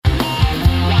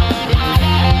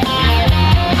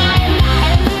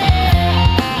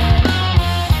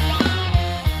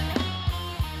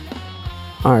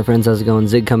Alright friends, how's it going?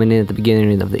 Zig coming in at the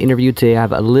beginning of the interview. Today I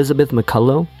have Elizabeth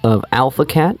McCullough of Alpha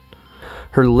Cat.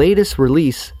 Her latest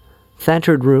release,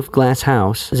 Thatchered Roof Glass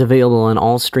House, is available on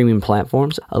all streaming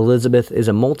platforms. Elizabeth is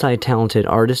a multi-talented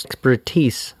artist.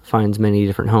 Expertise finds many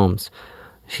different homes.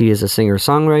 She is a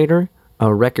singer-songwriter,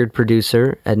 a record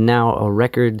producer, and now a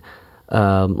record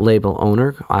label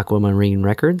owner, Aquamarine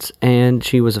Records, and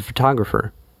she was a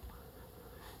photographer.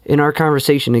 In our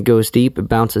conversation, it goes deep, it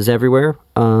bounces everywhere.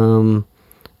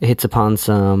 It hits upon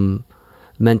some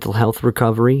mental health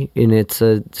recovery, and it's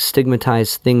a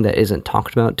stigmatized thing that isn't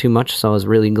talked about too much, so I was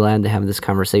really glad to have this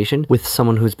conversation with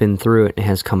someone who's been through it and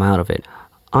has come out of it.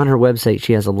 On her website,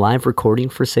 she has a live recording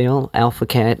for sale, Alpha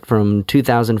Cat, from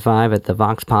 2005 at the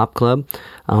Vox Pop Club,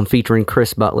 featuring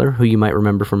Chris Butler, who you might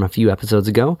remember from a few episodes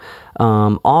ago.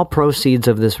 All proceeds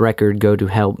of this record go to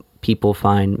help people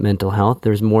find mental health.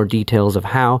 There's more details of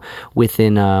how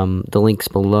within the links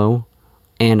below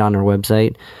and on her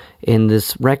website. And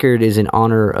this record is in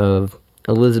honor of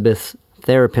Elizabeth's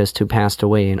therapist who passed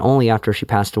away, and only after she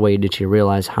passed away did she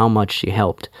realize how much she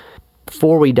helped.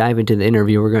 Before we dive into the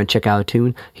interview, we're going to check out a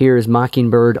tune. Here is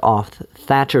Mockingbird off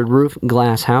Thatchered Roof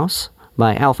Glass House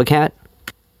by Alpha Cat.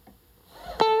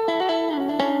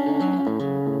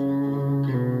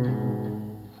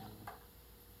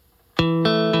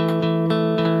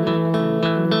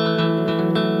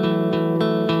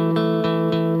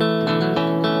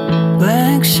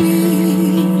 Black sheep,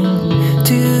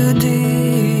 too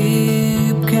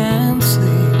deep, can't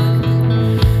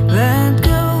sleep. Let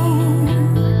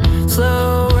go,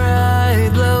 slow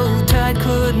ride, low tide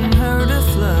couldn't hurt a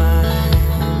fly.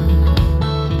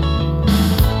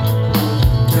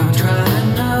 Don't try to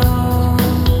know,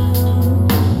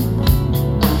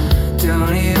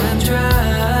 don't even try.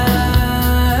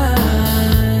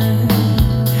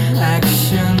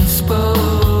 Action spoke.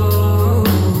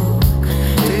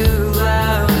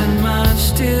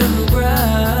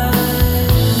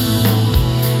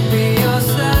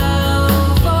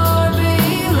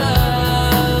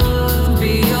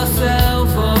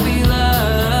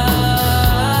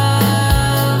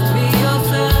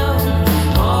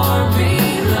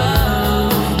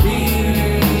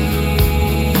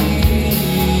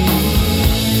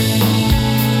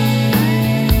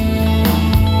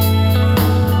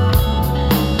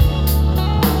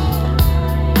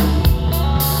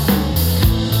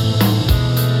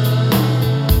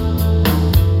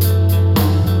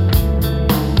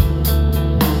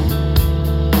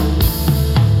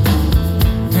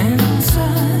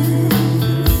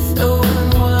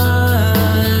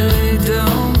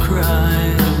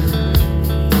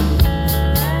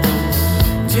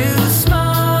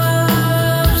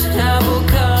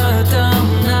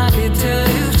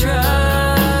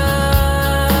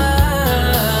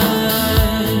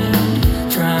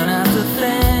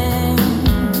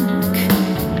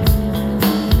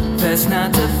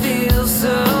 Not to feel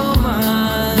so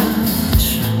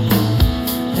much,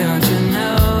 don't you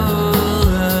know,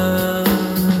 love?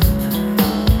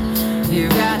 You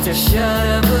got to shut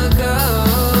up or go.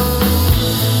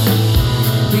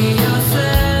 Be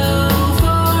yourself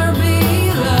or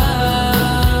be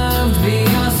loved. Be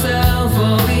yourself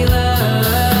or be loved.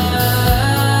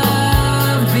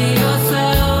 Be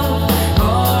yourself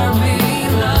or be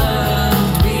loved.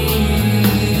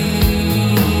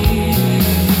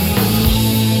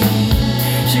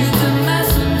 Shoot the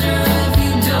messenger if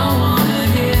you don't want to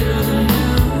hear the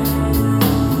news.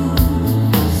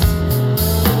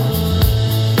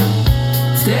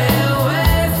 Stay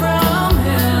away from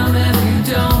him if you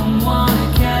don't want to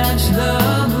catch the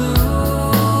blues.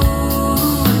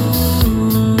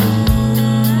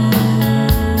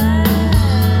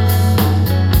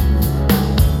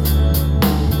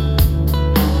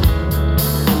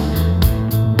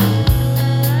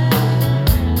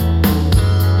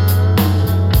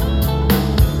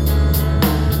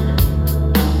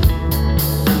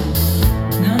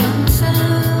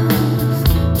 Nonsense,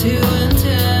 too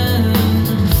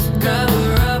intense.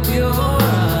 Cover up your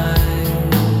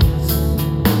eyes.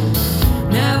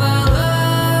 Never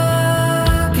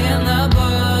look in the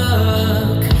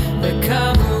book. The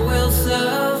cover will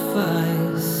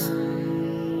suffice.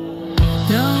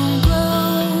 Don't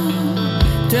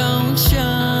glow, don't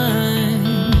shine.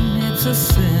 It's a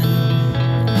sin.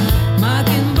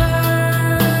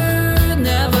 Mockingbird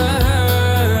never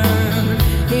heard.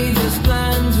 He just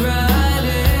blends right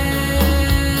in.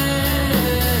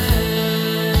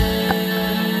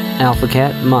 Alpha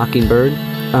Cat, Mockingbird.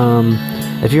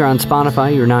 If you're on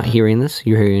Spotify, you're not hearing this.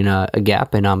 You're hearing a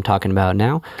gap, and I'm talking about it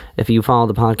now. If you follow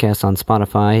the podcast on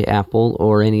Spotify, Apple,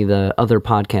 or any of the other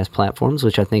podcast platforms,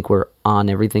 which I think we're on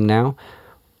everything now,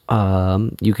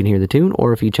 you can hear the tune,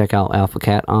 or if you check out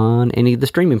AlphaCat on any of the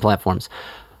streaming platforms.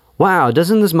 Wow,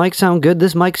 doesn't this mic sound good?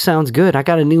 This mic sounds good. I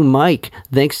got a new mic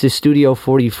thanks to Studio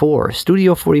 44.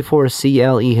 Studio 44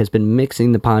 CLE has been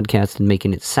mixing the podcast and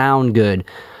making it sound good,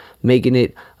 making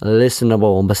it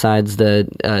listenable. Besides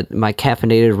my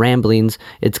caffeinated ramblings,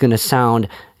 it's going to sound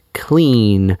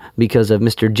clean because of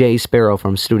Mr. Jay Sparrow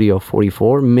from Studio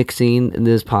 44 mixing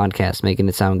this podcast, making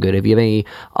it sound good. If you have any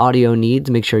audio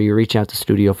needs, make sure you reach out to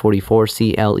Studio 44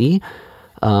 CLE,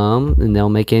 and they'll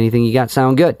make anything you got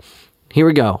sound good. Here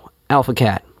we go.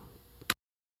 AlphaCat.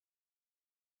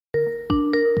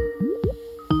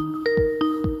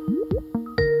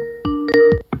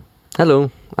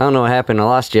 Hello. I don't know what happened. I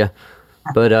lost you.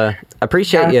 But I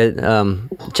appreciate you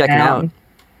checking out.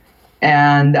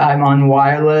 And I'm on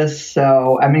wireless,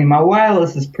 so, I mean, my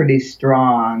wireless is pretty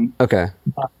strong. Okay.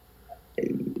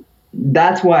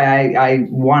 That's why I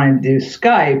want to do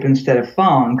Skype instead of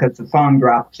phone, because the phone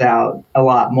drops out a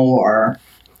lot more.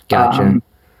 Gotcha.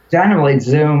 Generally,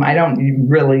 Zoom, I don't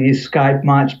really use Skype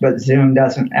much, but Zoom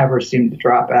doesn't ever seem to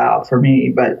drop out for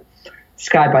me. But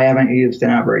Skype I haven't used in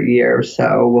over a year,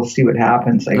 so we'll see what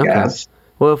happens, I guess.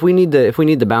 Well, if we need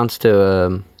to bounce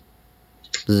to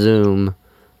Zoom,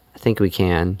 I think we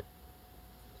can.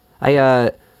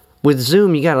 With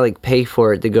Zoom, you gotta like pay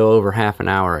for it to go over half an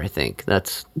hour. I think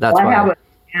that's why. I have an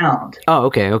account. Oh,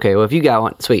 okay. Well, if you got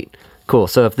one, sweet, cool.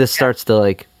 So if this starts to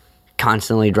like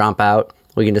constantly drop out,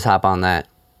 we can just hop on that.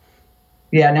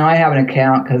 Yeah, no, I have an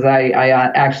account because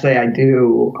I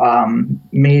do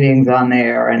meetings on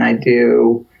there, and I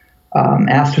do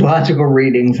astrological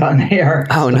readings on there.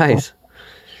 Oh, so. Nice.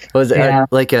 Was it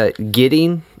like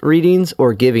getting readings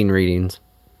or giving readings?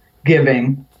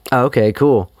 Giving. Oh, okay,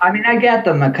 cool. I mean, I get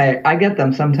them. Okay, I get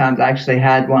them sometimes. I actually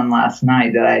had one last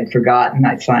night that I'd forgotten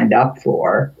I signed up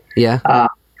for. Yeah.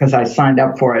 Because I signed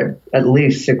up for it at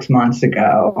least 6 months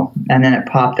ago, and then it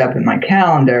popped up in my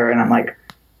calendar, and I'm like,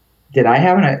 did I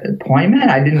have an appointment?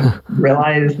 I didn't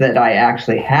realize that I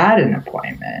actually had an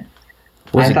appointment.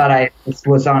 I thought I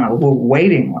was on a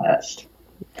waiting list.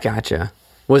 Gotcha.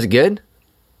 Was it good?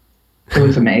 It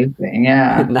was amazing,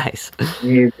 yeah. Nice.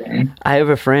 Amazing. I have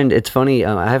a friend, it's funny,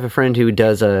 I have a friend who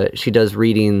does, she does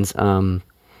readings, online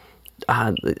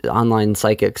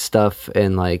psychic stuff,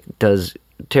 and like does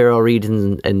tarot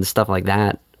readings and stuff like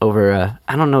that over,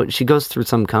 I don't know, she goes through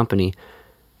some company.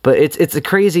 But it's a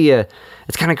crazy,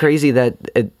 it's kind of crazy that,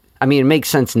 it makes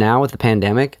sense now with the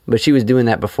pandemic, but she was doing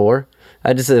that before.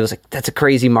 It was like, that's a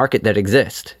crazy market that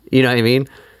exists. You know what I mean?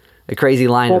 A crazy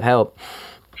line of help.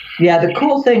 Yeah, the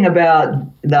cool thing about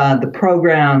the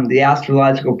program, the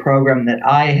astrological program that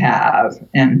I have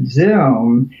in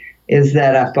Zoom, is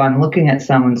that if I'm looking at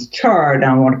someone's chart and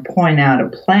I want to point out a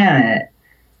planet,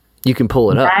 you can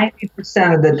pull it up.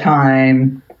 90% of the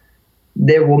time,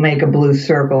 they will make a blue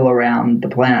circle around the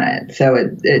planet. So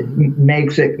it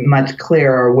makes it much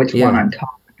clearer which one I'm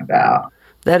talking about.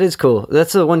 That is cool.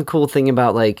 That's the one cool thing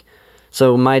about, like,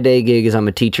 so my day gig is I'm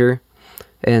a teacher,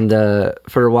 and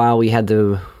for a while we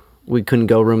couldn't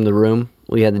go room to room.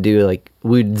 We had to do, like,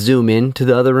 we'd zoom in to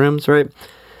the other rooms, right?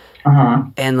 Uh-huh.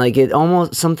 And, like,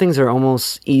 some things are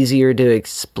almost easier to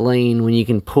explain when you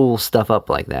can pull stuff up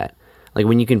like that. Like,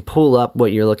 when you can pull up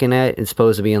what you're looking at, it's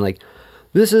supposed to be in, like,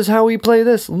 this is how we play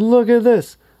this. Look at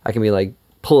this. I can be like,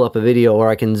 pull up a video, or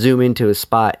I can zoom into a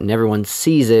spot and everyone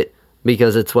sees it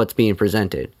because it's what's being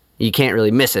presented. You can't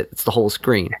really miss it. It's the whole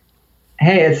screen.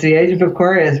 Hey, it's the age of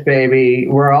Aquarius, baby.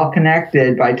 We're all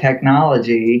connected by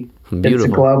technology. Beautiful. It's a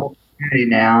global community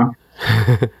now.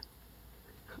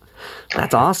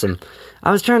 That's awesome.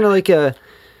 I was trying to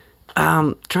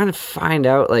trying to find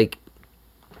out, like,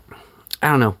 I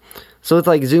don't know. So with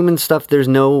like Zoom and stuff, there's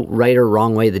no right or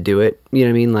wrong way to do it. You know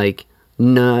what I mean? Like,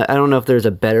 no, I don't know if there's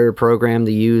a better program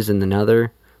to use than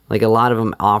another. Like, a lot of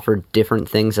them offer different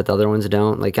things that the other ones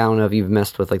don't. Like, I don't know if you've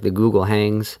messed with like the Google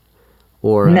Hangs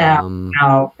or no,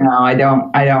 I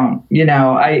don't. You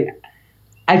know,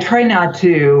 I try not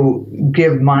to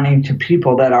give money to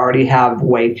people that already have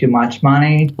way too much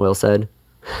money. Well said.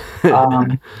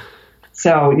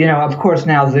 So, you know, of course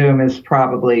now Zoom is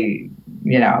probably,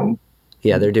 you know.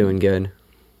 Yeah, they're doing good.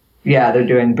 Yeah, they're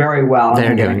doing very well.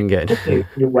 They're doing good.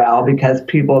 Well, because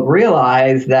people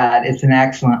realize that it's an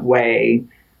excellent way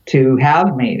to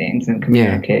have meetings and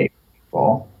communicate with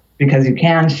people, because you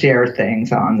can share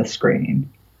things on the screen.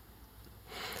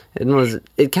 It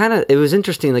was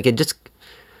interesting. Like, it just,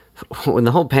 when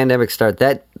the whole pandemic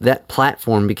started, that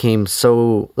platform became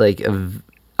so like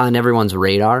on everyone's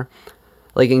radar.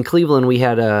 Like in Cleveland, we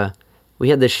had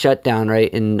this shutdown,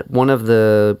 right? And one of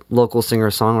the local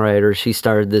singer-songwriters, she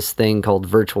started this thing called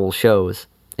virtual shows.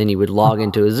 And you would log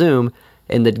into a Zoom,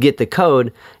 And to get the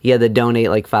code, you had to donate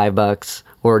like $5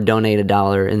 or donate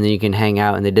 $1, and then you can hang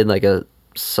out. And they did like a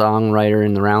songwriter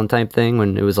in the round type thing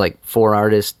when it was like 4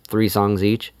 artists, 3 songs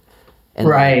each. And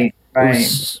Right. it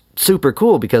was super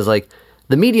cool because like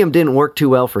the medium didn't work too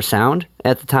well for sound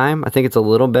at the time. I think it's a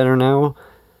little better now,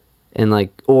 and like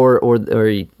or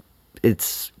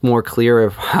it's more clear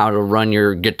of how to run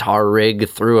your guitar rig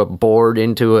through a board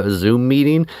into a Zoom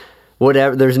meeting.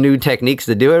 Whatever, there's new techniques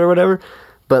to do it or whatever.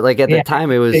 But like at the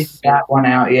time, it was figured that one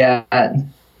out. Yeah.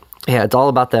 Yeah, it's all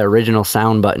about that original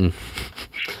sound button.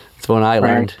 That's what I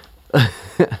learned.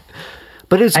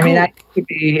 But it's cool. I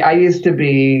mean, I used to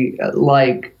be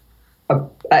like,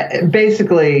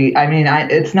 basically, I mean,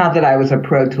 it's not that I was a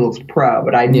Pro Tools pro,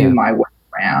 but I knew my way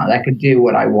around. I could do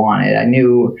what I wanted. I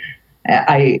knew,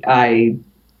 I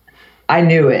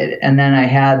knew it. And then I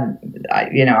had,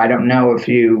 I don't know if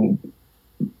you're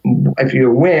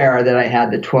aware that I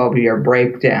had the 12-year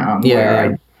breakdown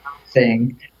where I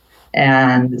sing.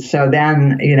 And so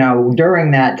then,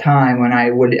 during that time when I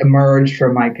would emerge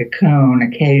from my cocoon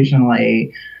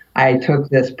occasionally, I took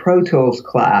this Pro Tools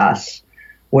class,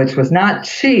 which was not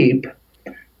cheap,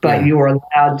 but you were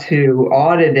allowed to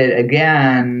audit it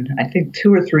again, I think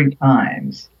 2 or 3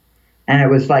 times. And it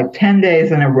was like 10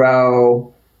 days in a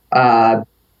row, 9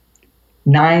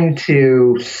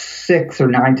 to 6 or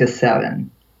 9 to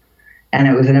 7. And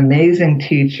it was an amazing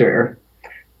teacher.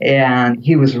 And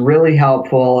he was really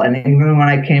helpful. And even when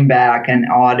I came back and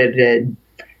audited,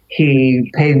 he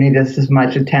paid me just as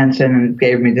much attention and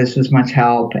gave me just as much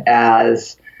help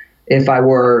as if I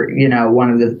were, one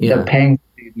of the paying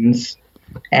students.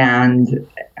 And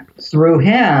through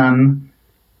him,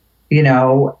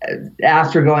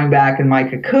 after going back in my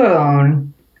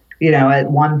cocoon, at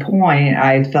one point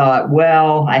I thought,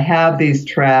 well, I have these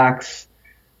tracks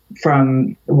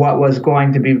from what was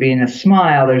going to be Venus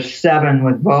Smile. There's 7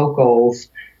 with vocals.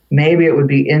 Maybe it would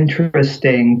be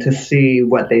interesting to see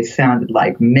what they sounded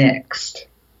like mixed.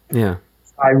 Yeah.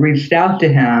 So I reached out to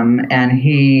him, and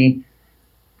he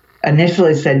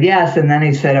initially said yes, and then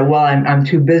he said, well, I'm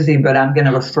too busy, but I'm going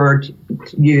to refer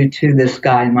you to this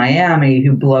guy in Miami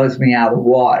who blows me out of the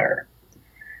water.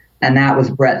 And that was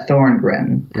Brett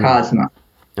Thorngren, Cosmo.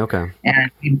 Okay.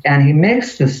 And he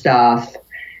mixed the stuff.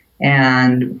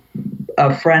 And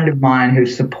a friend of mine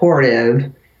who's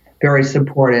supportive, very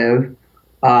supportive,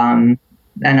 and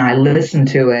I listened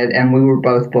to it, and we were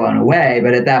both blown away.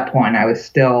 But at that point, I was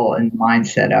still in the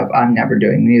mindset of I'm never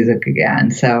doing music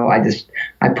again. So I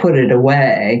put it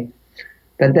away.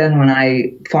 But then when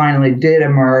I finally did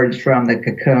emerge from the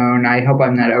cocoon, I hope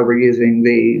I'm not overusing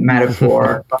the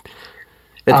metaphor.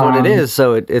 It's what it is,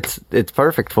 so it's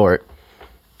perfect for it.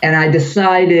 And I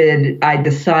decided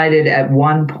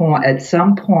at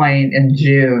some point in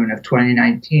June of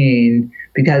 2019,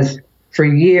 because for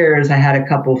years I had a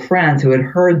couple friends who had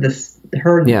heard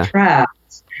the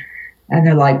tracks, and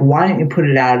they're like, why don't you put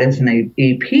it out as an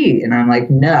EP? And I'm like,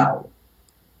 no,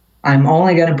 I'm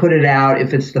only going to put it out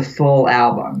if it's the full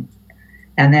album.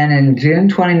 And then in June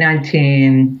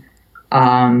 2019,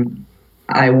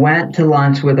 I went to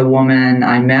lunch with a woman.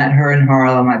 I met her in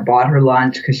Harlem. I bought her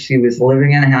lunch because she was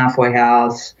living in a halfway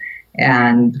house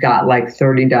and got like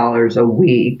 $30 a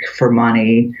week for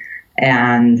money.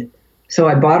 And so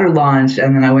I bought her lunch,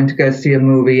 and then I went to go see a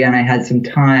movie, and I had some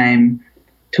time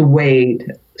to wait.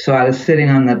 So I was sitting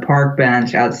on the park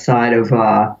bench outside of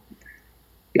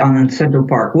on Central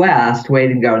Park West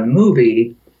waiting to go to the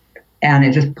movie, and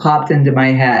it just popped into my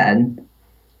head,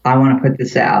 I want to put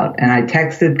this out. And I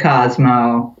texted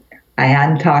Cosmo. I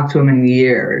hadn't talked to him in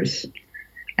years.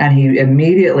 And he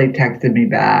immediately texted me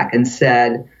back and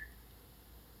said,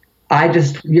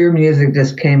 your music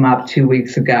just came up 2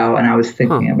 weeks ago, and I was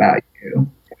thinking about you.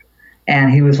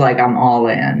 And he was like, I'm all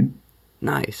in.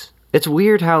 Nice. It's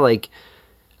weird how like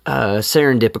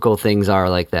serendipical things are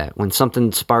like that. When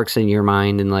something sparks in your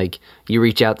mind and like you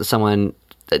reach out to someone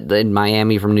in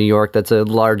Miami from New York, that's a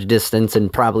large distance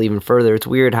and probably even further. It's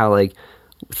weird how like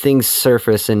things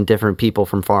surface in different people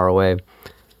from far away.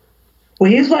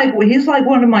 Well, he's like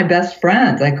one of my best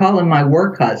friends. I call him my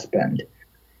work husband,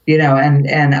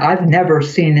 and I've never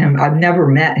seen him. I've never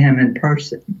met him in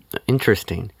person.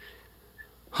 Interesting.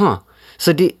 Huh.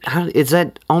 So is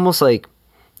that almost like,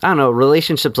 I don't know,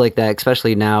 relationships like that,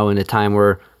 especially now in a time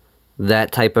where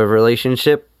that type of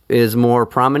relationship is more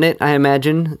prominent, I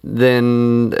imagine,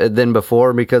 than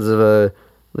before because of the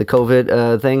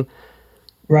COVID thing.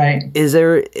 Right. Is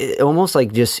there almost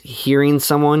like just hearing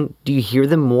someone? Do you hear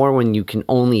them more when you can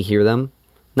only hear them?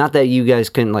 Not that you guys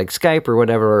can like Skype or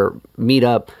whatever or meet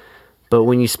up, but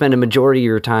when you spend a majority of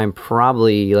your time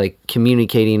probably like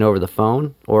communicating over the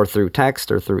phone or through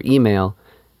text or through email,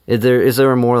 Is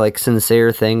there a more like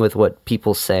sincere thing with what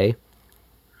people say?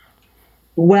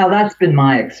 Well, that's been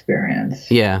my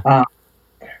experience. Yeah.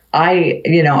 I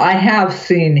have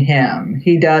seen him.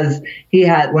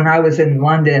 When I was in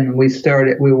London, we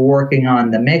were working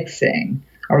on the mixing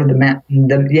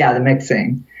the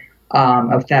mixing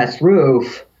of Thatched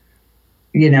Roof.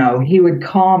 He would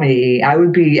call me. I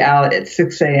would be out at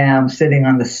 6 a.m. sitting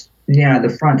on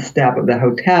the front step of the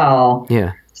hotel,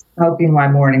 Yeah. smoking my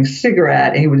morning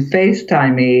cigarette. And he would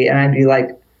FaceTime me, and I'd be like,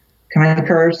 "Can I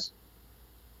curse?"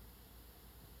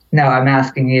 No, I'm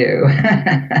asking you.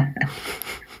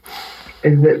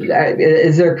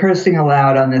 Is there cursing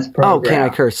allowed on this program? Oh, can I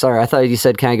curse? Sorry, I thought you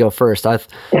said, "Can I go first?" I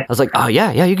was like, "Oh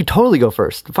yeah, you can totally go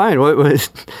first. Fine."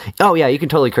 Oh yeah, you can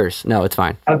totally curse. No, it's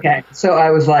fine. Okay, so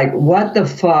I was like, "What the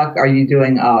fuck are you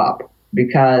doing up?"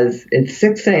 Because it's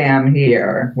 6 a.m.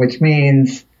 here, which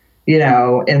means,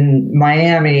 in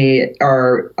Miami,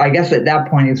 or I guess at that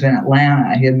point he was in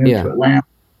Atlanta. He had moved to Atlanta.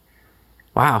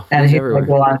 Wow. And he's like,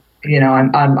 "Well, he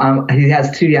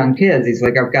has 2 young kids. He's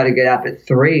like, I've got to get up at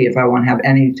 3 if I want to have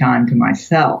any time to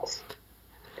myself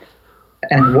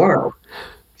and work."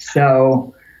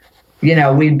 So,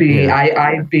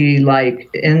 I'd be like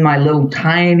in my little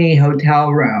tiny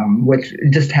hotel room, which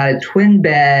just had a twin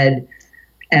bed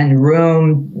and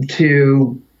room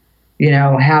to,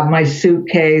 have my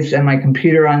suitcase and my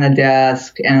computer on the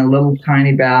desk and a little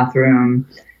tiny bathroom.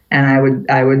 And I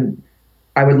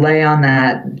would lay on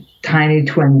that tiny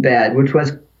twin bed, which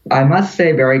was, I must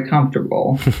say, very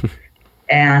comfortable,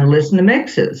 and listen to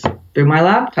mixes through my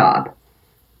laptop,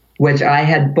 which I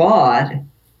had bought,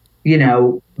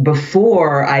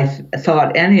 before I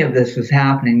thought any of this was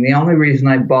happening. The only reason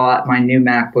I bought my new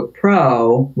MacBook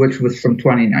Pro, which was from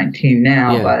 2019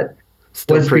 now, but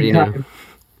still was pretty because new.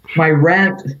 My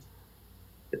rent,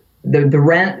 the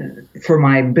rent for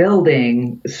my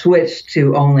building switched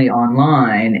to only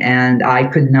online, and I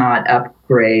could not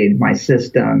upgrade my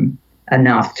system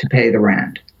enough to pay the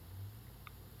rent.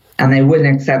 And they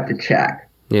wouldn't accept a check.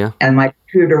 Yeah. And my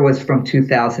computer was from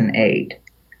 2008.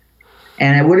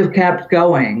 And it would have kept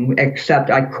going, except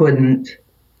I couldn't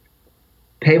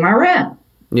pay my rent.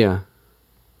 Yeah.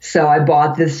 So I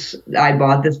bought this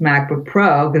MacBook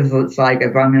Pro because it's like,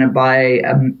 if I'm going to buy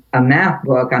a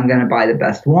MacBook, I'm going to buy the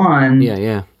best one. Yeah,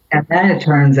 yeah. And then it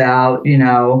turns out,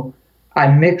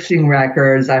 I'm mixing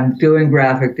records, I'm doing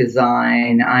graphic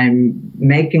design, I'm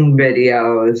making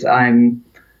videos, and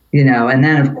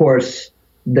then of course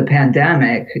the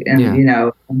pandemic, and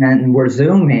and then we're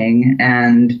Zooming,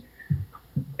 and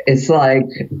it's like,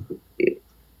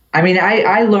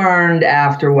 I learned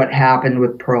after what happened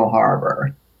with Pearl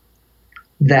Harbor,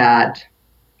 that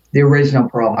the original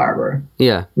Pearl Harbor.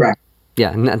 Yeah. Right.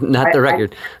 Yeah, not the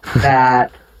record.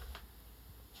 That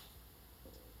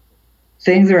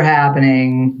things are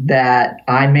happening that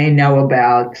I may know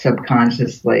about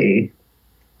subconsciously,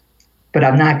 but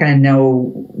I'm not going to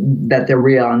know that they're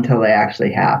real until they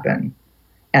actually happen.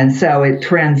 And so it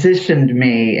transitioned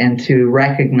me into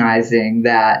recognizing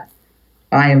that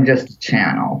I am just a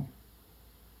channel.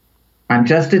 I'm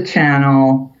just a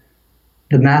channel.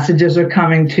 The messages are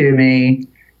coming to me,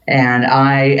 and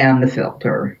I am the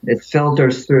filter. It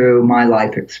filters through my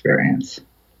life experience.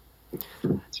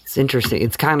 It's interesting.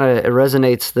 It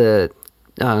resonates the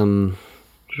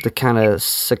kind of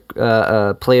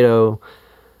Plato,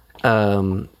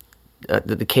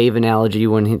 the cave analogy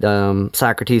when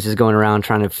Socrates is going around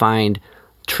trying to find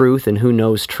truth and who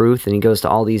knows truth, and he goes to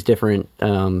all these different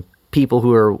people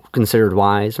who are considered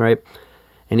wise, right?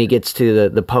 And he gets to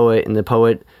the poet, and the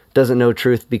poet doesn't know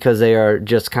truth because they are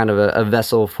just kind of a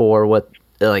vessel for what,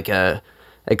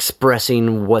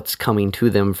 expressing what's coming to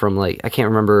them from, I can't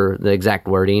remember the exact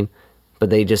wording, but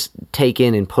they just take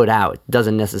in and put out. It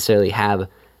doesn't necessarily have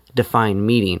defined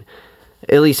meaning,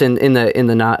 at least in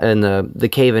the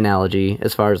cave analogy,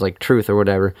 as far as truth or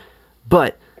whatever.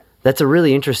 But that's a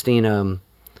really interesting.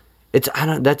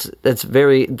 That's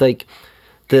very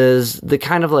does the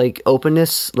kind of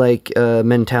openness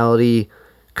mentality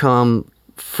come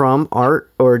from art,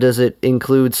 or does it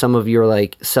include some of your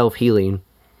self-healing?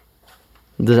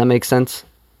 Does that make sense?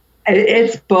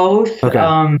 It's both. Okay.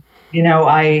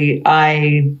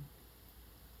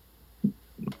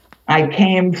 I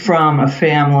came from a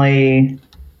family,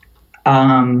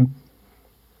 a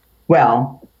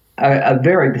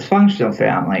very dysfunctional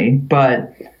family,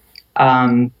 but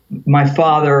my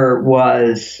father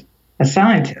was a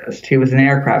scientist. He was an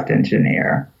aircraft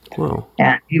engineer. Whoa.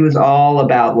 And he was all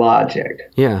about logic.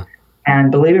 Yeah.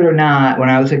 And believe it or not, when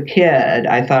I was a kid,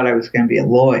 I thought I was going to be a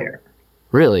lawyer.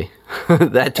 Really?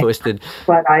 That twisted.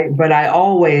 But I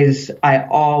always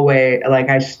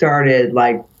I started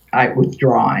was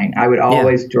drawing. I would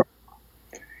always draw.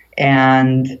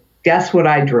 And guess what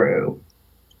I drew?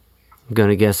 I'm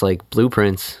gonna guess like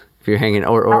blueprints if you're hanging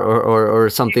or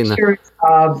something. Pictures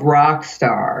of rock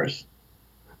stars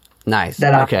Nice.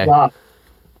 that I love.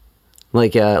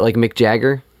 Like Mick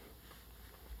Jagger.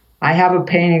 I have a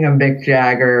painting of Mick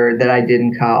Jagger that I did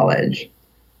in college.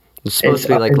 It's supposed to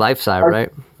be like life size,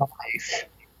 right? Life.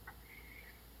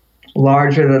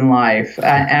 Larger than life.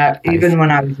 Even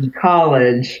when I was in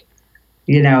college,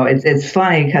 it's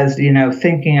funny because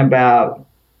thinking about.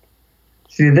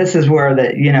 See, this is where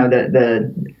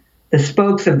the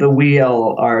spokes of the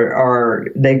wheel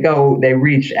they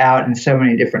reach out in so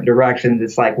many different directions.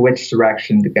 It's like which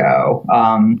direction to go.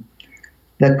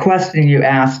 The question you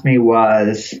asked me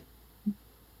was,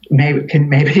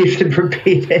 maybe you should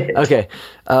repeat it. Okay.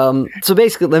 So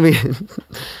basically,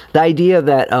 the idea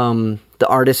that the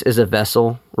artist is a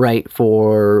vessel, right,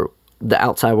 for the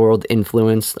outside world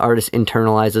influence. The artist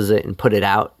internalizes it and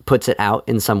puts it out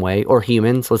in some way, or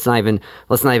humans. Let's not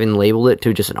even label it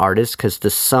to just an artist, because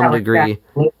to some degree,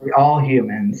 absolutely all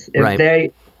humans,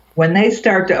 right. When they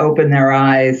start to open their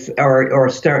eyes or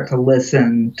start to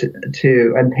listen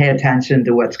to and pay attention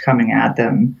to what's coming at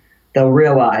them, they'll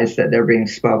realize that they're being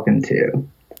spoken to.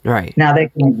 Right. Now they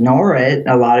can ignore it.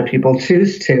 A lot of people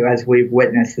choose to, as we've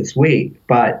witnessed this week,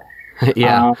 but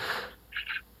yeah.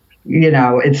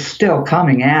 It's still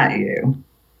coming at you,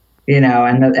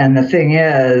 and the thing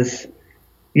is,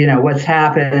 what's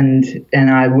happened,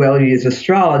 and I will use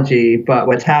astrology, but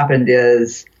what's happened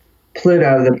is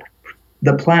Pluto,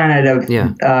 the planet of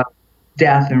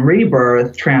death and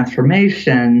rebirth,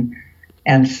 transformation,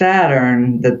 and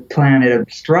Saturn, the planet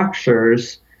of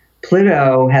structures,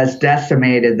 Pluto has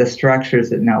decimated the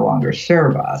structures that no longer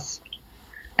serve us.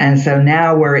 And so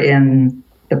now we're in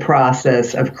the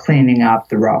process of cleaning up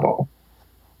the rubble.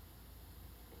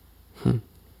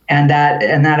 And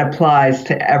that applies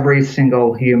to every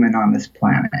single human on this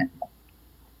planet.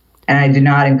 And I do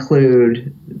not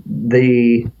include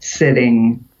the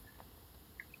sitting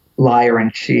liar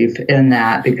in chief in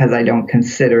that, because I don't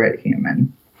consider it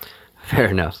human. Fair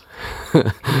enough.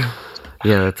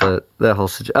 Yeah, that whole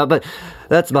situation. But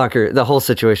that's bonkers. The whole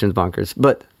situation's bonkers.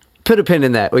 But put a pin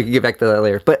in that. We can get back to that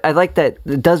later. But I like that.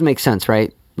 It does make sense,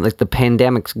 right? Like the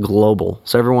pandemic's global,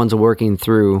 so everyone's working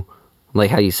through, like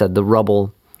how you said, the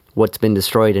rubble, what's been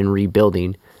destroyed, and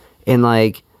rebuilding. And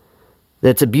like,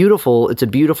 it's a beautiful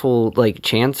like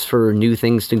chance for new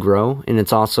things to grow. And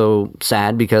it's also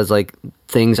sad because like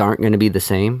things aren't going to be the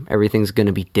same. Everything's going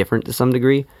to be different to some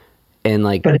degree. And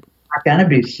like, but it's not going to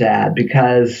be sad,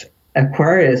 because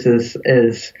Aquarius is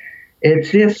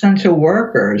it's the essential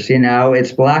workers.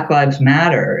 It's Black Lives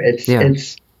Matter.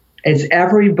 It's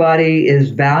everybody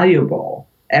is valuable.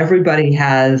 Everybody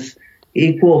has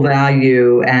equal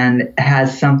value and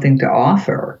has something to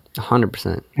offer.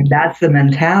 100%. And that's the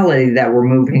mentality that we're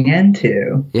moving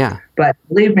into. Yeah. But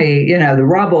believe me, the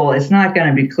rubble is not going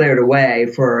to be cleared away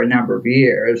for a number of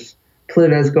years.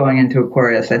 Pluto's going into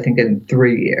Aquarius, I think, in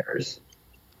 3 years.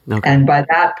 Okay. And by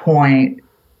that point,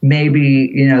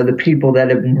 maybe, the people that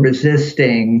have been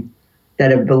resisting, that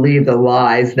have believed the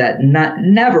lies, that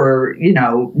never,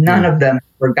 none of them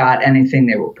forgot anything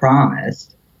they were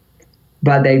promised,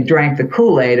 but they drank the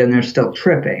Kool-Aid and they're still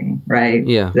tripping, right?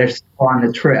 Yeah. They're still on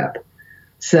the trip.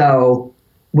 So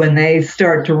when they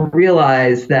start to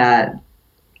realize that,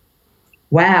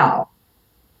 wow,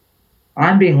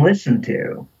 I'm being listened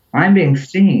to, I'm being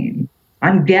seen,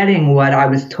 I'm getting what I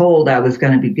was told I was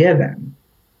going to be given,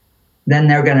 then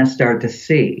they're going to start to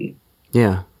see.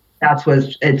 Yeah. That's what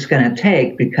it's going to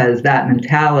take, because that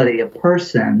mentality of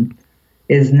person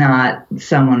is not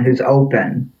someone who's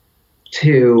open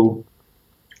to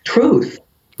truth.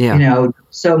 Yeah.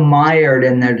 So mired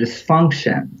in their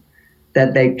dysfunction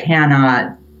that they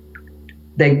cannot,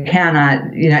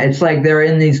 it's like they're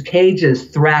in these cages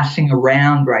thrashing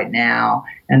around right now,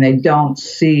 and they don't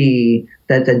see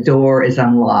that the door is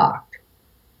unlocked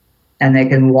and they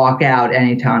can walk out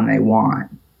anytime they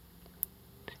want.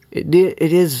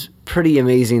 It is pretty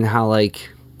amazing how like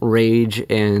rage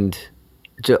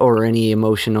or any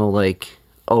emotional like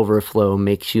overflow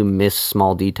makes you miss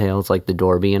small details, like the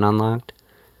door being unlocked.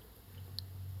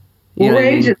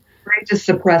 Rage is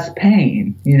suppressed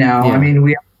pain. Yeah. I mean,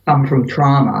 we come from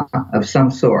trauma of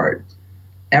some sort.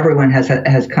 Everyone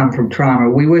has come from trauma.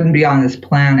 We wouldn't be on this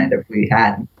planet if we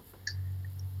hadn't.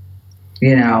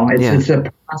 It's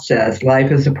a process. Life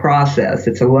is a process.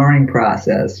 It's a learning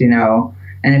process.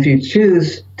 And if you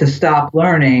choose to stop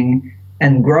learning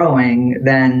and growing,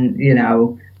 then,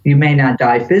 you may not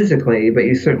die physically, but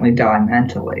you certainly die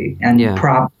mentally and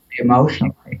probably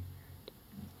emotionally.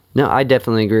 No, I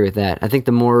definitely agree with that. I think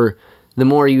the more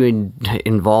you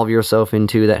involve yourself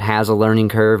into that has a learning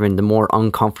curve, and the more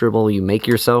uncomfortable you make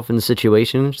yourself in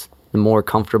situations, the more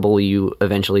comfortable you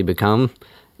eventually become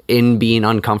in being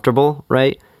uncomfortable,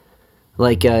 right?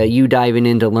 Like you diving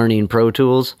into learning Pro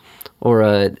Tools,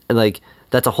 or like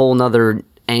that's a whole nother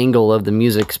angle of the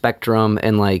music spectrum,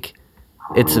 and like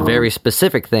it's a very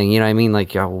specific thing. You know what I mean?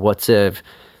 Like, what's if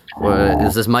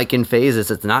is this mic in phase?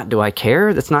 Is it not? Do I care?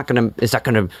 It's not gonna.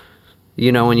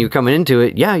 You know, when you're coming into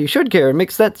it, yeah, you should care. It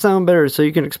makes that sound better, so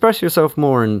you can express yourself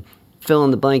more and fill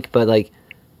in the blank. But like,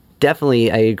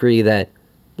 definitely, I agree that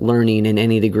learning in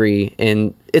any degree,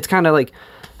 and it's kind of like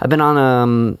I've been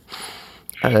on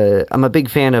I'm a big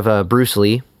fan of Bruce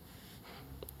Lee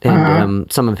and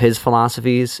some of his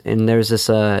philosophies. And there's this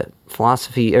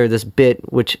philosophy, or this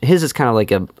bit, which his is kind of like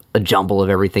a jumble of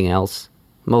everything else.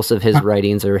 Most of his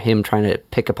writings are him trying to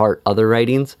pick apart other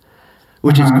writings,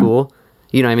 which is cool.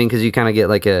 You know what I mean? Because you kind of get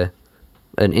like an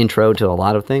intro to a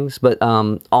lot of things. But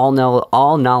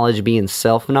all knowledge being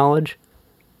self-knowledge.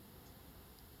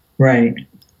 Right.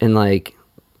 And like,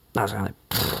 I was kind of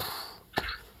like,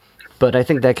 but I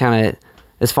think that kind of,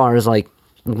 as far as like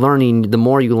learning, the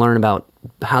more you learn about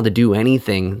how to do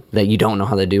anything that you don't know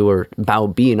how to do, or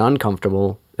about being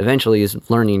uncomfortable, eventually is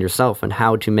learning yourself and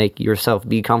how to make yourself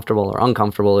be comfortable or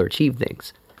uncomfortable or achieve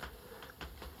things.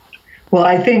 Well,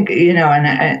 I think, you know,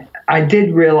 and I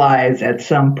did realize at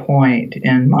some point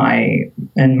in my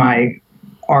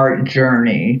art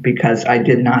journey, because I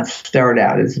did not start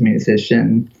out as a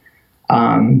musician.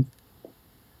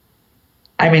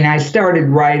 I mean, I started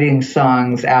writing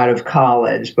songs out of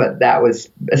college, but that was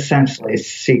essentially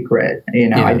secret. You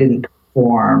know, I didn't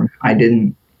perform. I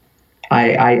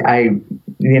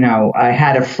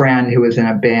had a friend who was in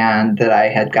a band that I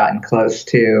had gotten close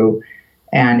to,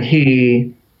 and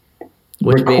he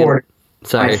recorded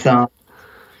my song.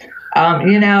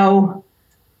 You know,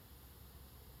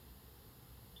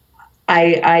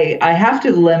 I have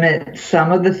to limit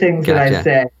some of the things that I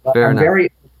say. I'm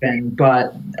very open,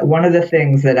 but one of the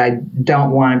things that I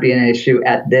don't want to be an issue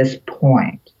at this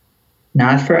point,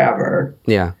 not forever,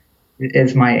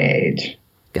 is my age.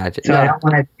 Gotcha. So I don't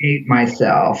want to date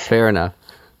myself. Fair enough.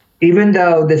 Even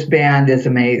though this band is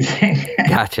amazing.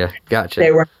 Gotcha.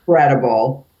 They were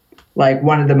incredible. Like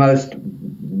one of the most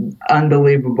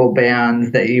unbelievable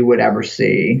bands that you would ever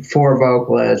see. 4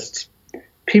 vocalists.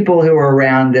 People who were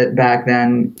around it back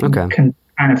then can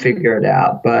kind of figure it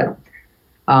out. But,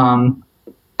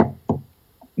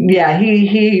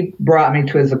 he brought me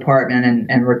to his apartment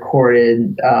and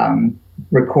recorded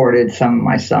some of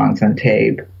my songs on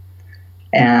tape.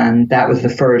 And that was the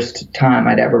first time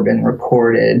I'd ever been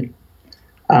recorded.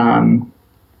 But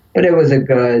it was a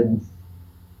good,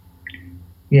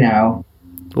 you know.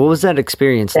 What was that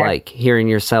experience like, hearing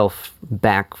yourself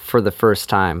back for the first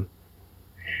time?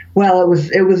 Well,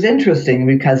 it was interesting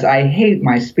because I hate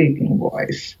my speaking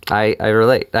voice. I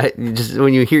relate. Just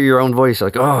when you hear your own voice, you're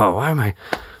like, oh, why am I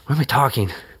talking?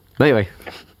 But anyway.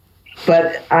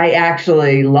 But I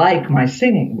actually like my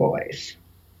singing voice.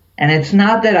 And it's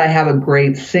not that I have a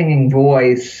great singing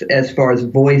voice as far as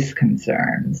voice is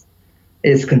concerned.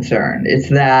 It's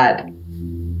that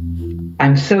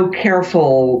I'm so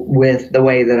careful with the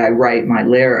way that I write my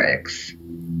lyrics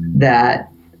that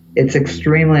it's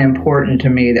extremely important to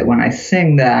me that when I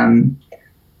sing them,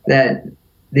 that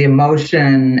the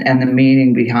emotion and the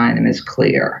meaning behind them is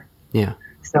clear. Yeah.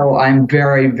 So I'm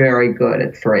very, very good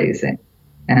at phrasing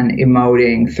and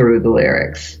emoting through the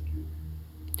lyrics.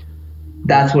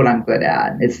 That's what I'm good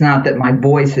at. It's not that my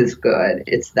voice is good.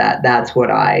 It's that's what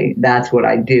I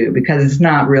do, because it's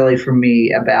not really for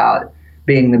me about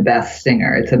being the best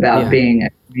singer. It's about being a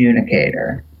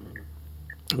communicator.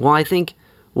 Well, I think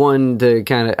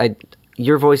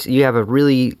your voice, you have a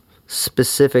really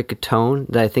specific tone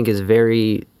that I think is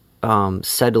very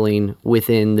settling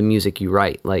within the music you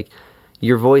write. Like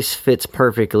your voice fits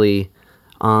perfectly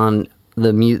on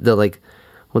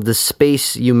the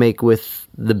space you make with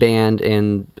the band,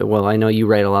 and well, I know you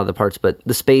write a lot of the parts, but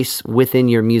the space within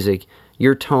your music,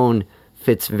 your tone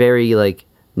fits very like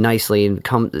nicely and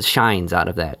shines out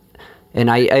of that.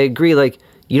 And I agree, like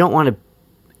you don't want to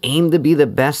aim to be the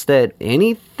best at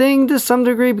anything to some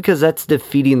degree, because that's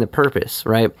defeating the purpose,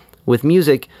 right? With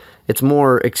music, it's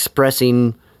more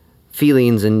expressing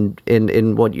feelings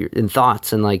and what you're in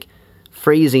thoughts, and like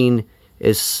phrasing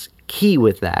is key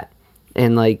with that.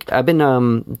 And like I've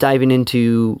been diving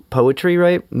into poetry,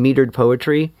 right? Metered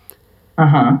poetry.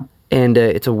 And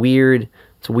it's a weird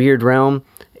realm,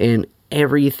 and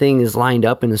everything is lined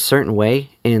up in a certain way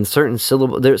and certain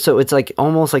syllables. So it's like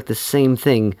almost like the same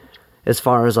thing as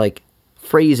far as like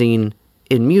phrasing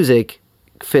in music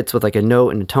fits with like a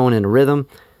note and a tone and a rhythm.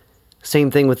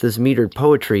 Same thing with this metered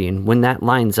poetry, and when that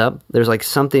lines up, there's like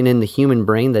something in the human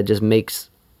brain that just makes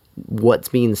what's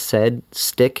being said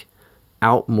stick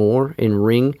out more and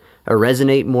ring or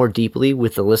resonate more deeply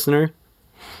with the listener.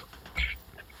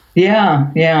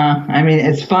 Yeah. I mean,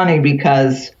 it's funny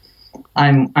because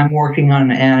I'm working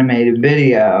on an animated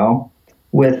video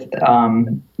with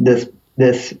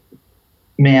this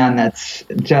man that's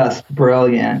just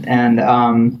brilliant, and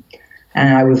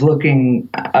I was looking.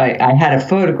 I had a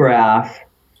photograph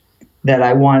that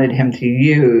I wanted him to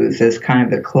use as kind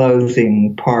of the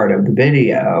closing part of the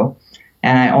video,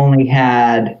 and I only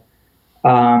had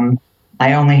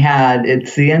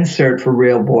it's the insert for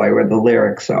Real Boy where the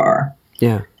lyrics are.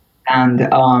 Yeah. And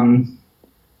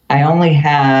I only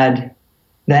had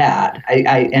that.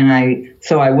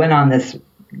 So I went on this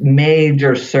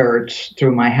major search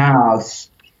through my house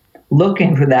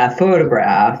looking for that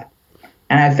photograph,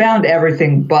 and I found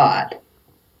everything but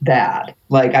that.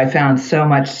 Like, I found so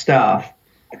much stuff.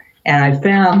 And I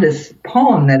found this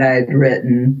poem that I had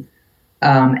written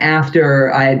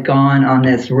after I had gone on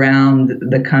this round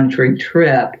the country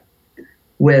trip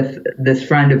with this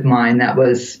friend of mine that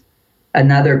was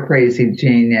another crazy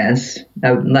genius.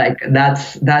 Like,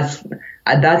 that's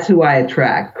who I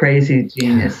attract, crazy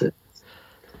geniuses.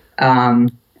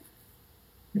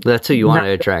 That's who you want to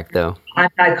attract, though. I'm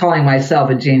not calling myself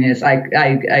a genius.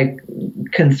 I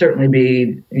can certainly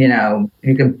be, you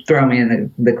can throw me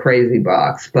in the crazy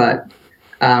box, but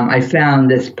I found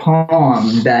this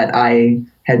poem that I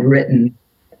had written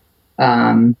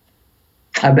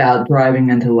about driving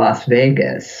into Las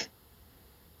Vegas,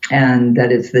 and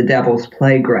that it's the devil's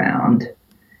playground.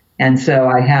 And so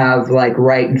I have, like,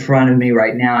 right in front of me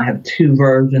right now, I have two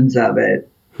versions of it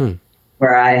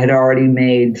where I had already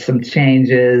made some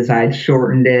changes. I'd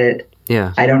shortened it.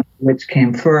 Yeah. I don't know which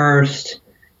came first.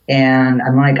 And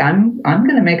I'm like, I'm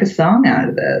going to make a song out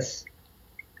of this.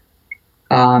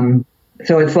 So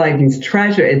it's like these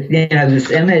treasure, this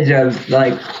image of,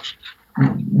 like,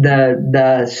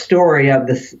 the story of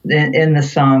this in the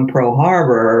song Pearl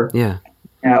Harbor. Yeah.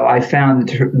 I found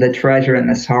the treasure in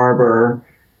this harbor,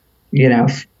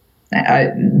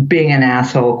 being an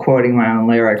asshole quoting my own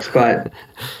lyrics, but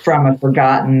from a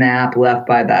forgotten map left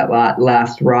by that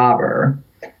last robber.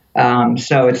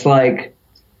 So it's like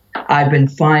I've been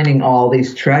finding all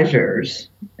these treasures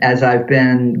as I've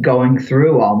been going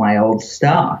through all my old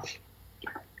stuff.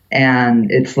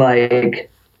 And it's like,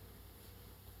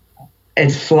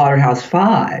 it's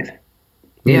Slaughterhouse-Five.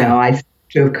 Yeah. I seem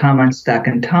to have come unstuck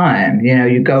in time.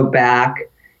 You go back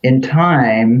in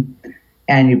time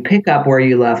and you pick up where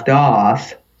you left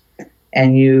off,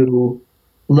 and you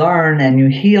learn and you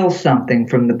heal something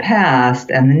from the past,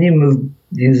 and then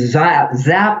you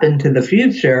zap into the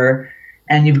future,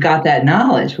 and you've got that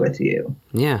knowledge with you.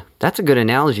 Yeah, that's a good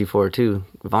analogy for it too,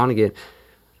 Vonnegut.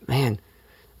 Man,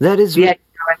 that is. Yeah,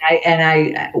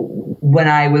 when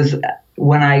I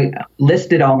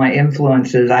listed all my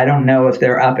influences, I don't know if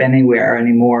they're up anywhere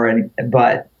anymore,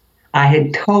 but I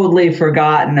had totally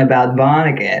forgotten about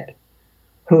Vonnegut,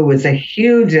 who was a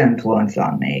huge influence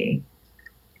on me.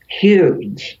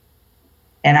 Huge.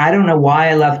 And I don't know why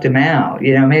I left him out.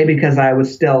 Maybe because I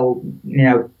was still,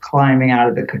 climbing out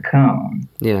of the cocoon.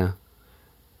 Yeah.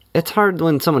 It's hard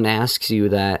when someone asks you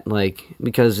that, like,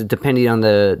 because depending on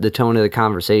the tone of the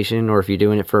conversation, or if you're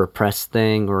doing it for a press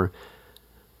thing, or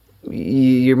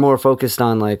you're more focused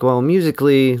on, like, well,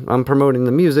 musically, I'm promoting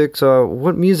the music, so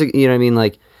what music, you know what I mean?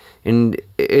 Like, and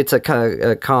it's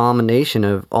a combination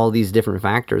of all these different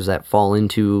factors that fall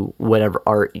into whatever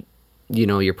art,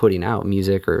 you're putting out,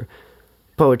 music or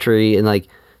poetry, and like,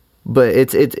 but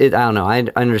it's I don't know. I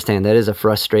understand that is a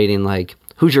frustrating, like,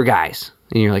 who's your guys?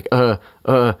 And you're like,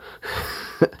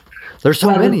 there's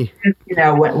so many.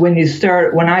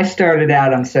 When I started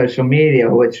out on social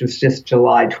media, which was just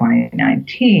July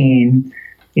 2019,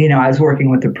 I was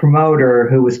working with a promoter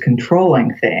who was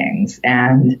controlling things,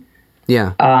 and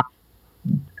yeah.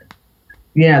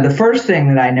 The first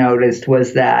thing that I noticed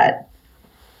was that,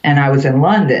 and I was in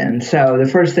London, so the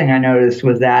first thing I noticed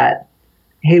was that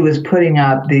he was putting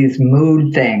up these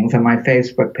mood things on my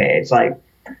Facebook page, like,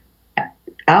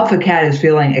 Alpha Cat is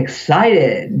feeling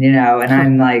excited, and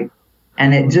I'm like,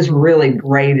 and it just really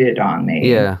grated on me.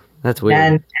 Yeah, that's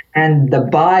weird. And the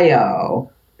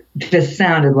bio just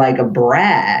sounded like a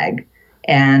brag,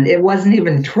 and it wasn't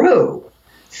even true.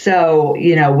 So,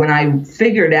 when I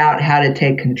figured out how to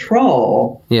take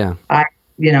control, yeah,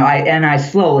 I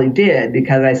slowly did,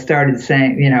 because I started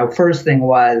saying, first thing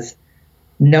was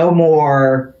no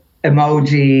more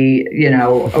emoji,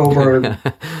 over,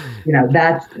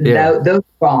 those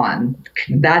gone,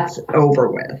 that's over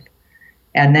with.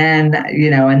 And then,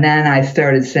 and then I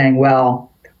started saying,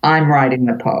 well, I'm writing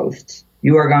the posts.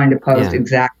 You are going to post Yeah.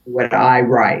 exactly what I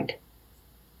write.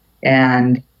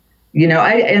 And,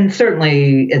 and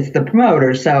certainly it's the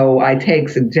promoter, so I take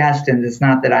suggestions. It's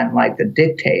not that I'm like the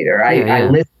dictator. I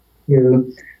listen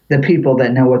to the people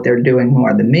that know what they're doing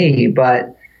more than me,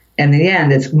 but in the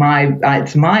end, it's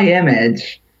my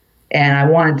image, and I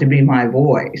want it to be my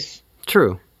voice.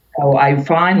 True. So I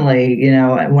finally,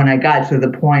 when I got to the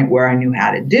point where I knew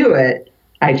how to do it,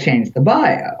 I changed the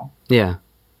bio. Yeah.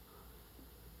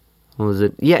 What was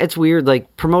it? Yeah, it's weird.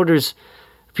 Like promoters,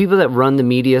 people that run the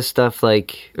media stuff,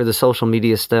 like, or the social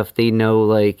media stuff, they know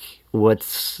like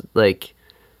what's like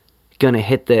gonna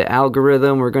hit the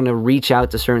algorithm, or gonna reach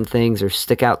out to certain things or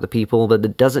stick out to people, but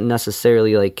it doesn't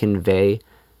necessarily like convey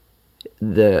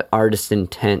the artist's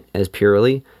intent as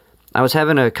purely. I was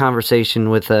having a conversation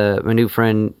with my new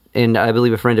friend, and I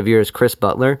believe a friend of yours, Chris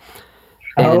Butler.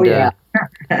 And, yeah.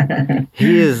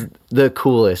 He is the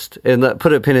coolest. And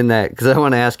put a pin in that because I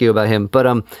want to ask you about him.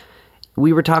 But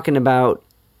we were talking about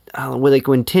like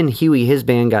when Tin Huey, his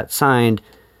band, got signed.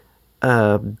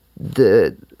 There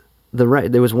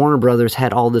was Warner Brothers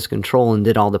had all this control and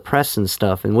did all the press and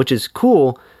stuff, and which is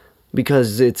cool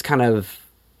because it's kind of,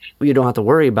 you don't have to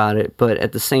worry about it. But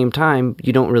at the same time,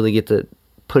 you don't really get to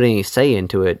put any say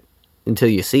into it until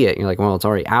you see it. You're like, well, it's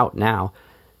already out now.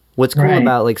 What's cool Right.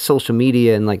 about like social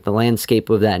media and like the landscape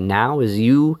of that now is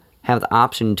you have the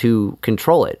option to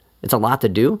control it. It's a lot to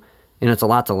do, and it's a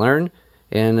lot to learn,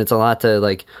 and it's a lot to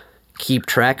like keep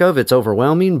track of. It's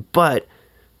overwhelming, but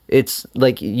it's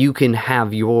like you can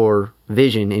have your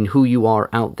vision and who you are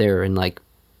out there, and like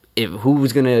if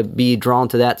who's gonna be drawn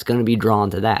to that's gonna be drawn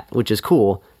to that, which is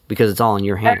cool because it's all in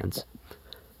your hands.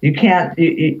 You can't,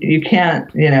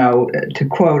 to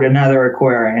quote another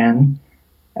Aquarian,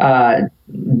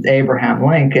 Abraham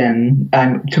Lincoln,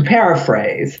 to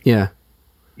paraphrase, Yeah.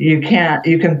 you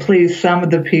can please some of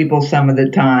the people some of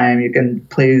the time. You can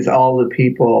please all the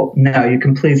people. No, you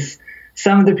can please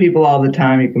some of the people all the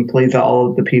time. You can please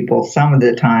all of the people some of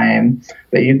the time,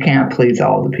 but you can't please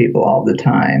all the people all the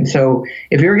time. So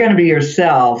if you're going to be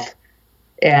yourself,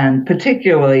 and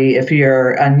particularly if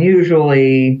you're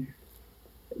unusually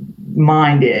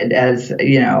minded, as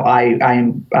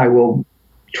I will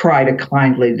try to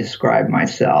kindly describe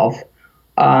myself.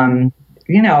 A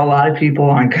lot of people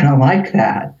aren't going to like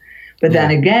that. But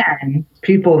then again,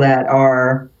 people that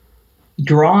are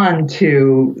drawn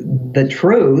to the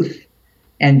truth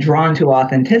and drawn to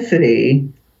authenticity,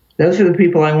 those are the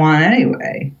people I want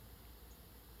anyway.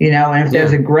 And if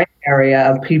there's a gray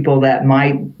area of people that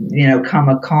might,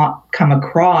 come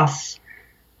across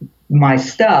my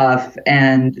stuff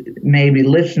and maybe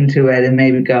listen to it and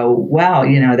maybe go, wow,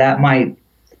 I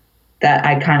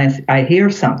hear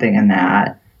something in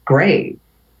that. Great.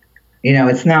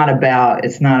 It's not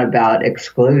about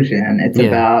exclusion. It's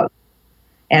about,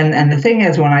 and the thing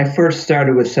is, when I first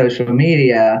started with social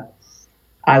media,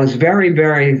 I was very,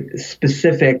 very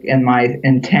specific in my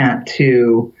intent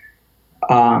to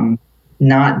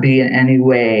not be in any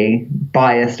way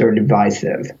biased or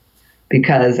divisive,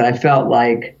 because I felt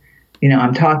like,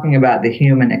 I'm talking about the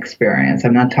human experience.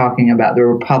 I'm not talking about the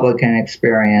Republican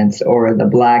experience or the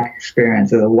black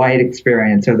experience or the white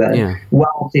experience or the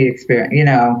wealthy experience,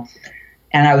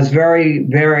 And I was very,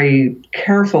 very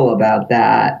careful about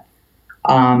that.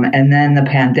 And then the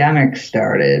pandemic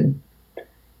started.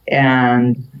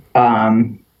 And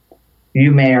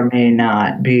you may or may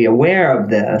not be aware of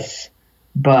this,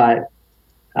 but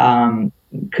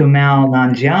Kumail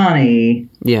Nanjiani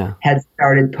had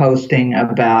started posting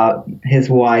about his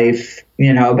wife,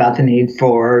 about the need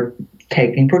for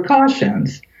taking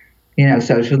precautions,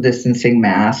 social distancing,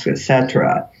 masks,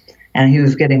 etc. And he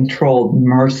was getting trolled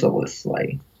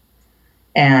mercilessly.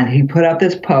 And he put up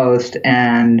this post,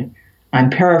 and I'm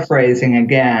paraphrasing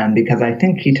again because I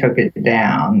think he took it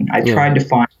down. I tried to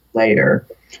find it later.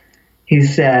 He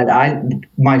said,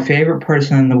 my favorite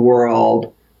person in the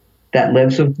world that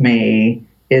lives with me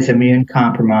is immune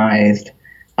compromised.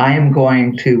 I am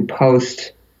going to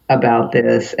post about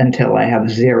this until I have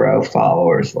 0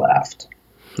 followers left.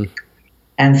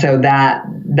 And so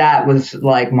that was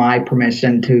like my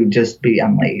permission to just be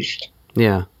unleashed.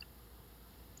 Yeah.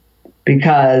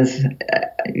 Because,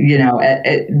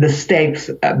 the stakes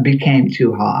became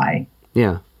too high.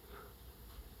 Yeah.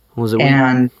 Was it?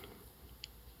 And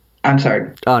I'm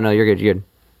sorry. Oh, no, you're good. You're good.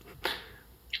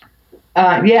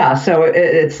 So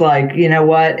it's like, you know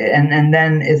what? And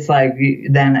then it's like,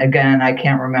 then again, I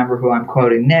can't remember who I'm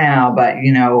quoting now, but,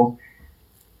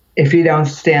 if you don't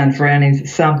stand for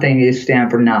something, you stand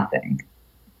for nothing.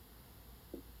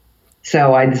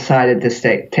 So I decided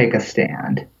to take a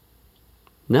stand.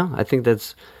 No, I think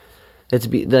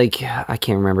like, I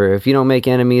can't remember. If you don't make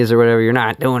enemies or whatever, you're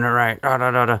not doing it right. Da, da,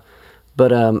 da, da.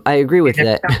 But I agree with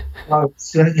that.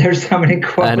 There's so many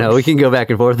quotes. I know, we can go back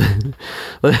and forth.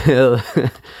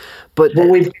 But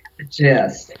we've got the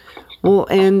gist. well,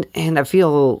 and I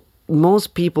feel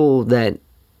most people that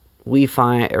we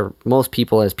find, or most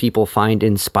people as people find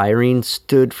inspiring,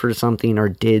 stood for something or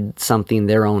did something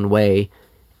their own way.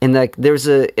 And like, there's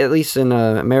at least in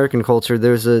American culture,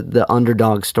 there's the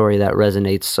underdog story that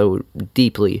resonates so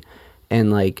deeply,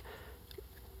 and like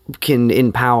can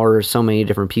empower so many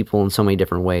different people in so many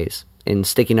different ways. And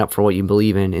sticking up for what you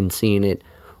believe in and seeing it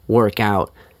work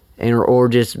out, and or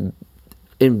just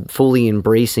fully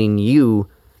embracing you,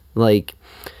 like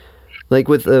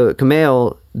with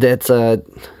Kumail. That's I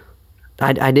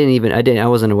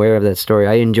wasn't aware of that story.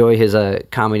 I enjoy his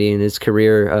comedy and his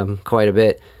career quite a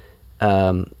bit.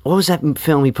 What was that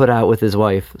film he put out with his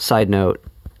wife? Side note.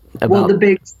 Well, The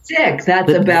Big Sick.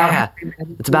 That's about. Yeah,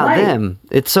 it's about them.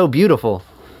 It's so beautiful.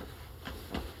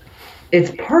 It's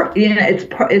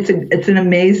an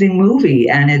amazing movie,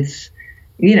 and it's,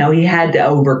 he had to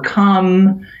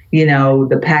overcome,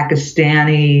 the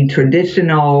Pakistani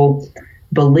traditional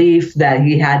belief that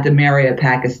he had to marry a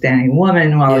Pakistani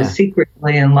woman while he's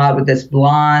secretly in love with this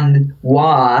blonde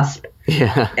wasp.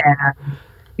 Yeah. And,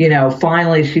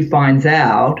 finally she finds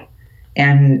out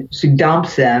and she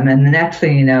dumps him. And the next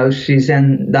thing you know, she's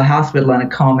in the hospital in a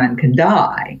coma and can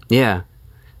die. Yeah.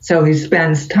 So he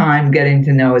spends time getting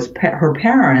to know her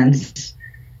parents,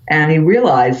 and he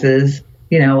realizes,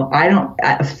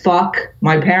 fuck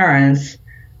my parents'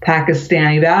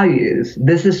 Pakistani values.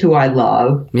 This is who I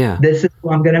love. Yeah. This is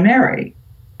who I'm going to marry.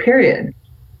 Period.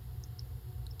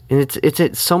 And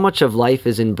it's so much of life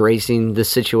is embracing the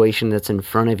situation that's in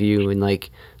front of you, and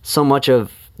like so much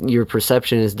of your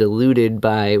perception is diluted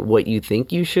by what you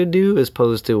think you should do as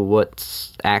opposed to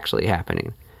what's actually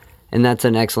happening. And that's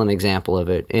an excellent example of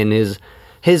it. And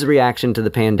his reaction to the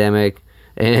pandemic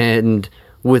and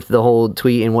with the whole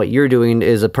tweet and what you're doing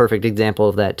is a perfect example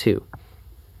of that too.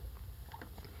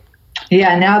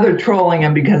 Yeah, now they're trolling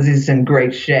him because he's in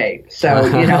great shape.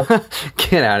 So,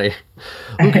 Get out of here.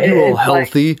 Look at you all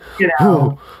healthy.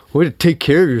 Like, way to take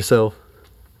care of yourself.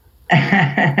 My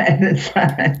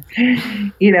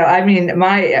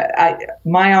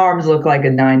arms look like a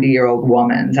 90-year-old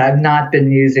woman's. I've not been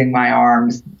using my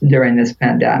arms during this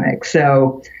pandemic.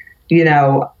 So,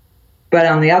 but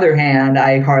on the other hand,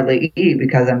 I hardly eat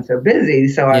because I'm so busy.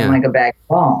 So I'm like a bag of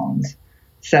bones.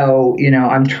 So,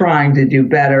 I'm trying to do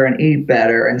better and eat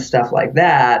better and stuff like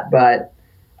that. But,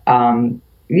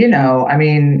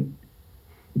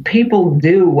 people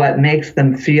do what makes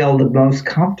them feel the most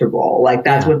comfortable. Like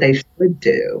that's what they should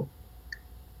do.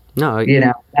 No,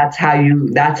 that's how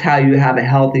you have a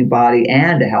healthy body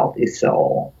and a healthy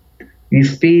soul. You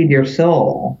feed your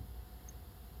soul.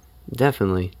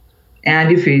 Definitely. And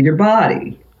you feed your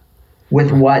body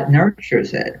with what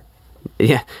nurtures it.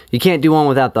 Yeah, you can't do one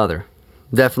without the other.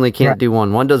 Definitely can't do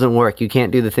one. One doesn't work. You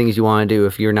can't do the things you want to do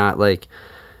if you're not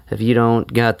if you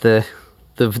don't got the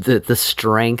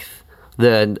strength,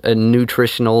 the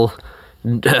nutritional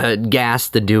gas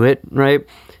to do it, right?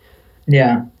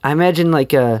 Yeah. I imagine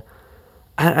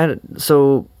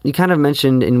so you kind of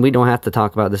mentioned, and we don't have to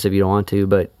talk about this if you don't want to,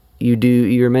 but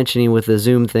you're mentioning with the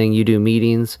Zoom thing, you do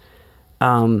meetings.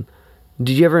 Did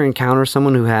you ever encounter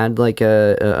someone who had like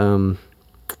a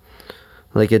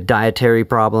dietary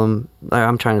problem?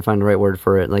 I'm trying to find the right word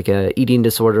for it, like a eating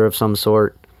disorder of some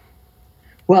sort.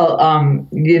 Well,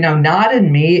 not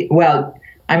in me. Well,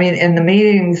 in the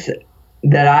meetings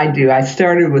that I do, I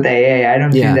started with AA. I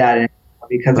don't do that anymore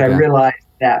because I realized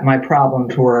that my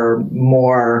problems were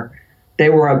they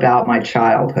were about my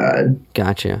childhood.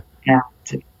 Gotcha. And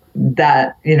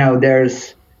that,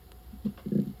 there's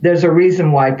a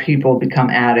reason why people become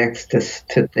addicts to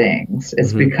things.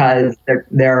 It's because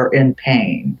they're in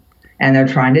pain and they're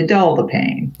trying to dull the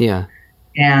pain. Yeah.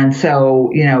 And so,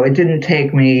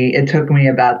 it took me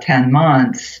about 10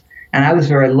 months. And I was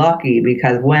very lucky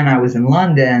because when I was in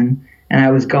London and I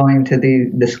was going to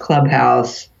this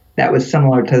clubhouse that was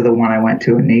similar to the one I went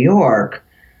to in New York,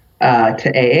 to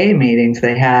AA meetings,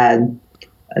 they had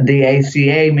the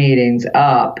ACA meetings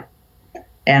up.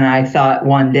 And I thought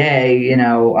one day,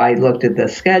 I looked at the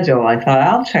schedule. I thought,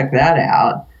 I'll check that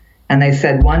out. And they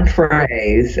said one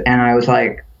phrase, and I was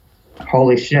like,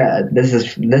 holy shit, this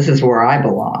is where I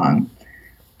belong.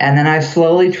 And then I've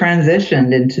slowly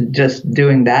transitioned into just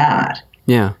doing that.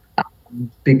 Yeah.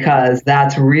 Because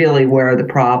that's really where the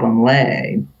problem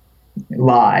lied.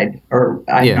 Or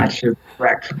I'm not sure the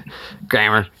correct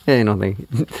grammar. I don't think.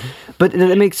 But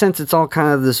it makes sense. It's all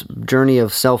kind of this journey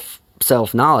of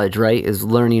self-knowledge, right? Is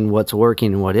learning what's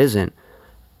working and what isn't.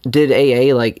 Did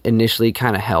AA like initially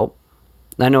kind of help?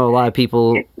 I know a lot of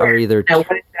people are either What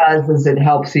it does is it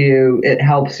helps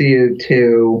you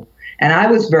to, and I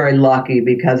was very lucky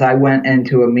because I went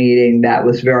into a meeting that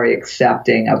was very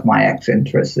accepting of my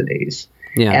eccentricities.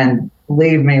 yeah, And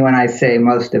believe me when I say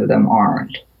most of them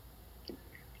aren't.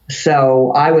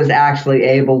 So I was actually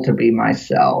able to be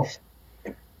myself.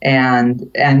 And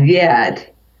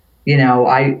yet, you know,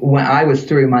 when I was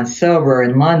 3 months sober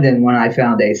in London when I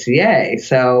found ACA.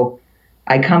 So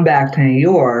I come back to New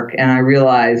York and I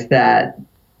realized that,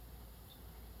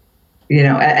 you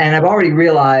know, and I've already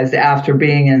realized after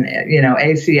being in, you know,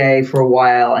 ACA for a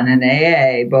while and in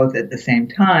AA both at the same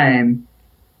time,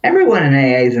 everyone in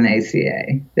AA is an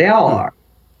ACA. They all are.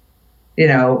 You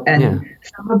know, and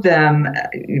some of them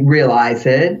realize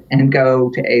it and go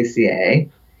to ACA.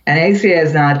 And ACA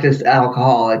is not just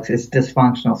alcoholics, it's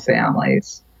dysfunctional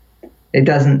families. You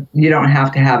don't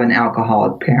have to have an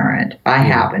alcoholic parent. I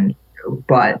happen to,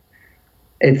 but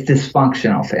it's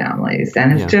dysfunctional families.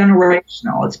 And it's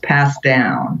generational, it's passed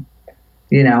down.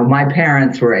 You know, my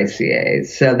parents were ACAs,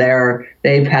 so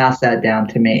they passed that down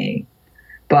to me.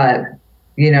 But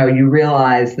you know, you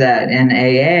realize that in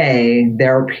AA,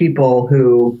 there are people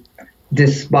who,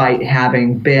 despite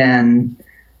having been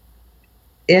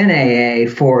in AA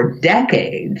for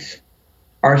decades,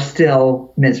 are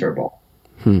still miserable.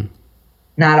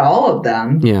 Not all of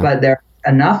them, but there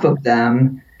are enough of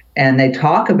them, and they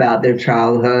talk about their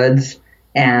childhoods,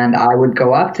 and I would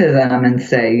go up to them and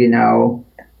say, you know,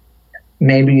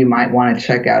 maybe you might want to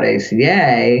check out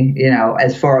ACA. You know,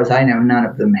 as far as I know, none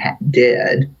of them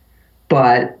did.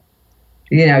 But,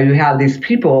 you know, you have these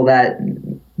people that,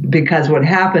 because what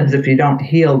happens if you don't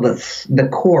heal the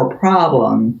core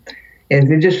problem is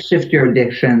you just shift your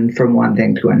addiction from one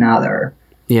thing to another.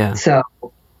 yeah, So,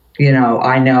 you know,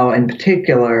 I know in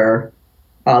particular,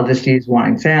 I'll just use one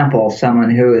example,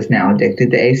 someone who is now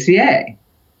addicted to ACA.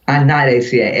 I'm not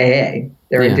ACA, AA.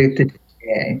 They're addicted to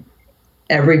AA.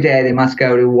 Every day they must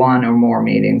go to one or more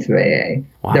meetings of AA.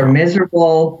 Wow. They're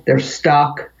miserable, they're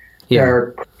stuck.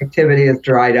 Their creativity is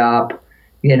dried up,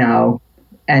 you know,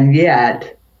 and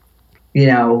yet, you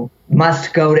know,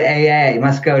 must go to AA.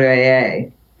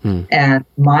 And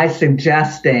my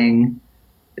suggesting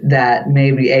that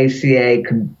maybe ACA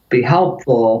could be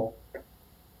helpful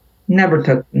never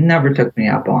took me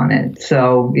up on it.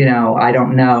 So, you know, I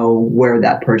don't know where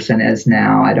that person is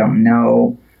now. I don't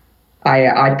know.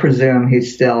 I presume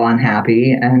he's still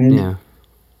unhappy and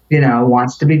you know,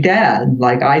 wants to be dead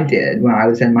like I did when I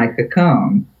was in my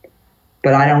cocoon.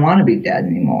 But I don't want to be dead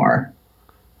anymore.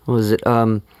 Was it?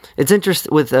 It's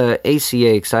interesting with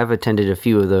ACA because I've attended a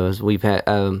few of those. We've had.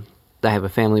 I have a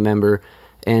family member,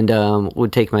 and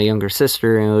would take my younger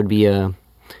sister, and it would be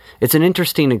it's an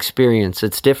interesting experience.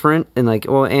 It's different, and like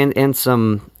and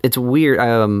some. It's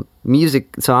weird.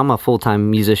 Music. So I'm a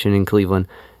full-time musician in Cleveland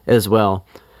as well.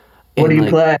 What do you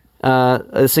play?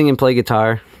 I sing and play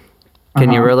guitar.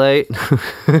 Can you relate?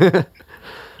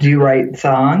 Do you write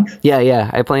songs? Yeah.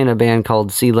 I play in a band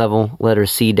called C Level, letter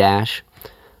C dash.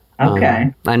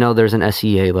 Okay. I know there's an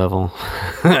SEA level.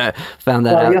 Found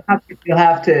that out. You'll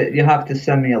have to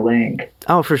send me a link.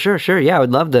 Oh, for sure. Yeah, I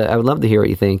would love to hear what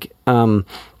you think.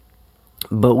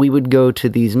 But we would go to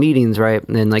these meetings, right?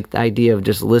 And like the idea of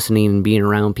just listening and being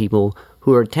around people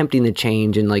who are attempting to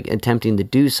change and like attempting to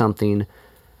do something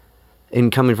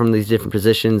and coming from these different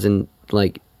positions and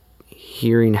like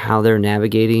hearing how they're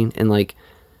navigating and like,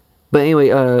 but anyway,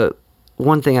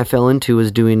 one thing I fell into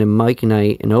was doing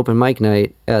an open mic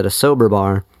night at a sober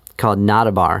bar called Not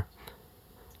a Bar.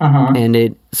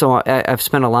 And I've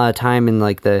spent a lot of time in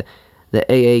like the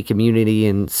AA community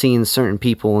and seeing certain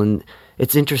people, and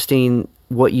it's interesting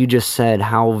what you just said,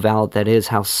 how valid that is,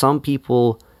 how some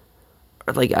people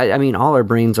are like, I mean, all our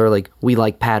brains are like, we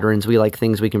like patterns, we like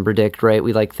things we can predict, right?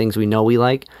 We like things we know we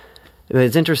like. But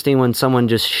it's interesting when someone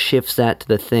just shifts that to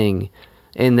the thing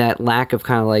and that lack of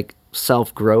kind of like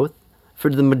self-growth. For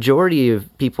the majority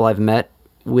of people I've met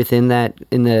within that,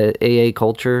 in the AA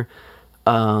culture,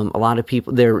 a lot of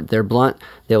people, they're blunt.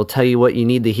 They'll tell you what you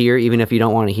need to hear, even if you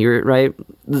don't want to hear it, right?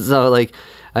 So, like,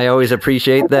 I always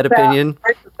appreciate that opinion.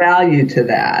 There's value to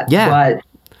that. Yeah. But,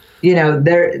 you know,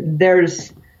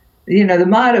 there's, you know, the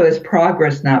motto is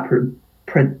progress, not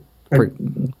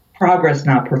progress,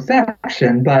 not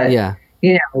perfection. But,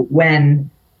 you know,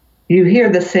 when you hear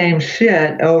the same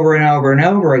shit over and over and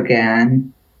over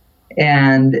again,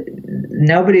 and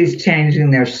nobody's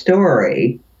changing their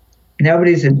story,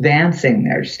 nobody's advancing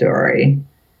their story,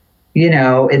 you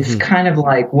know, it's kind of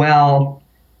like, well,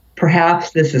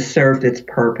 perhaps this has served its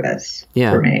purpose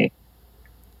for me.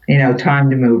 time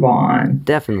to move on.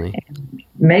 Definitely.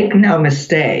 Make no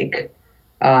mistake,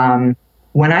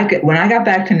 when I got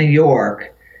back to New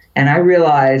York, and I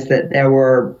realized that there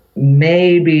was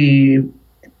maybe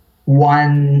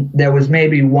one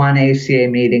ACA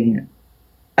meeting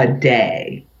a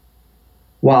day,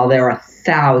 while there are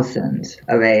thousands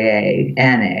of AA,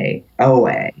 NA,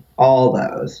 OA, all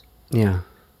those. Yeah.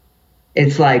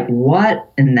 It's like,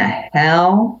 what in the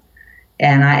hell?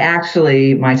 And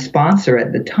my sponsor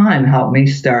at the time helped me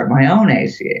start my own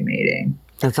ACA meeting.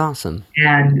 That's awesome.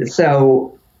 And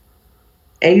so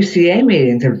ACA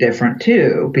meetings are different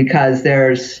too, because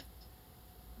there's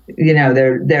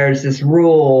this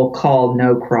rule called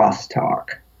no crosstalk.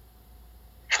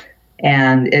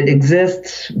 And it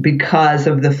exists because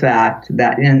of the fact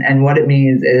that, and what it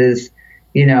means is,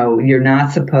 you're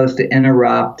not supposed to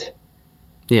interrupt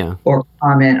or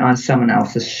comment on someone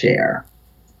else's share.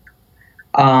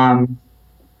 But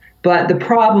the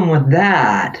problem with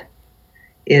that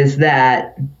is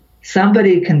that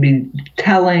somebody can be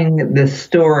telling the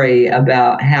story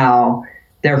about how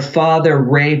their father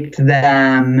raped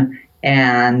them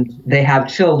and they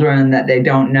have children that they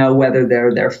don't know whether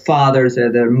they're their fathers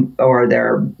or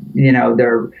they're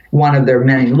one of their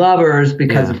many lovers,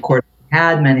 because of course they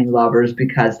had many lovers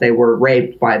because they were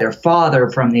raped by their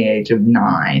father from the age of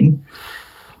 9.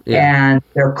 And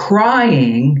they're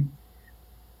crying,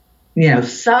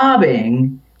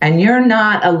 sobbing, and you're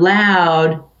not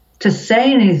allowed to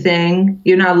say anything.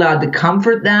 You're not allowed to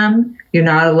comfort them. You're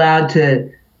not allowed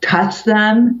to touch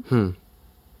them.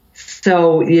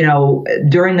 So,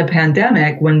 during the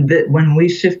pandemic, when we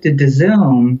shifted to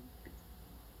Zoom,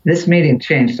 this meeting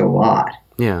changed a lot.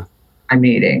 Yeah. My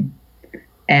meeting.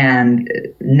 And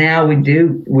now we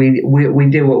do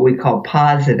what we call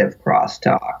positive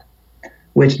crosstalk,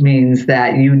 which means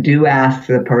that you do ask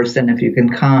the person if you can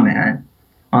comment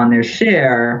on their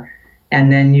share,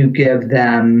 and then you give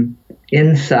them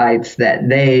insights that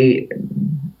they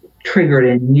triggered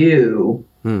in you,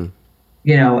 and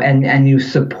you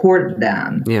support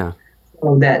them. Yeah.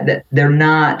 So that they're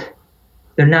not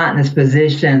in this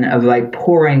position of like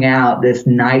pouring out this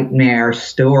nightmare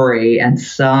story and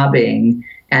sobbing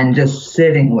and just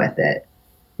sitting with it,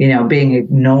 being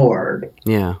ignored.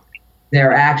 Yeah.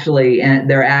 They're actually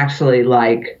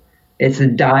like, it's a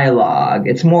dialogue.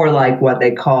 It's more like what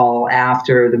they call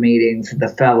after the meetings, the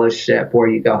fellowship, where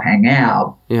you go hang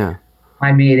out. Yeah.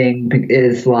 My meeting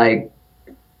is like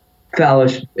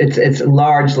fellowship. It's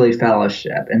largely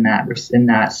fellowship in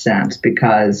that sense,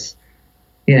 because,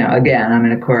 again, I'm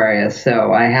an Aquarius,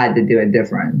 so I had to do it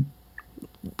different.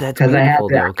 That's because I had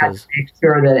to make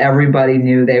sure that everybody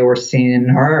knew they were seen and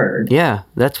heard. Yeah,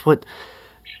 that's what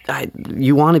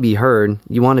you want to be heard.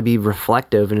 You want to be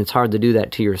reflective, and it's hard to do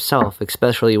that to yourself,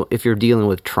 especially if you're dealing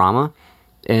with trauma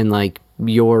and like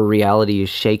your reality is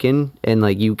shaken and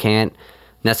like you can't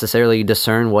necessarily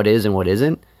discern what is and what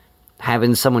isn't.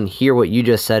 Having someone hear what you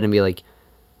just said and be like,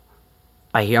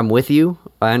 I'm with you.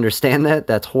 I understand that.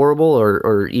 That's horrible.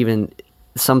 Or even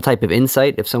some type of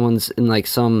insight if someone's in like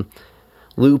some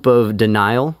loop of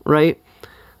denial, right?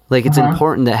 Like it's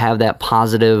important to have that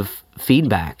positive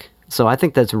feedback. So I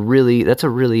think that's a really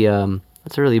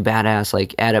badass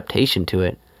like adaptation to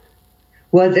it.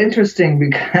 Well, it's interesting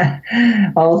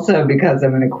because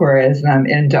I'm an Aquarius and I'm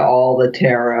into all the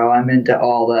tarot. I'm into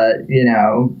all the,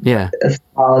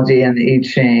 astrology and the I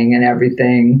Ching and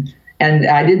everything. And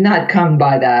I did not come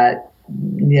by that,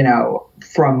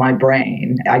 from my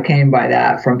brain. I came by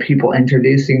that from people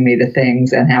introducing me to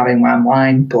things and having my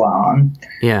mind blown.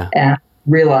 Yeah. And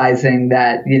realizing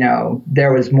that,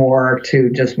 there was more to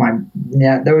just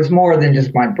there was more than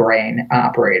just my brain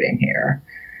operating here.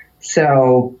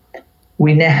 So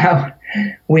we now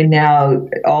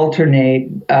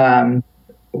alternate.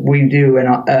 We do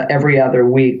every other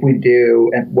week. We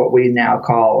do what we now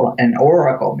call an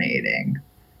oracle meeting,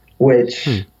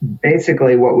 which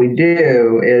basically what we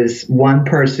do is one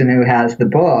person who has the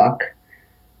book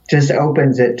just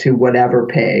opens it to whatever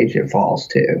page it falls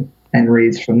to and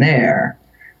reads from there,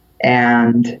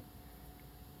 and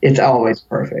it's always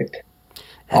perfect.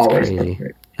 That's crazy.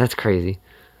 Perfect. That's crazy.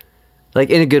 Like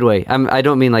in a good way. I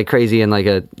don't mean like crazy in like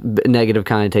a negative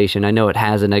connotation. I know it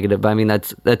has a negative, but I mean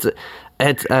that's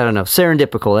I don't know,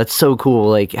 serendipical. That's so cool.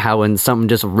 Like how when something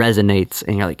just resonates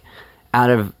and you're like, out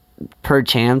of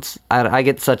perchance, I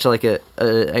get such like a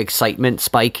excitement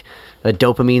spike, a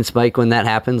dopamine spike when that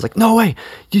happens. Like no way,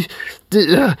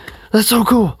 that's so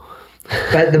cool.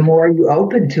 But the more you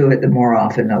open to it, the more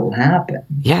often it'll happen.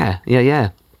 Yeah.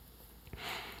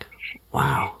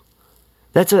 Wow.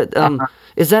 That's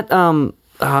is that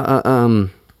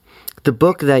the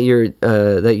book that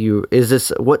you is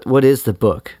this what is the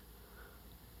book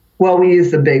Well, we used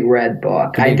the big red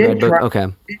book. I Big did Red Book? try,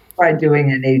 Okay. try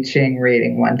doing an I Ching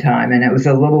reading one time, and it was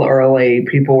a little early.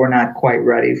 People were not quite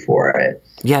ready for it.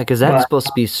 Yeah, because that's But- supposed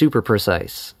to be super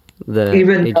precise. The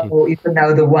Even aging.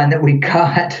 though the one that we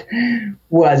got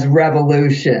was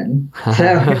Revolution,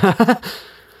 so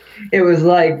it was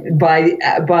like by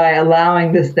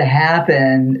allowing this to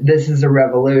happen, this is a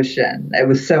revolution. It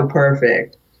was so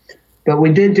perfect. But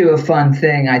we did do a fun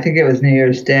thing. I think it was New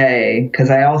Year's Day, because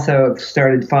I also have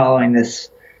started following this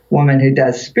woman who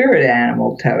does spirit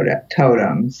animal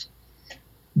totems.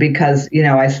 Because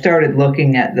I started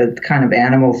looking at the kind of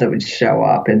animals that would show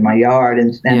up in my yard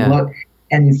and Yeah. look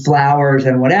and flowers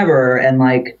and whatever, and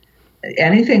like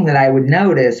anything that I would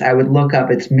notice, I would look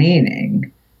up its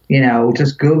meaning.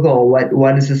 Just Google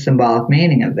what is the symbolic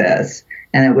meaning of this,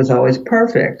 and it was always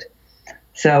perfect.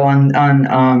 So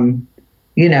on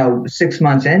 6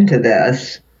 months into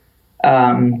this,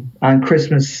 on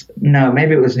Christmas, no,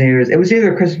 maybe it was New Year's. It was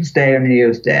either Christmas Day or New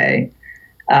Year's Day.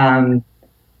 I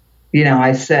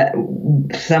said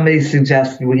somebody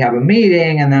suggested we have a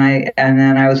meeting, and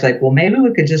then I was like, well, maybe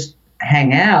we could just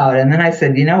hang out. And then I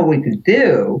said, what we could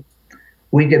do?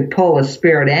 We could pull a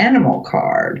spirit animal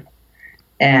card.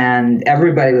 And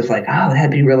everybody was like, oh,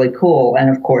 that'd be really cool. And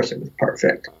of course, it was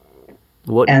perfect.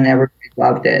 What? And everybody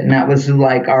loved it. And that was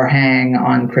like our hang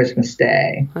on Christmas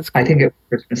Day. That's cool. I think it was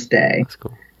Christmas Day. That's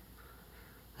cool.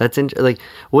 That's like,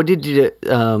 what did you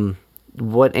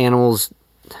what animals,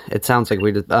 it sounds like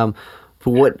we did,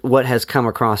 what has come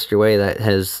across your way that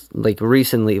has, like,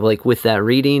 recently, like with that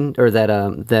reading or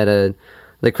the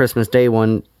Christmas Day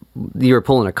one, you were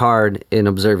pulling a card and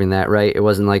observing that, right? It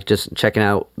wasn't like just checking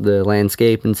out the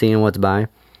landscape and seeing what's by?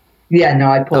 Yeah, no,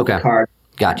 I pulled Okay. the card.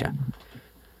 Gotcha.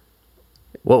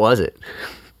 What was it?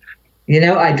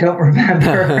 I don't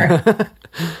remember.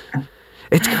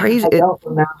 It's crazy. I don't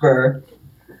remember.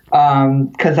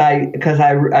 Because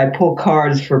I pull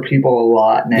cards for people a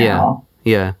lot now.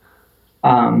 Yeah.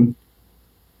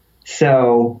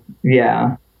 So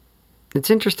yeah. It's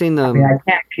interesting. I mean, I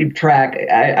can't keep track.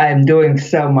 I'm doing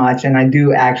so much, and I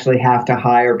do actually have to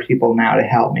hire people now to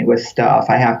help me with stuff.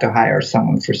 I have to hire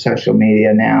someone for social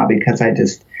media now because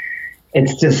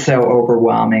it's just so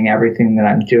overwhelming, everything that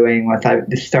I'm doing with. I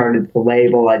just started the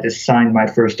label. I just signed my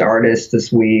first artist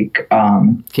this week.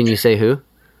 Can you say who?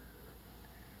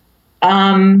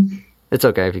 It's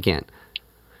okay if you can't.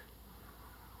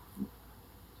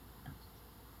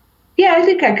 Yeah, I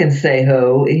think I can say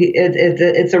who.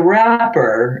 It's a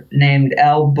rapper named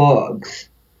L Boogs,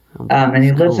 and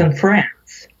he lives Cool. in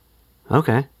France.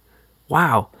 Okay.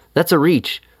 Wow. That's a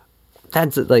reach.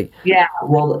 That's like, Yeah,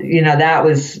 well, that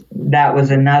was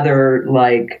another,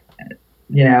 like,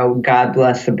 God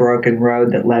bless the broken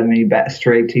road that led me back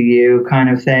straight to you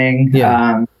kind of thing.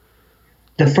 Yeah.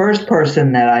 The first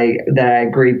person that I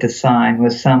agreed to sign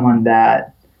was someone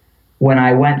that when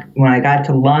I got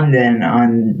to London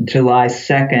on July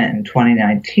 2nd,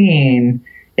 2019,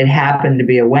 it happened to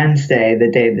be a Wednesday, the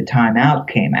day the Time Out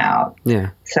came out. yeah.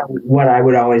 So what I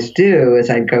would always do is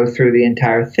I'd go through the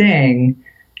entire thing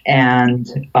and,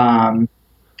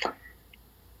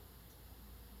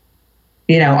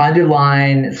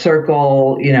 underline,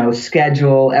 circle,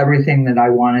 schedule everything that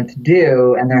I wanted to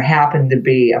do. And there happened to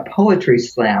be a poetry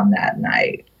slam that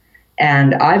night.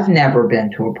 And I've never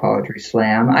been to a poetry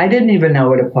slam. I didn't even know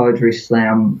what a poetry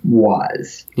slam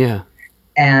was. Yeah.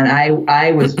 And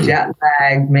I was jet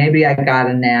lagged. Maybe I got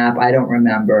a nap. I don't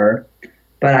remember.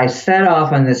 But I set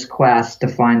off on this quest to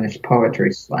find this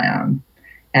poetry slam.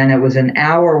 And it was an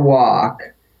hour walk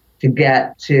to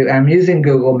get to, I'm using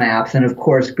Google Maps. And of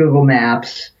course, Google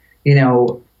Maps,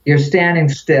 you're standing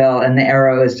still and the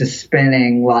arrow is just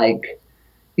spinning like,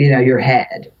 your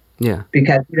head. Yeah.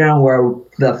 Because you don't know where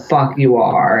the fuck you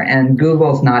are. And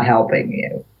Google's not helping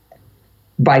you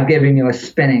by giving you a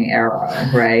spinning arrow,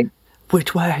 right?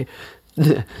 Which way?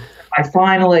 I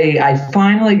finally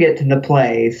get to the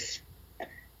place,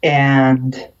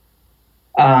 and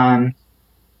they're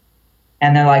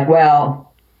like,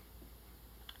 well,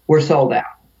 we're sold out.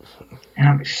 And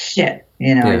I'm like, shit,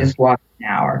 I just walked an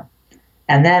hour.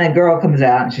 And then a girl comes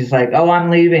out and she's like, oh, I'm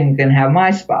leaving, you can have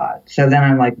my spot. So then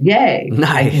I'm like, yay.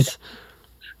 Nice.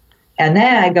 And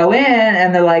then I go in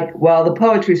and they're like, well, the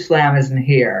poetry slam isn't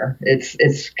here.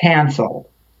 It's canceled.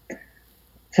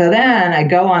 So then I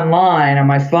go online on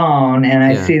my phone and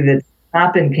I see that it's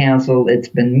not been canceled, it's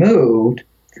been moved.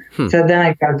 So then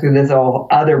I go through this whole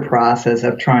other process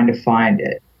of trying to find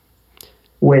it,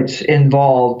 which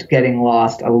involved getting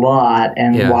lost a lot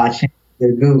and watching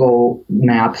the Google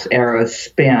Maps arrows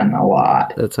spin a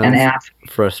lot. That sounds and asking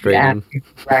frustrating.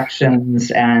 directions.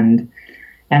 And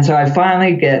so I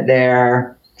finally get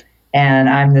there, And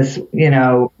I'm this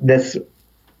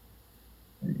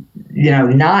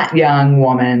not young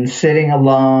woman sitting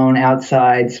alone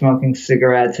outside smoking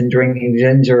cigarettes and drinking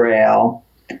ginger ale.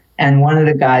 And one of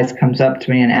the guys comes up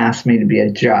to me and asks me to be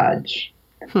a judge.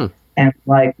 And I'm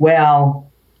like,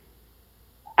 well,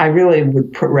 I really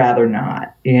would rather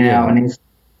not, and he's,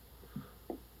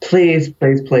 please,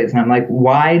 please, please. And I'm like,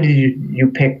 why did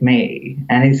you pick me?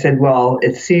 And he said, well,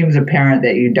 it seems apparent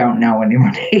that you don't know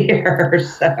anyone here.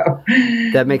 So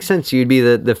that makes sense. You'd be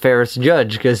the fairest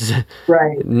judge because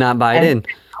right. Not buy it in.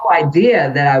 No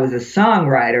idea that I was a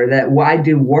songwriter, that I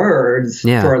do words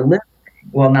for a living.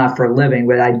 Well, not for a living,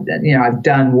 but I've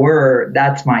done word.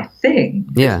 That's my thing.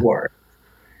 Is word.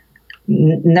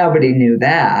 Nobody knew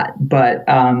that, but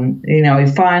he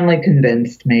finally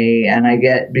convinced me, and I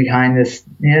get behind this.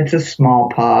 It's a small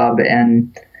pub,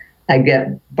 and I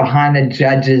get behind the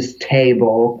judge's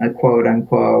table, quote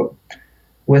unquote,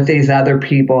 with these other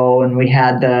people, and we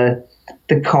had the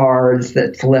cards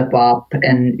that flip up,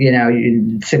 and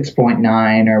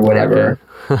 6.9 or whatever.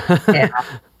 Okay. And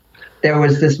there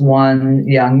was this one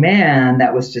young man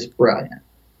that was just brilliant,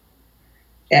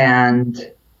 and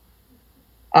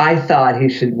I thought he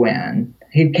should win.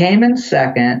 He came in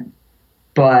second,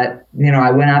 but,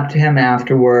 I went up to him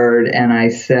afterward and I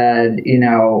said,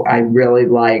 I'd really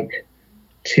like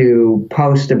to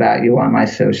post about you on my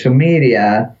social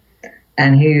media.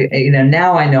 And he,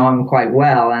 now I know him quite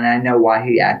well and I know why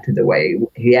he acted the way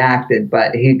he acted,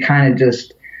 but he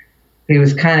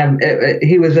was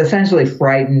essentially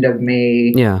frightened of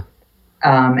me. Yeah.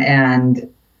 And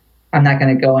I'm not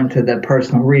going to go into the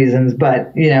personal reasons,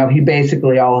 but, he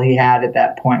basically, all he had at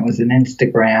that point was an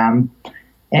Instagram.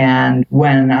 And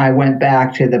when I went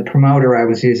back to the promoter I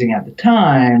was using at the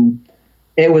time,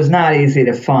 it was not easy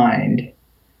to find.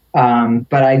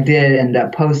 But I did end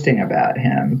up posting about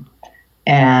him.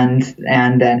 And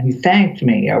then he thanked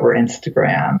me over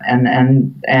Instagram.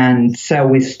 And so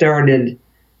we started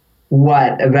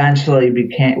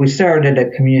we started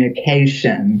a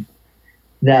communication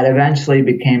that eventually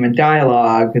became a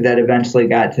dialogue that eventually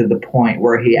got to the point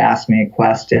where he asked me a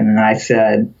question and I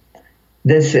said,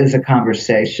 this is a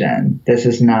conversation. This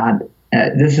is not a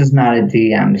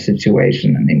DM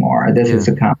situation anymore. This is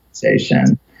a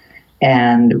conversation.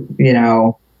 And,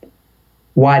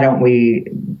 why don't we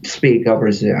speak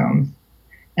over Zoom?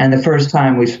 And the first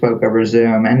time we spoke over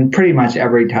Zoom, and pretty much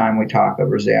every time we talk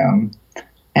over Zoom,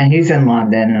 and he's in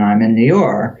London and I'm in New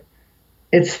York,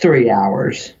 it's 3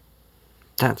 hours.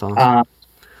 That's awesome.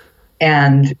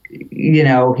 And,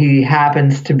 he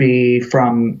happens to be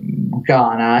from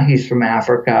Ghana. He's from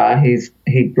Africa.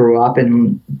 He grew up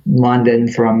in London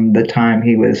from the time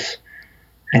he was,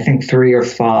 I think, 3 or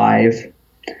 5.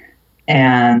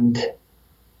 And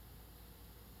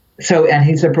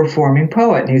he's a performing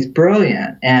poet. And he's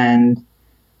brilliant. And,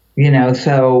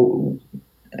 so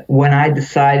when I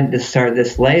decided to start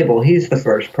this label, he's the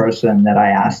first person that I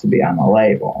asked to be on the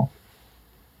label.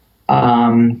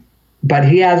 But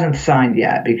he hasn't signed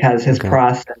yet because his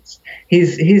process,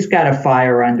 he's got a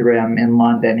fire under him in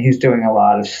London. He's doing a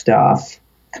lot of stuff.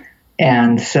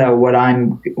 And so what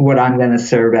I'm going to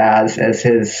serve as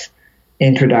his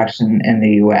introduction in the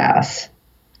US.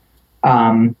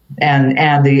 And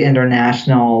the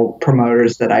international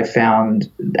promoters that I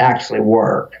found actually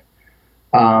work.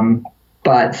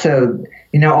 But so,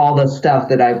 all the stuff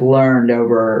that I've learned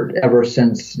ever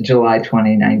since July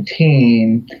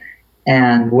 2019.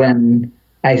 And when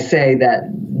I say that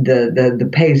the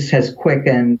pace has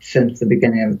quickened since the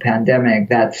beginning of the pandemic,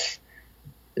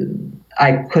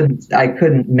 I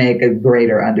couldn't make a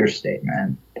greater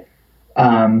understatement.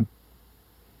 But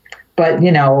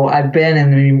I've been in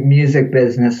the music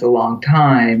business a long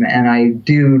time, and I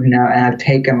do know, and I've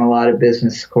taken a lot of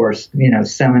business course,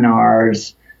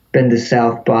 seminars, been to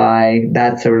South by,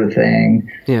 that sort of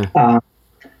thing. Yeah.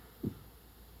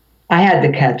 I had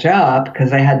to catch up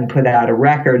because I hadn't put out a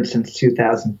record since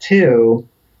 2002,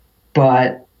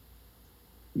 but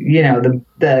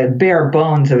the bare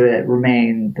bones of it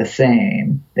remained the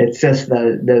same. It's just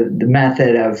the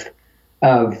method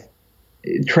of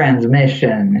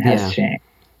transmission has changed.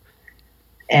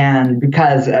 And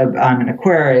because I'm an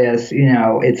Aquarius,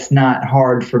 it's not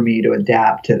hard for me to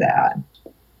adapt to that.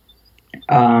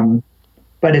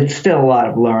 But it's still a lot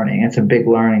of learning. It's a big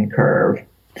learning curve.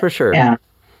 For sure. And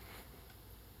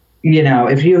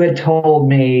if you had told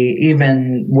me,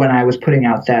 even when I was putting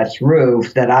out Thatched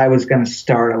Roof, that I was going to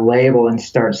start a label and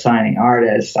start signing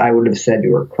artists, I would have said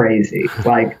you were crazy.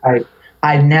 Like,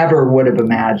 I never would have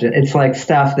imagined. It's like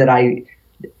stuff that I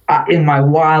in my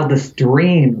wildest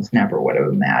dreams, never would have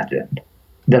imagined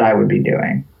that I would be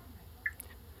doing.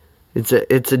 It's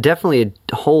a definitely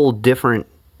a whole different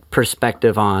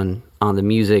perspective on the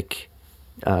music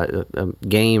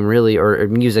game, really, or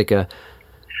music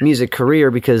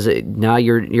career, because now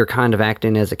you're kind of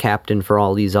acting as a captain for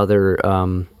all these other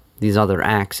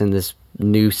acts in this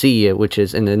new sea, which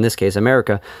is in this case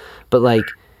America. But like,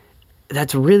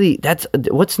 that's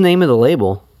what's the name of the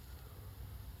label?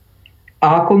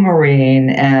 Aquamarine,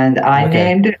 and I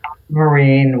named it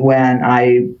Aquamarine when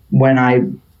I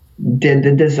did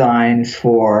the designs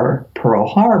for Pearl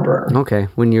Harbor. Okay,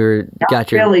 when you're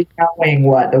not really knowing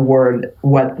what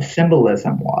the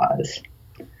symbolism was.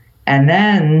 And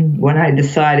then when I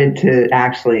decided to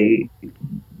actually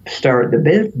start the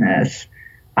business,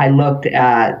 I looked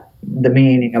at the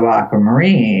meaning of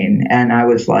aquamarine and I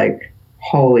was like,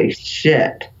 holy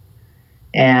shit.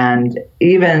 And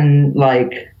even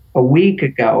like a week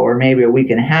ago, or maybe a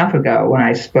week and a half ago, when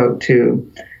I spoke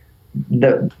to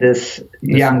this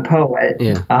young poet,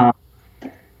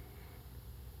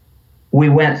 we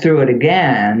went through it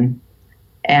again,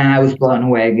 and I was blown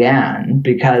away again,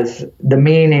 because the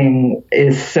meaning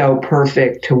is so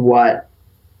perfect to what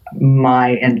my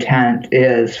intent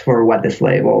is for what this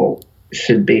label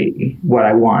should be, what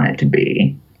I want it to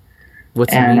be.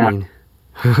 What's the meaning?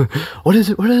 What is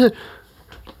it?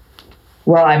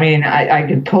 Well, I mean, I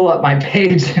could pull up my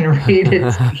page and read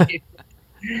it.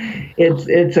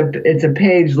 It's a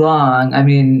page long. I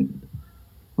mean,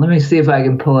 let me see if I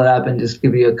can pull it up and just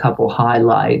give you a couple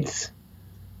highlights.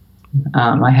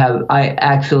 I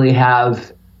actually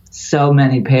have so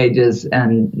many pages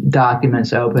and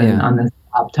documents open on this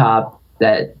laptop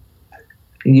that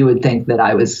you would think that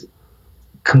I was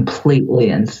completely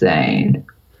insane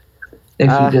if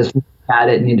you just had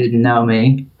it and you didn't know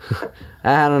me.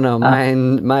 I don't know.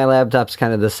 My laptop's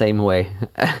kind of the same way.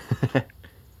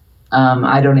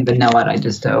 I don't even know what I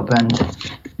just opened.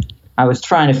 I was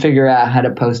trying to figure out how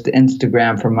to post to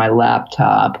Instagram from my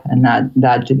laptop, and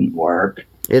that didn't work.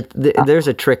 There's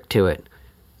a trick to it.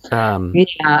 I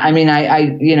mean,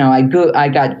 I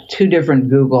got 2 different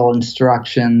Google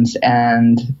instructions,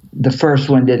 and the first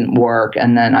one didn't work,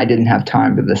 and then I didn't have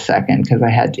time for the second because I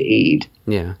had to eat.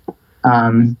 Yeah.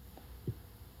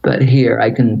 But here,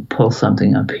 I can pull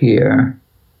something up here.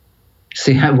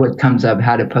 See what comes up,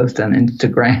 how to post on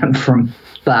Instagram from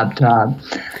laptop.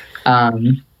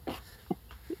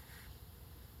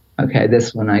 Okay,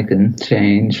 this one I can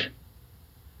change.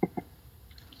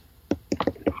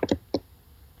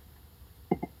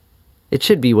 It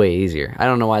should be way easier. I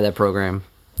don't know why that program,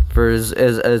 for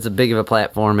as big of a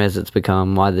platform as it's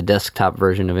become, why the desktop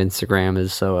version of Instagram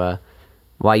is so,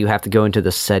 why you have to go into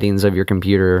the settings of your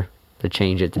computer to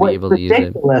change it to be able to use it.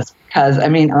 Ridiculous, because I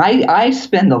mean, I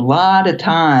spend a lot of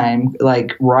time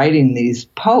like writing these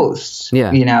posts.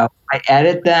 Yeah. You know, I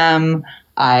edit them.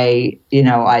 They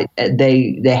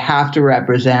have to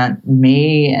represent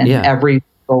me in every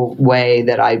way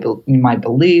that my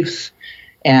beliefs,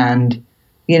 and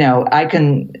you know, I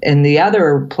can, in the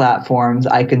other platforms,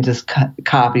 I can just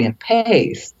copy and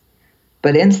paste.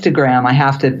 But Instagram, I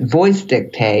have to voice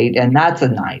dictate, and that's a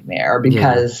nightmare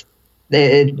because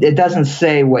it doesn't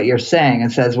say what you're saying.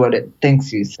 It says what it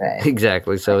thinks you say.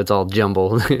 Exactly. So it's all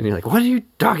jumbled. And you're like, what are you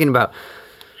talking about?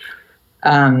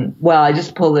 Well, I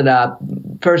just pulled it up.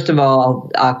 First of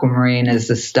all, aquamarine is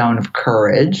the stone of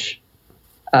courage,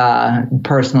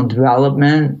 personal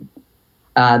development.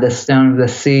 The stone of the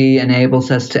sea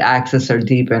enables us to access our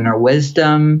deep inner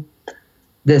wisdom.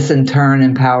 This, in turn,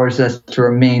 empowers us to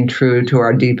remain true to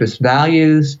our deepest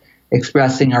values,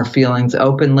 expressing our feelings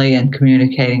openly and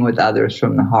communicating with others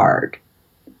from the heart.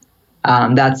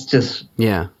 That's just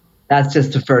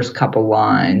the first couple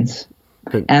lines.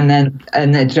 And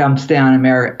it jumps down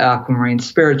aquamarine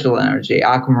spiritual energy.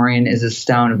 Aquamarine is a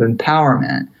stone of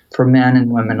empowerment for men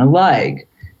and women alike.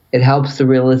 It helps the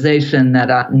realization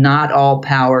that not all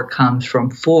power comes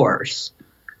from force.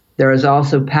 There is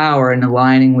also power in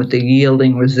aligning with the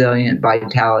yielding, resilient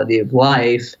vitality of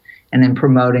life and in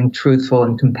promoting truthful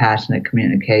and compassionate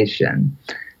communication.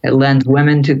 It lends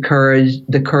women the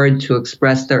courage to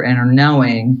express their inner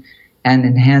knowing and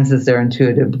enhances their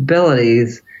intuitive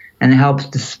abilities, and helps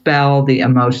dispel the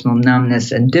emotional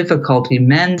numbness and difficulty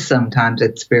men sometimes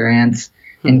experience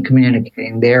in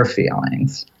communicating their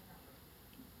feelings.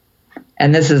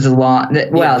 And this is a long,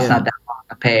 it's not that long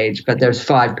a page, but there's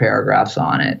 5 paragraphs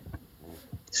on it.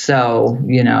 So,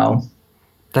 you know.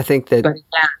 I think that. But,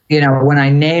 you know, when I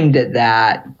named it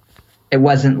that, it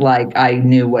wasn't like I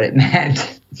knew what it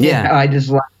meant. Yeah.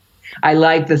 You know, I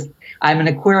like this. I'm an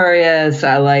Aquarius.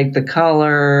 I like the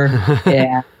color.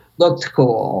 Yeah. Looked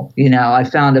cool. You know, I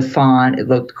found a font. It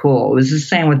looked cool. It was the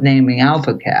same with naming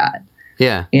Alpha Cat.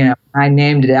 Yeah. I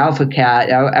named it Alpha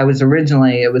Cat. I was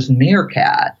originally, it was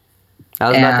Meerkat. I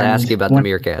was about to ask you about the when-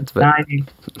 meerkats, but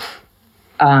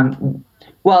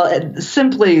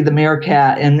simply the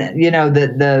meerkat, and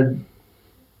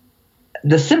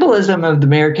the symbolism of the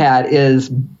meerkat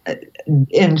is,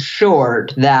 in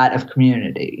short, that of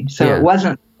community. So Yeah. it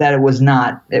wasn't that it was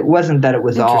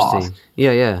off, interesting.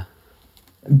 Yeah.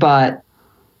 but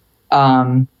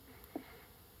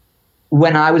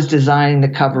when I was designing the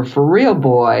cover for Real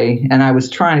Boy, and I was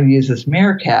trying to use this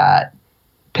meerkat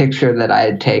picture that I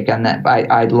had taken that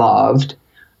I loved,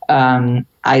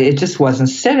 it just wasn't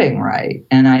sitting right.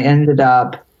 And I ended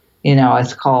up,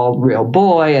 it's called Real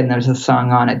Boy, and there's a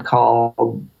song on it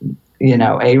called,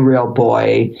 A Real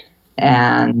Boy.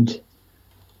 And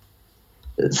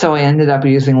so I ended up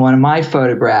using one of my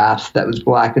photographs that was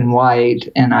black and white,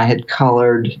 and I had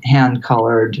hand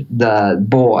colored the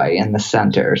boy in the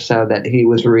center so that he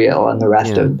was real and the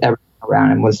rest of everything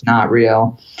around him was not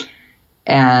real.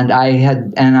 And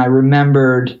I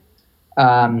remembered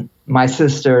my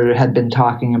sister had been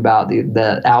talking about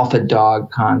the alpha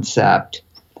dog concept,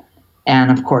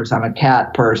 and of course I'm a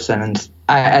cat person, and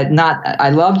I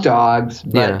love dogs,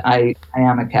 but I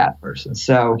am a cat person.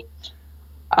 So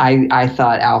I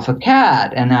thought Alpha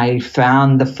Cat, and I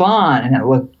found the font, and it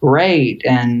looked great,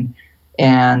 and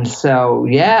so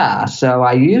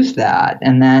I used that,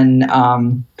 and then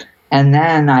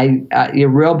Your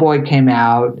Real Boy came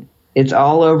out. It's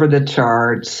all over the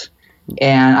charts,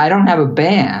 and I don't have a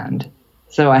band,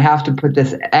 so I have to put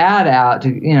this ad out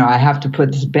I have to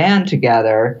put this band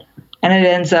together, and it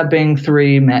ends up being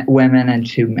 3 women and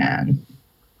 2 men.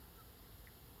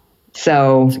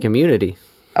 So it's a community.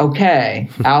 Okay,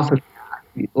 Alpha Cat,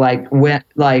 like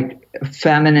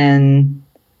feminine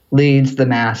leads the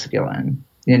masculine,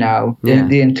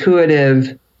 the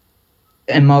intuitive,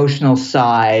 emotional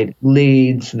side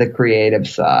leads the creative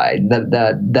side.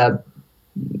 The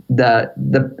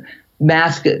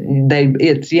masculine,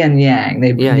 it's yin yang.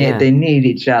 They need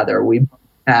each other. We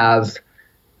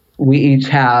each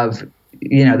have,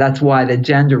 that's why the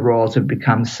gender roles have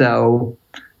become so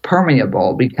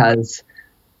permeable, because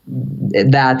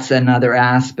that's another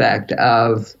aspect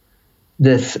of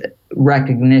this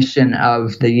recognition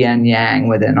of the yin yang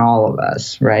within all of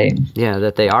us, right? Yeah,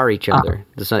 that they are each other.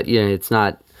 It's not, it's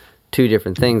not 2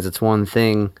 different things. It's one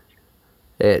thing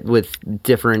with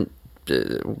different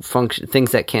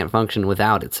things that can't function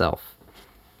without itself.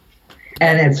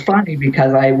 And it's funny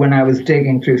because when I was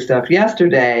digging through stuff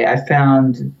yesterday, I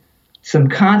found some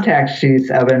contact sheets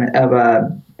of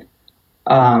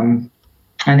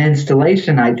an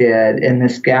installation I did in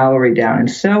this gallery down in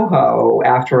Soho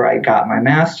after I got my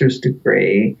master's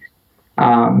degree,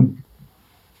 called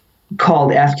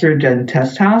Estrogen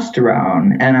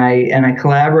Testosterone, and I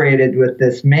collaborated with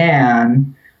this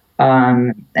man,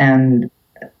 and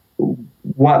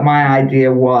what my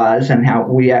idea was and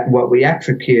what we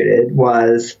executed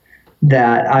was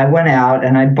that I went out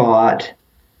and I bought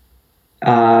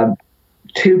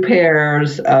 2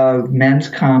 pairs of men's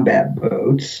combat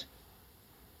boots.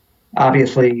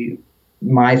 Obviously,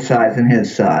 my size and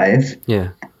his size.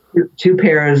 Yeah. 2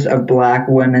 pairs of black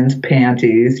women's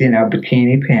panties,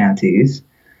 bikini panties.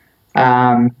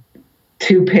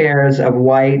 2 pairs of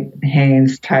white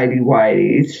Hanes tighty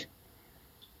whities.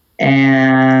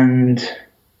 And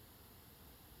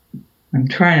I'm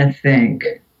trying to think.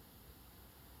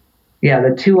 Yeah,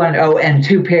 and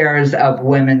 2 pairs of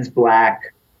women's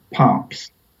black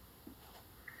pumps.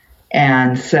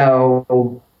 And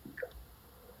so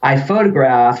I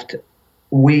photographed,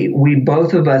 we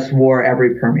both of us wore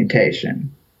every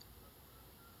permutation.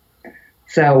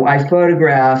 So I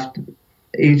photographed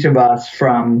each of us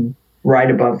from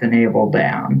right above the navel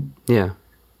down. Yeah.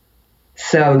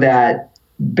 So that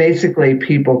basically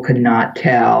people could not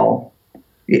tell.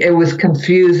 It was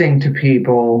confusing to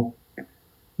people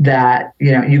that,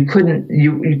 you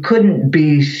couldn't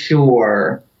be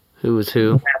sure who was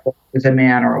who. whether it was a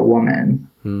man or a woman.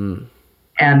 Hmm.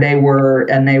 And they were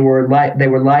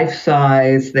life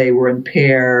size. They were in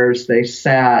pairs. They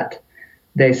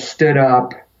stood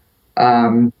up,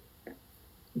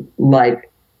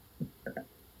 like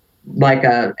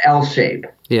a L shape.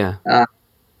 Yeah.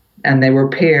 And they were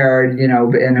paired, in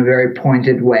a very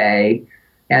pointed way.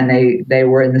 And they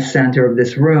were in the center of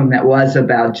this room that was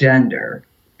about gender.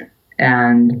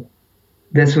 And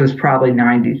this was probably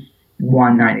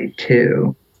 91,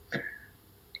 92.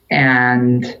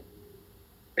 And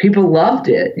people loved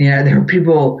it. There were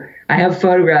people, I have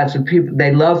photographs of people,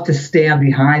 they love to stand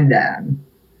behind them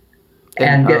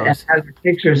and have their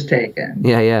pictures taken.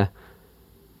 Yeah.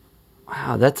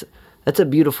 Wow, that's a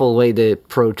beautiful way to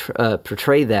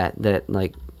portray that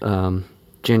like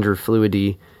gender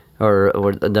fluidity or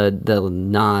the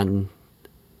non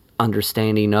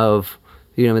understanding of,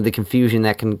 the confusion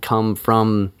that can come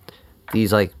from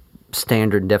these like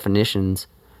standard definitions.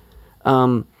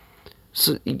 So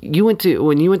when you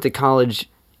went to college,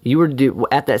 you were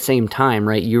at that same time,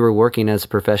 right? You were working as a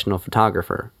professional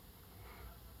photographer,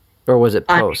 or was it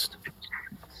post?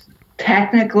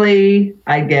 Technically,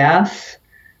 I guess.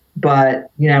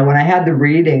 But, when I had the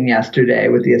reading yesterday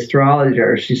with the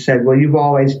astrologer, she said, well, you've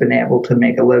always been able to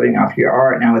make a living off your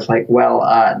art. And I was like, well,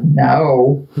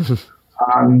 no.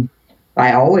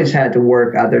 I always had to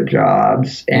work other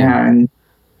jobs. And,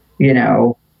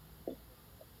 yes,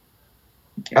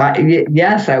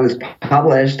 I was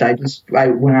published.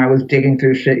 When I was digging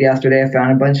through shit yesterday, I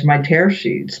found a bunch of my tear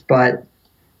sheets. But,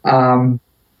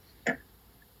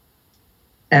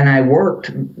 and I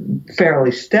worked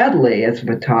fairly steadily as a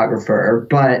photographer,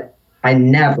 but I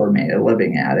never made a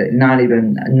living at it. Not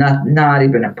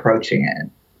even approaching it.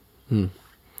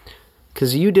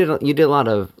 Because you did a lot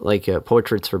of like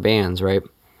portraits for bands, right?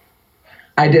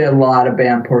 I did a lot of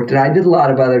band portraits. I did a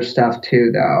lot of other stuff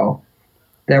too, though.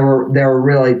 There were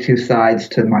really two sides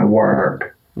to my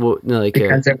work. Well,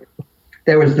 because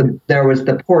there was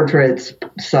the portraits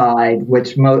side,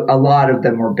 which a lot of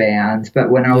them were bands.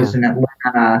 But when I was in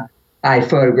Atlanta, I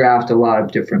photographed a lot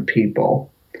of different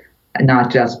people,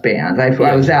 not just bands. I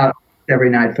was out every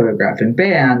night photographing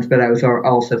bands, but I was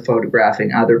also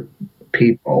photographing other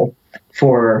people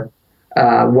for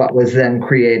what was then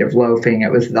Creative Loafing.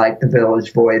 It was like the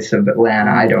Village Voice of Atlanta.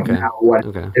 I don't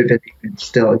know if it even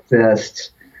still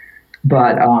exists,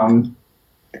 but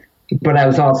I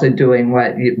was also doing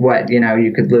what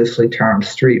you could loosely term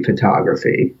street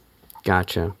photography.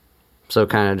 Gotcha. So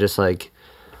kind of just like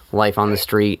life on the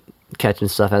street, catching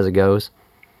stuff as it goes.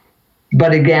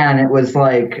 But again, it was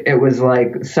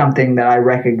like something that I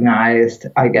recognized,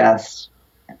 I guess,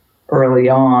 early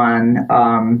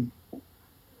on.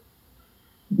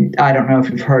 I don't know if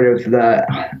you've heard of the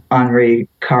Henri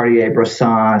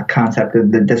Cartier-Bresson concept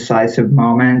of the decisive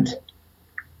moment.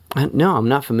 No, I'm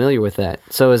not familiar with that.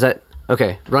 So is that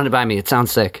okay? Run it by me. It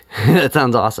sounds sick. It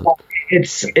sounds awesome.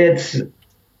 It's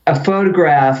a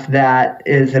photograph that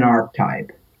is an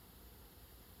archetype.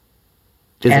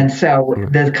 So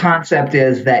the concept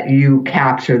is that you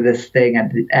capture this thing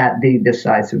at the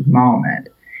decisive moment,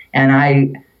 and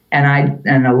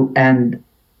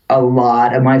a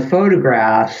lot of my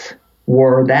photographs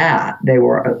were that they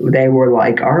were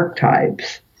like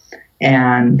archetypes,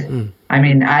 and I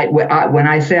mean, when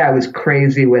I say I was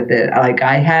crazy with it, like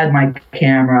I had my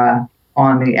camera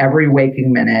on me every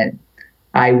waking minute.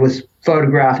 I was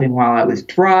photographing while I was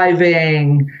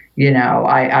driving.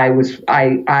 I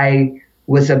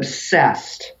was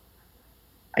obsessed.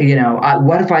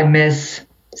 What if I miss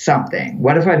something?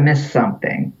 What if I miss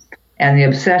something? And the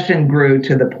obsession grew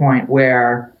to the point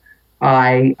where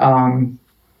I got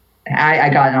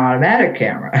an automatic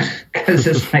camera because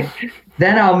it's like,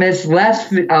 then I'll miss less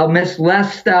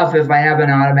stuff if I have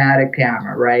an automatic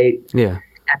camera, right? Yeah.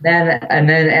 And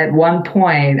then at one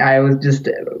point I was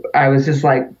just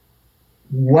like,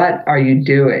 what are you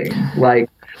doing? Like,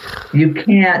 you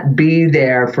can't be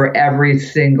there for every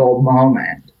single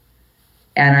moment.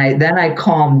 And I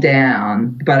calmed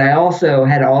down, but I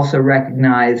had also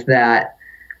recognized that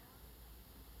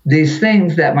these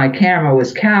things that my camera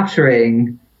was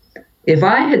capturing, if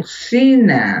I had seen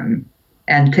them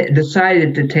and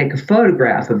decided to take a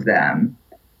photograph of them,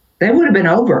 they would have been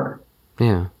over.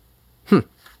 Yeah.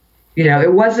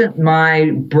 It wasn't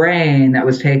my brain that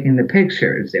was taking the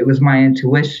pictures. It was my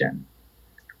intuition.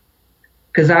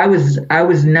 Because I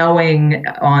was knowing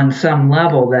on some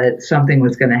level that something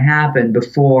was going to happen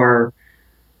before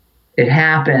it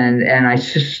happened, and I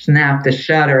just snapped the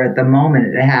shutter at the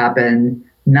moment it happened,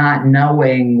 not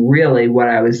knowing really what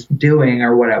I was doing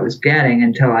or what I was getting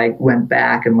until I went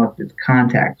back and looked at the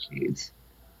contact sheets.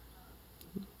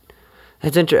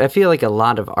 That's interesting. I feel like a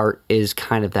lot of art is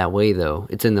kind of that way, though.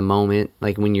 It's in the moment,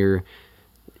 like when you're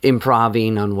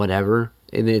improvising on whatever,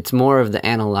 and it's more of the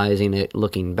analyzing it,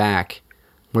 looking back,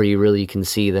 where you really can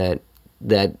see that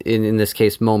in this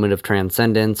case, moment of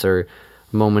transcendence or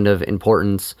moment of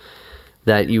importance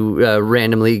that you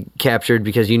randomly captured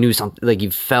because you knew something, like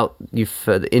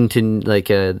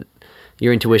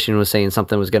your intuition was saying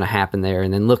something was going to happen there,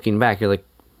 and then looking back, you're like,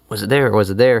 was it there or was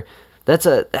it there? That's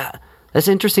an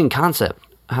interesting concept.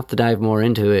 I'll have to dive more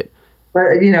into it.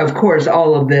 But of course,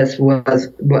 all of this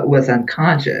was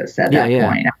unconscious at that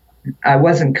point. I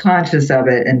wasn't conscious of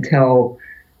it until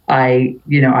I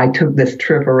took this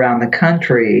trip around the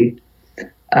country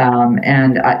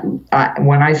And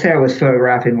when I say I was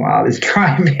photographing while I was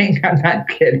driving, I'm not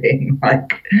kidding.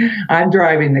 Like, I'm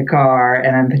driving the car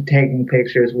and I'm taking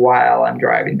pictures while I'm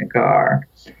driving the car.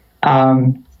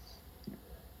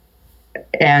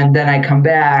 And then I come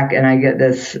back and I get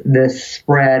this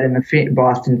spread in the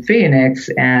Boston Phoenix,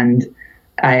 and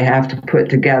I have to put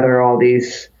together all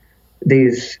these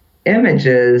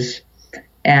images.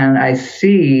 And I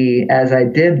see, as I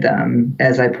did them,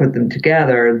 as I put them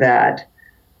together, that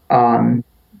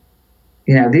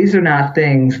these are not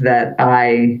things that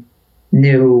I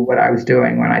knew what I was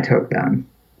doing when I took them.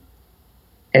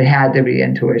 It had to be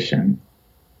intuition.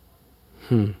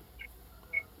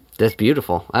 That's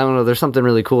beautiful. I don't know. There's something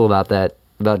really cool about that,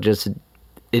 about just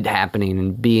it happening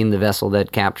and being the vessel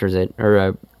that captures it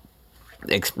or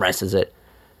expresses it.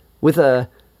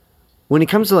 When it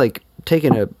comes to like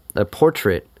taking a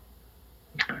portrait,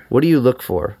 what do you look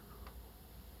for?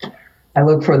 I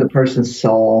look for the person's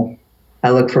soul. I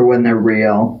look for when they're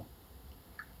real.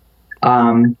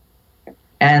 And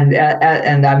I'm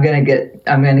gonna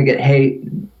get hate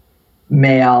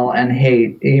mail and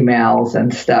hate emails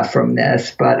and stuff from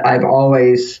this, but I've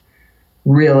always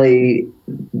really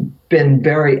been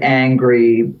very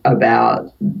angry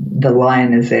about the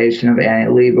lionization of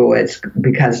Annie Leibovitz,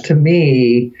 because to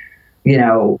me,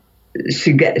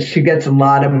 she gets a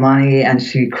lot of money and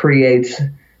she creates,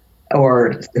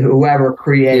 or whoever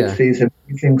creates, these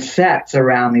amazing sets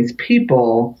around these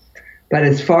people. But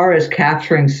as far as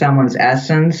capturing someone's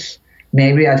essence,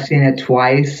 maybe I've seen it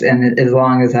twice, and as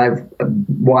long as I've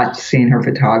seen her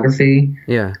photography,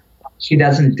 she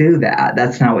doesn't do that.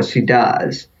 That's not what she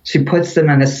does. She puts them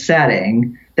in a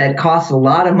setting that costs a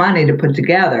lot of money to put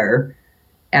together,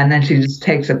 and then she just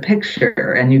takes a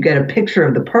picture, and you get a picture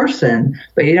of the person,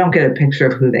 but you don't get a picture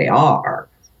of who they are.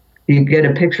 You get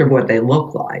a picture of what they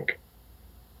look like.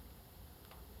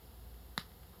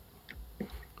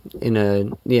 In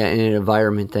an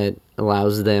environment that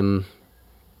allows them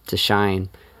to shine.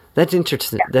 That's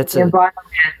interesting. That's the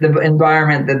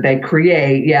environment that they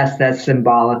create. Yes, that's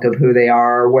symbolic of who they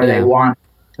are, where they want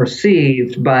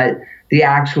perceived, but the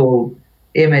actual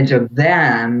image of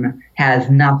them has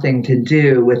nothing to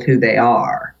do with who they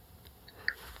are.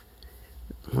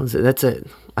 I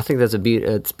think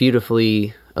it's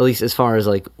beautifully, at least as far as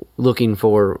like looking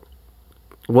for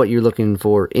what you're looking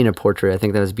for in a portrait. I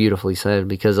think that was beautifully said,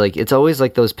 because like it's always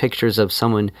like those pictures of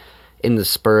someone in the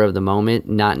spur of the moment,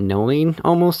 not knowing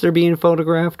almost they're being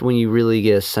photographed, when you really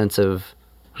get a sense of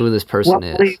who this person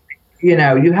is. You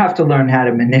have to learn how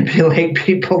to manipulate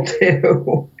people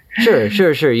too.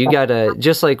 Sure. You gotta,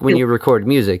 just like when you record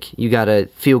music, you gotta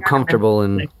feel comfortable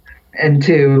and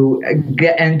to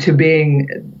get into being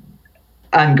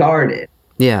unguarded.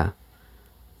 Yeah.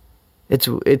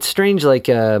 It's strange, like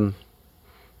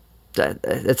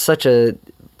it's such a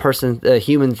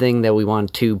human thing that we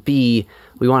want to be.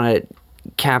 We want to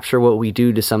capture what we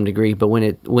do to some degree, but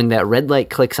when that red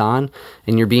light clicks on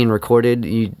and you're being recorded,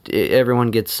 everyone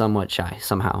gets somewhat shy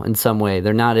somehow, in some way.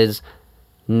 They're not as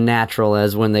natural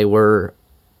as when they were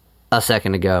a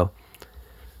second ago.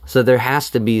 So there has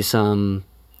to be some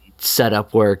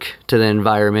setup work to the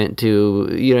environment to,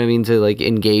 to like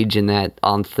engage in that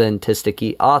authentic.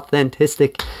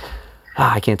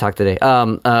 I can't talk today.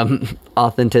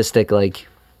 Authentic like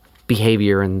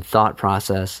behavior and thought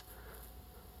process.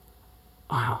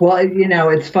 Wow. Well,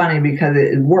 it's funny because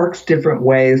it works different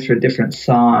ways for different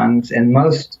songs, and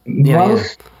most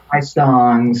of my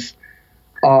songs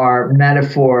are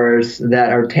metaphors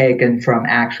that are taken from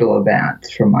actual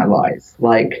events from my life.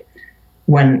 Like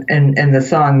when in the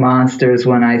song Monsters,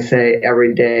 when I say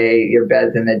every day your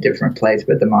bed's in a different place,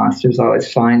 but the monsters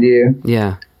always find you.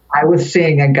 Yeah. I was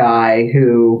seeing a guy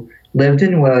who lived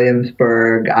in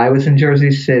Williamsburg. I was in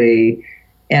Jersey City,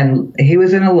 and he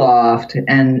was in a loft,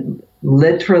 and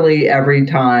literally every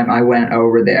time I went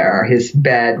over there, his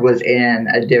bed was in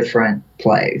a different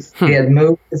place. He had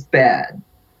moved his bed.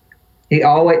 He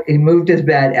moved his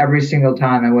bed every single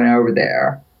time I went over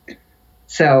there.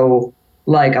 So,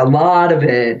 like, a lot of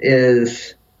it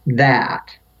is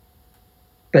that.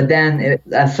 But then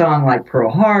a song like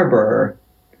Pearl Harbor,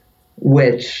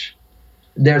 which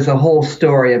there's a whole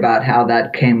story about how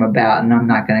that came about, and I'm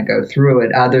not going to go through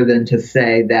it other than to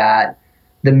say that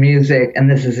the music, and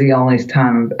this is the only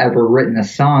time I've ever written a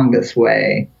song this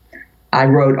way, I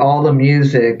wrote all the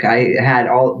music. I had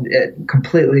all it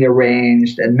completely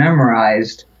arranged and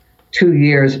memorized 2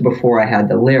 years before I had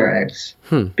the lyrics,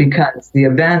 because the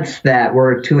events that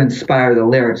were to inspire the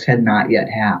lyrics had not yet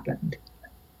happened.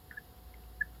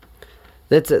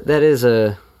 That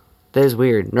is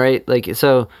weird, right? Like,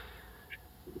 so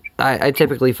I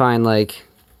typically find, like,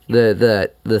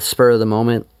 the spur of the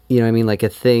moment. You know what I mean? Like a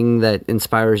thing that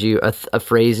inspires you, a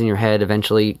phrase in your head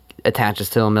eventually attaches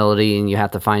to a melody, and you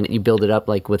have to find it. You build it up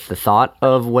like with the thought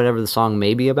of whatever the song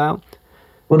may be about.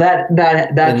 Well, that's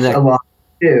a lot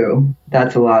too.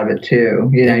 That's a lot of it too.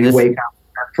 You know, you wake up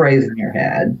with a phrase in your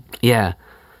head. Yeah.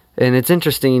 And it's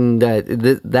interesting that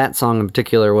that song in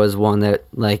particular was one that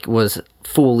like was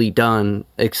fully done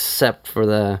except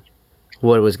for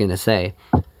what it was going to say.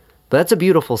 But that's a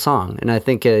beautiful song, and I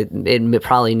think it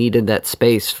probably needed that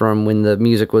space from when the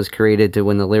music was created to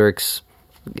when the lyrics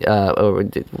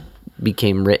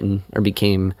became written or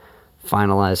became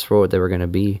finalized for what they were going to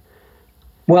be.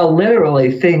 Well,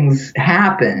 literally, things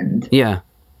happened. Yeah.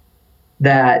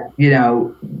 That, you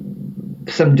know,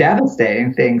 some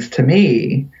devastating things to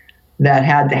me that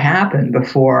had to happen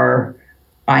before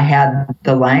I had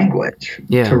the language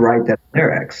to write the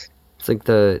lyrics. It's like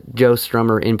the Joe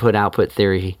Strummer input-output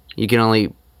theory. You can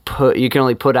only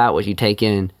put out what you take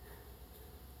in.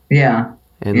 Yeah.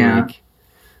 And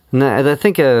I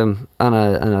think on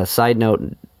a side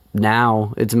note,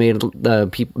 now it's made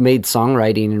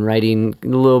songwriting and writing a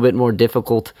little bit more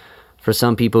difficult for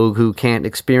some people who can't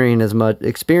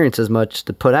experience as much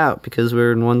to put out because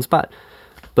we're in one spot.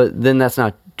 But then that's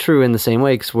not true in the same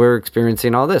way, because we're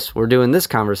experiencing all this. We're doing this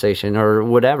conversation or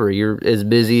whatever. You're as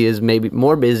busy as maybe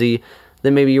more busy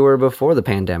than maybe you were before the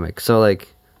pandemic. So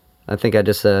like, I think I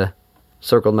just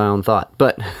circled my own thought,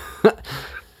 but.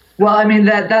 Well, I mean,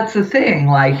 that's the thing.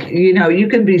 Like, you know, you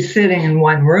can be sitting in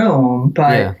one room,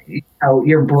 but you know,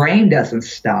 your brain doesn't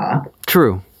stop.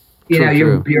 True. You know,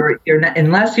 you're not,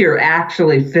 unless you're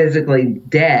actually physically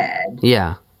dead.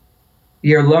 Yeah.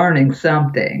 You're learning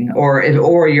something, or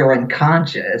you're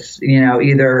unconscious. You know,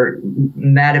 either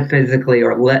metaphysically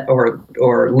or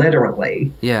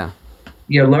literally. Yeah.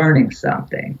 You're learning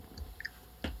something.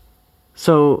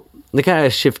 So to kind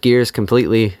of shift gears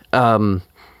completely.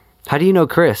 How do you know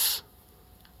Chris?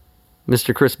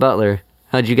 Mr. Chris Butler.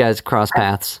 How'd you guys cross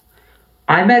paths?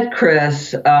 I met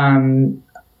Chris,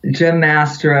 Jim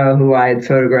Mastro, who I had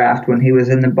photographed when he was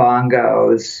in the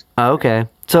Bongos. Oh, okay.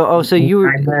 So you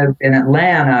were... I lived in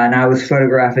Atlanta, and I was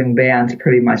photographing bands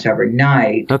pretty much every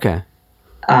night. Okay.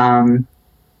 I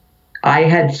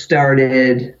had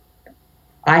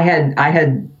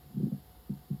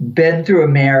been through a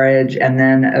marriage and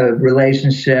then a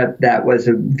relationship that was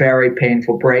a very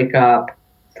painful breakup.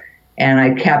 And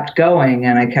I kept going,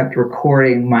 and I kept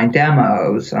recording my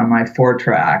demos on my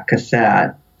 4-track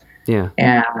cassette. Yeah.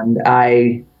 And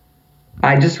I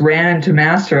just ran into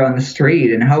Mastro on the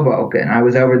street in Hoboken. I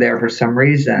was over there for some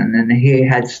reason, and he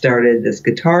had started this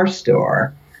guitar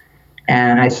store.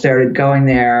 And I started going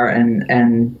there,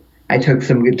 and I took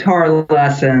some guitar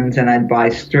lessons, and I'd buy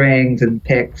strings and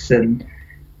picks,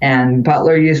 and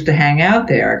Butler used to hang out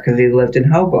there because he lived in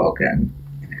Hoboken.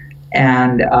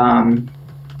 And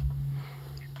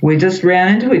we just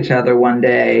ran into each other one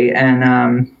day,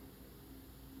 and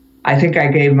I think I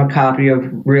gave him a copy of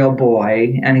Real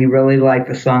Boy, and he really liked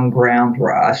the song Ground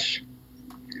Rush.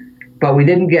 But we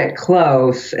didn't get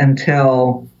close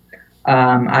until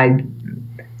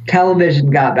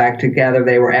Television got back together.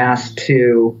 They were asked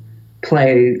to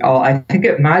play I think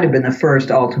it might have been the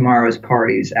first All Tomorrow's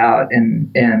parties out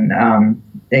in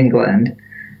England,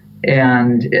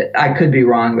 and I could be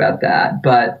wrong about that,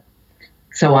 but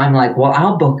so I'm like, well,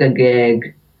 I'll book a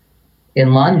gig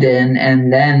in London,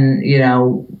 and then, you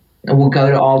know, we'll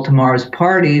go to All Tomorrow's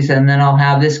parties, and then I'll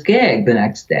have this gig the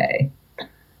next day.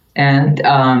 And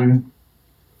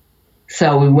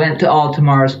so we went to All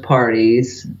Tomorrow's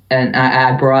parties, and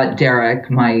I brought Derek,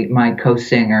 my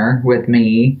co-singer, with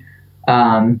me.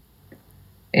 And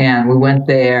we went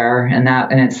there, and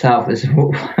that in itself was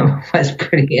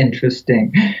pretty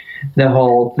interesting, the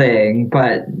whole thing.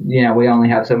 But you know, we only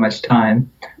have so much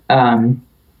time. And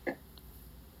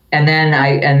then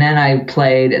I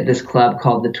played at this club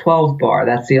called the 12 Bar.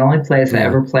 That's the only place I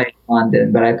ever played in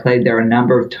London, but I played there a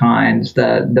number of times.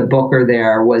 The booker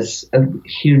there was a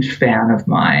huge fan of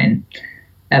mine,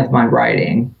 of my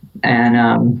writing,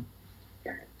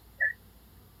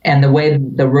 and the way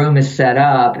the room is set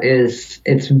up is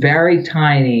it's very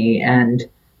tiny, and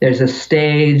there's a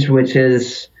stage which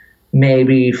is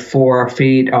maybe 4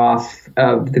 feet off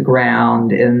of the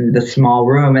ground in the small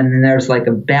room, and then there's like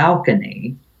a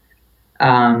balcony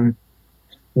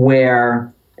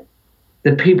where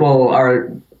the people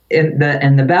are in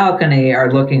the balcony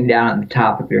are looking down at the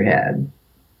top of your head.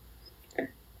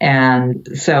 And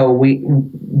so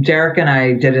Derek and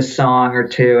I did a song or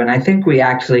two, and I think we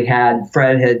actually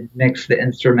Fred had mixed the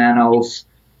instrumentals.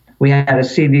 We had a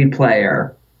CD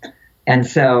player. And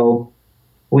so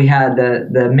we had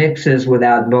the mixes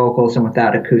without vocals and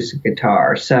without acoustic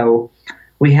guitar. So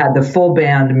we had the full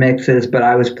band mixes, but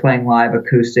I was playing live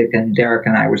acoustic and Derek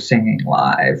and I were singing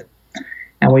live.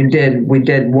 And we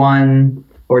did 1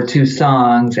 or 2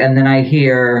 songs, and then I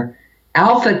hear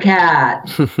Alpha Cat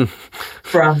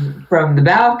from the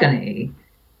balcony,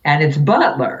 and it's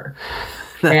Butler.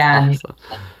 And awesome.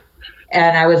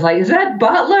 And I was like, is that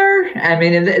Butler? I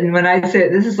mean, and when I say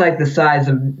this is like the size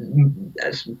of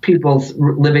people's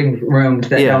living rooms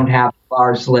that don't have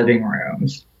large living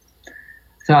rooms.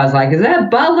 So I was like, is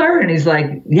that Butler? And he's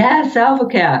like, yes, Alpha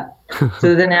Cat.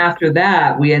 So then after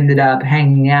that, we ended up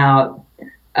hanging out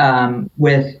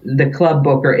with the club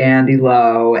booker, Andy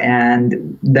Lowe,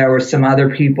 and there were some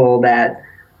other people that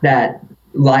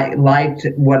liked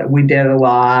what we did a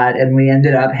lot, and we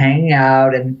ended up hanging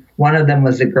out, and one of them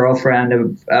was a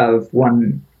girlfriend of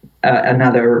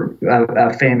another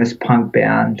famous punk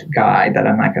band guy that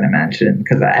I'm not going to mention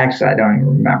because I don't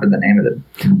even remember the name of the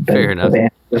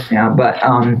band now. But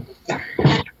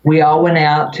we all went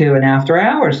out to an after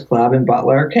hours club, and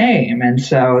Butler came, and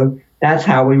so that's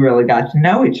how we really got to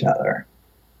know each other.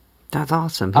 That's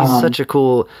awesome. He's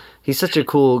such a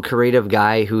cool creative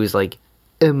guy who's like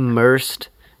immersed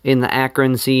in the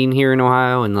Akron scene here in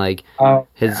Ohio, and like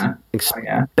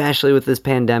especially with this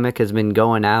pandemic, has been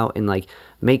going out and like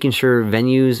making sure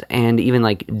venues and even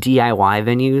like DIY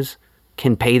venues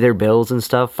can pay their bills and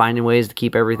stuff, finding ways to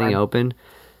keep everything open.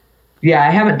 Yeah,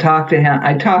 I haven't talked to him.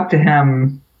 I talked to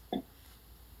him.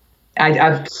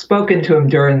 I've spoken to him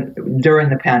during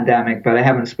the pandemic, but I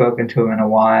haven't spoken to him in a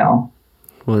while.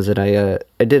 What was it? I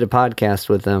did a podcast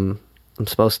with them.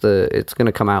 It's going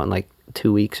to come out in like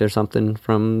 2 weeks or something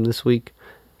from this week.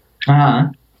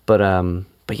 But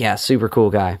yeah, super cool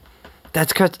guy.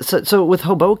 That's so with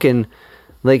Hoboken,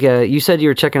 like you said you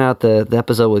were checking out the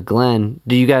episode with Glenn.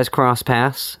 Do you guys cross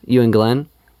paths, you and Glenn?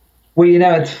 Well,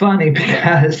 it's funny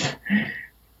because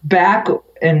back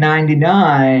in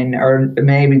 99 or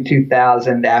maybe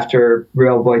 2000, after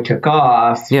Real Boy took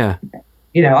off, yeah,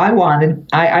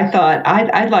 I thought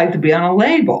I'd like to be on a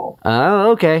label.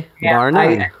 Oh, okay. Bar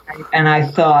none. And I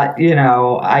thought,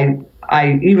 I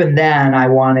even then I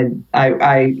wanted,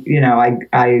 I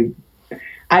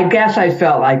guess I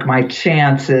felt like my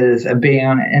chances of being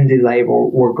on an indie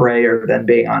label were greater than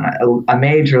being on a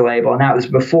major label. And that was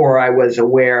before I was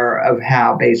aware of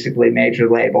how basically major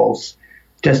labels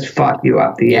just fuck you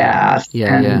up the ass.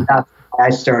 And that's why I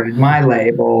started my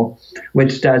label,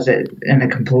 which does it in a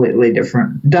completely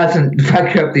different, doesn't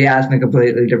fuck you up the ass in a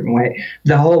completely different way.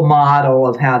 The whole model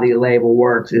of how the label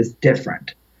works is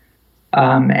different.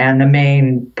 And the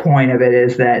main point of it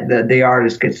is that the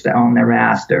artist gets to own their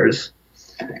masters.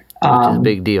 Which is a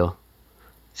big deal.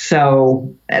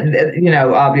 So,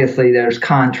 obviously there's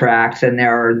contracts and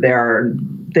there are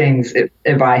things,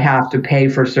 if I have to pay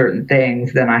for certain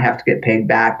things, then I have to get paid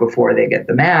back before they get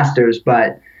the masters.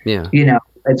 But,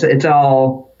 it's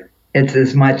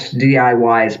as much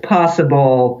DIY as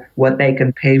possible. What they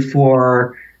can pay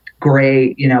for,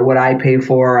 great. What I pay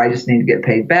for, I just need to get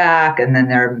paid back. And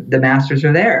then the masters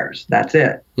are theirs. That's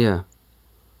it. Yeah.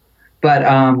 But,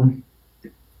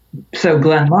 so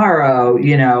Glenn Morrow,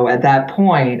 at that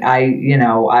point,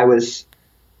 I was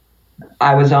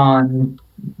on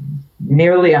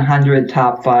nearly 100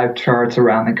 top 5 charts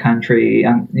around the country,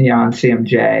 on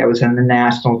CMJ. I was in the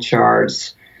national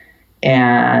charts,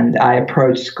 and I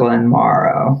approached Glenn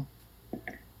Morrow,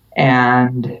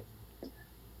 and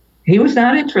he was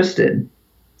not interested.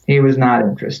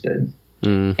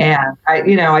 Mm. And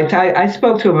I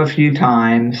spoke to him a few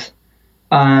times.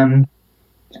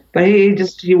 But he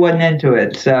wasn't into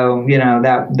it. So,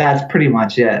 that's pretty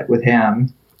much it with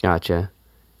him. Gotcha.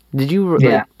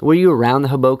 Were you around the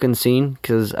Hoboken scene?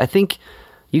 Because I think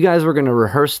you guys were going to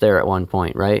rehearse there at one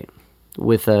point, right?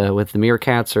 With the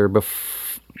Meerkats or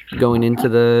going into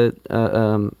the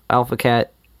Alpha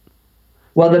Cat?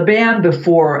 Well, the band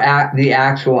before the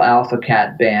actual Alpha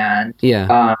Cat band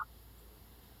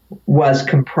was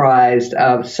comprised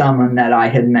of someone that I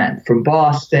had met from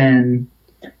Boston,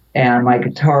 and my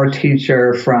guitar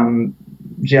teacher from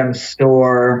Jim's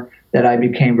store that I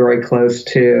became very close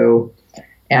to.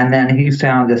 And then he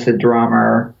found us a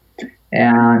drummer.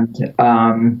 And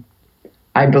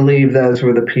I believe those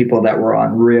were the people that were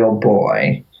on Real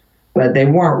Boy. But they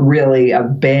weren't really a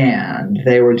band.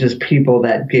 They were just people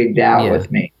that gigged out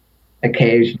with me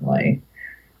occasionally.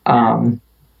 And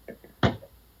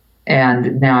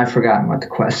now I've forgotten what the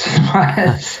question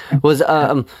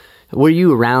was. Were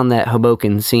you around that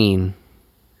Hoboken scene?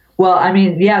 Well, I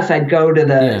mean, yes, I'd go to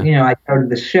I'd go to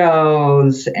the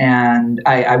shows, and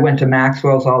I went to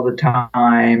Maxwell's all the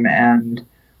time, and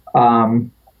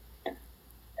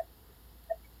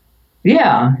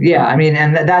Yeah. I mean,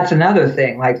 and that's another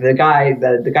thing. Like the guy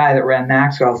that ran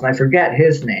Maxwell's, and I forget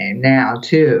his name now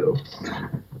too,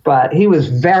 but he was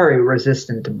very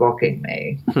resistant to booking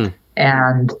me.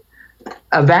 And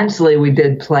eventually we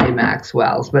did play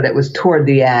Maxwell's, but it was toward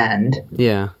the end.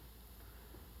 Yeah.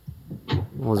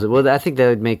 Was it? Well, I think that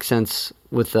would make sense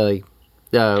with when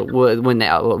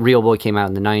Real Boy came out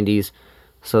in the '90s.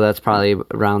 So that's probably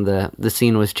around the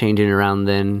scene was changing around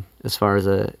then, as far as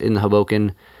in the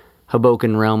Hoboken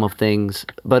realm of things.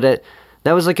 But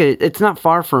that was it's not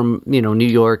far from New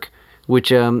York, which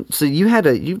so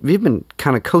you've been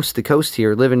kind of coast to coast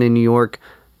here, living in New York,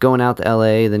 going out to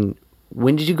L.A. Then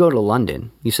when did you go to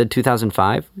London? You said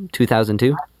 2005, 2002. I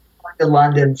went to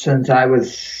London since I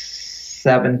was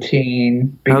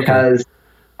 17 because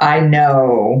I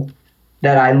know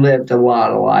that I lived a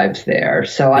lot of lives there.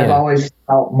 So I've always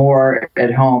felt more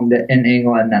at home in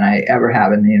England than I ever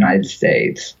have in the United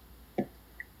States.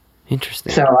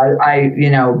 Interesting. So I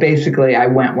basically I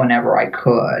went whenever I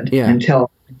could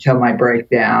until my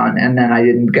breakdown, and then I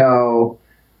didn't go.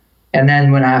 And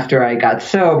then after I got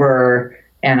sober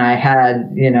and I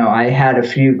had a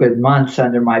few good months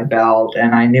under my belt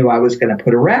and I knew I was going to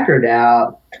put a record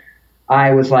out,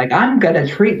 I was like, I'm going to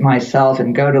treat myself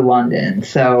and go to London.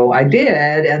 So I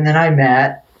did, and then I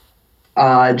met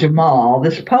Jamal,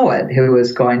 this poet, who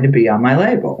was going to be on my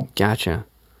label. Gotcha.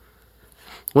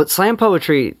 What slam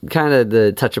poetry, kind of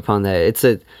to touch upon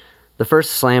that, the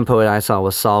first slam poet I saw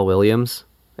was Saul Williams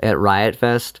at Riot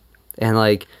Fest, and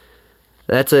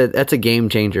that's a game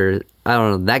changer. I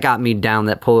don't know, that got me down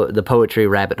the poetry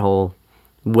rabbit hole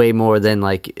way more than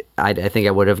I think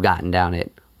I would have gotten down it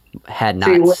had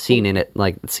not seen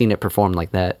it performed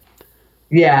like that.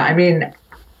 Yeah, I mean,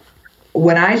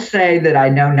 when I say that I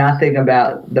know nothing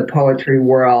about the poetry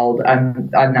world, I'm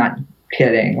not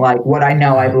kidding. Like, what I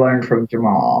know, I've learned from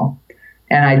Jamal.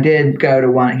 And I did go to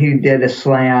one. He did a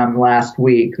slam last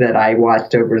week that I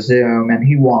watched over Zoom, and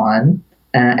he won,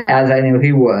 as I knew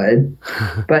he would.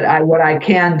 But what I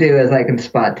can do is I can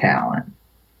spot talent.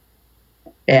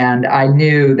 And I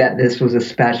knew that this was a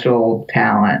special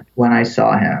talent when I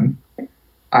saw him.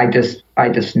 I just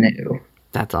knew.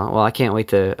 That's all. Well, I can't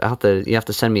wait you have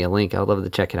to send me a link. I'd love to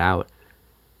check it out.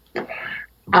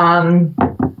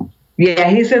 Yeah,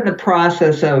 he's in the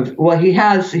process of, he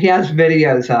has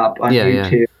videos up on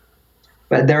YouTube. Yeah.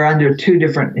 But they're under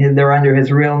they're under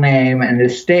his real name and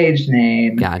his stage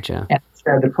name. Gotcha. And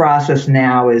so the process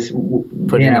now is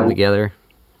putting them together.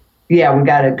 Yeah, we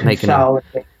got to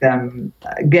consolidate them,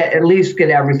 get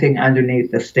everything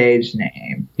underneath the stage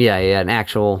name. Yeah, an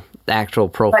actual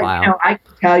profile. But, I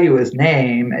can tell you his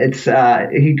name. It's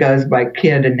he goes by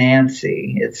Kid and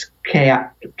Nancy. It's Kid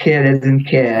as in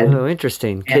kid. Oh,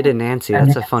 interesting. Kid and Nancy.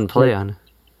 That's a fun play on.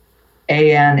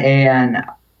 ANANISI,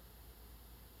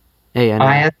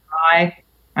 I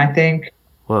think.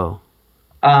 Whoa.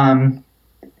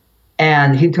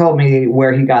 And he told me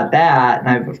where he got that,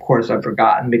 and of course I've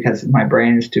forgotten because my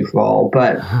brain is too full.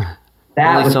 But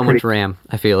that was so much RAM.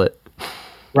 I feel it.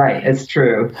 Right, it's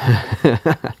true.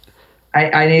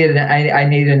 I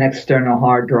need an external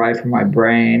hard drive for my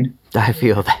brain. I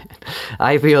feel that.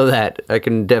 I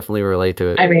can definitely relate to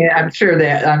it. I mean, I'm sure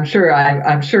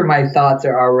my thoughts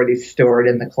are already stored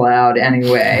in the cloud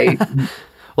anyway.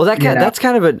 Well, that's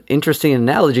kind of an interesting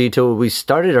analogy to what we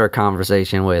started our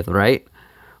conversation with, right?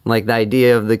 Like the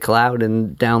idea of the cloud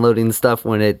and downloading stuff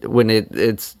when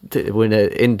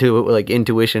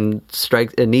intuition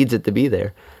strikes, it needs it to be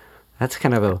there. That's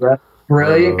kind of a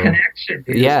brilliant connection.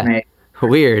 You just made.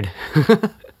 Weird.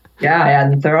 Yeah, I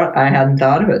hadn't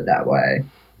thought of it that way.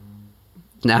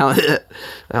 Now,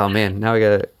 oh man, now I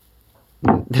gotta.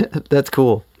 That's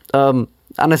cool. On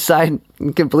a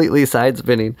completely side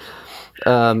spinning.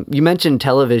 You mentioned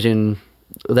Television,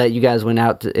 that you guys went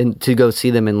out to go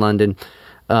see them in London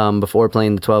before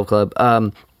playing the 12 Club.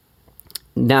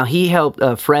 Now he helped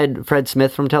Fred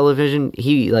Smith from Television.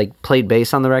 He played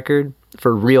bass on the record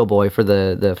for Real Boy for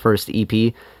the first EP.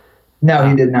 No,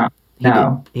 he did not.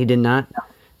 He did not.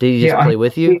 Did he just play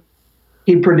with you?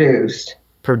 He produced.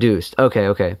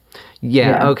 Okay.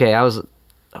 Yeah. Okay. Was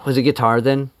it guitar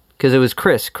then? Because it was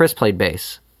Chris. Chris played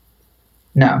bass.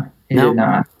 No, he did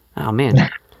not. Oh man.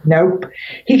 Nope.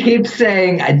 He keeps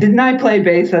saying, "Didn't I play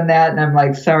bass on that?" And I'm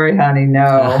like, "Sorry, honey,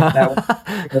 no."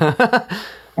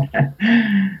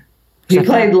 He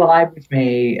played live with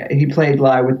me.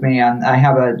 I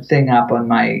have a thing up on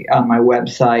my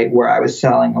website where I was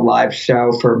selling a live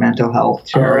show for mental health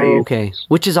charity. Oh, okay,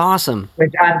 which is awesome.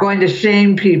 Which I'm going to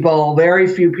shame people. Very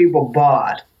few people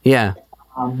bought. Yeah.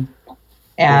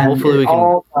 And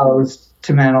all goes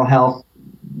to mental health.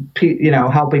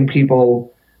 Helping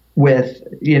people with,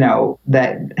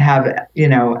 that have,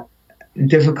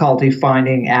 difficulty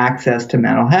finding access to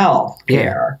mental health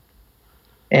care.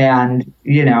 And,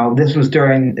 this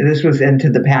was into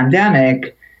the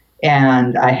pandemic,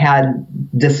 and I had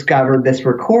discovered this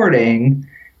recording.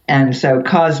 And so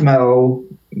Cosmo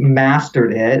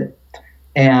mastered it.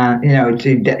 And,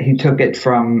 he took it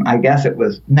from, I guess it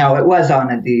was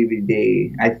on a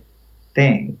DVD, I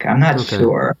think. I'm not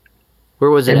sure. Where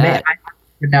was it at? I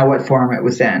don't know what form it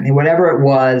was in. Whatever it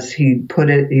was, he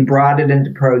brought it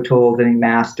into Pro Tools and he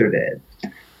mastered it.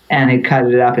 And he cut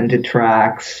it up into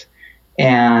tracks.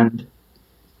 And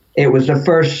it was the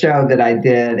first show that I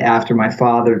did after my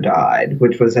father died,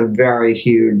 which was a very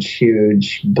huge,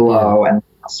 huge blow and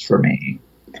loss for me.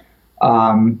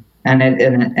 And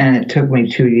it took me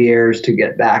 2 years to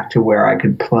get back to where I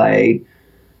could play,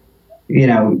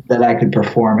 that I could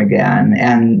perform again.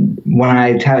 And when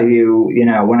I tell you,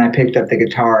 when I picked up the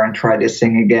guitar and tried to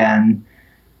sing again,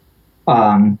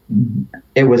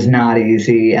 it was not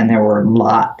easy, and there were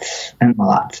lots and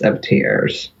lots of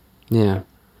tears. Yeah.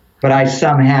 But I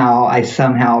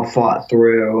somehow fought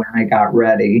through, and I got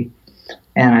ready,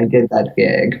 and I did that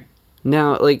gig.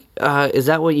 Now, is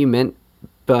that what you meant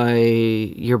by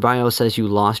your bio says you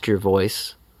lost your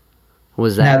voice?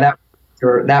 Was that?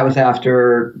 No, that was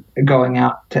after going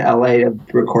out to LA to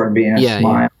record Venus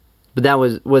Smile. Yeah. But that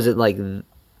was it like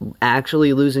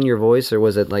actually losing your voice, or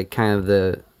was it like kind of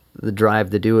the drive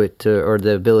to do it, or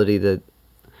the ability to?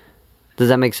 Does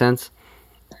that make sense?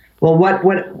 Well,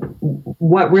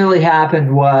 what really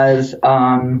happened was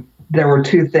there were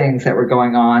two things that were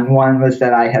going on. One was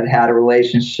that I had a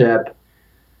relationship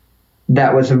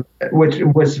which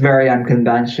was very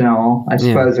unconventional, I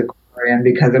suppose, Aquarian,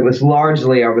 because it was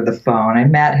largely over the phone. I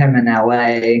met him in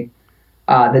LA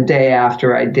the day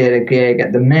after I did a gig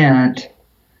at the Mint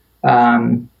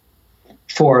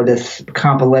for this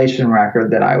compilation record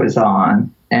that I was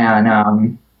on.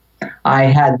 And I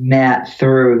had met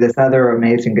through this other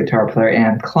amazing guitar player,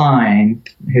 Ann Klein,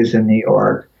 who's in New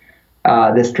York,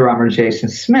 this drummer, Jason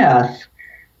Smith,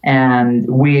 and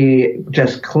we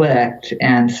just clicked.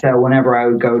 And so whenever I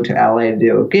would go to LA to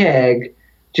do a gig,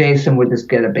 Jason would just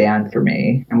get a band for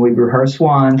me, and we'd rehearse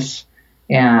once,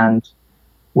 and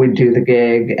we'd do the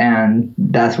gig, and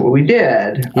that's what we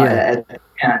did at the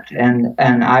end.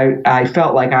 And I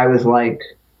felt like I was like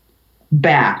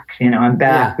back, I'm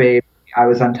back, baby. I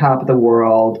was on top of the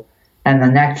world. And the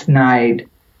next night,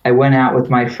 I went out with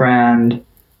my friend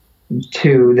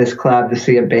to this club to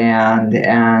see a band,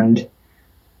 and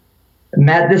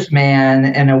met this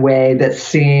man in a way that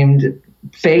seemed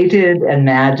fated and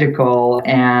magical,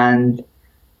 and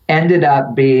ended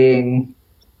up being,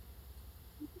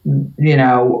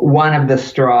 one of the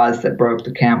straws that broke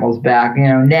the camel's back.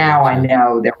 Now I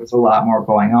know there was a lot more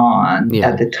going on.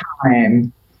 Yeah. At the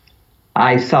time,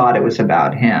 I thought it was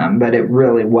about him, but it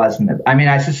really wasn't.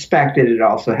 I suspected it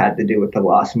also had to do with the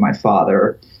loss of my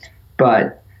father,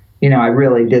 but I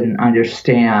really didn't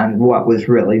understand what was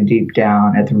really deep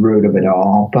down at the root of it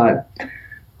all. But,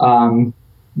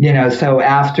 so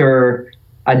after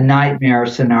a nightmare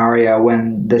scenario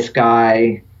when this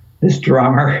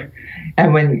drummer,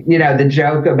 and when, the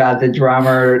joke about the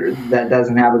drummer that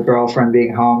doesn't have a girlfriend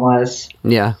being homeless.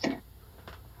 Yeah.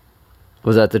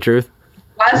 Was that the truth?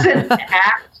 Wasn't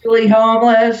actually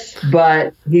homeless,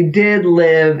 but he did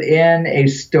live in a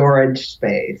storage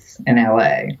space in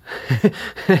LA.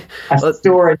 A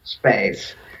storage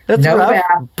space. That's no rough,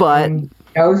 bathroom, but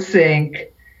no sink.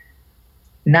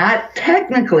 Not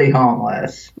technically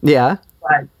homeless. Yeah.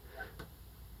 But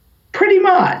pretty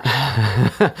much.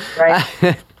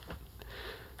 Right?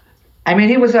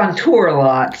 He was on tour a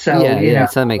lot, so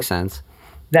so that makes sense.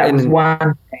 That was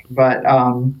one thing, but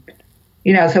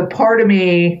so part of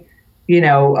me,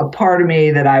 a part of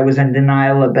me that I was in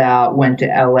denial about went to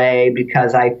LA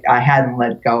because I hadn't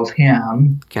let go of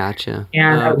him. Gotcha.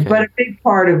 And but a big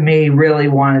part of me really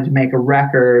wanted to make a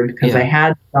record because I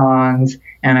had songs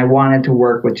and I wanted to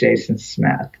work with Jason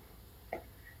Smith.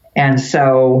 And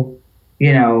so,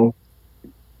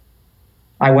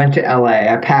 I went to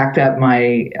LA. I packed up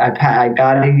I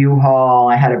got a U-Haul.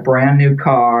 I had a brand new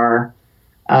car.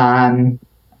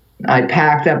 I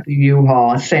packed up the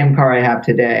U-Haul, same car I have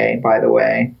today, by the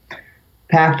way.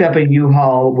 Packed up a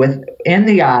U-Haul in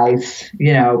the ice,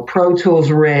 Pro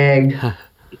Tools rig,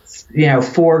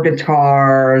 4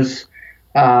 guitars,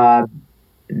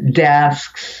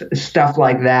 desks, stuff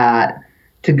like that,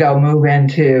 to go move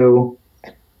into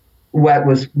what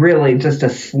was really just a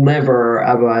sliver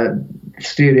of a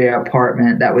studio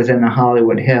apartment that was in the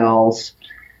Hollywood Hills,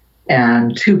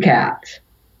 and 2 cats.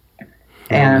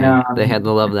 And they had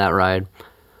to love that ride.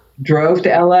 drove to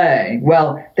LA.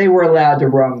 Well, they were allowed to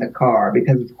roam the car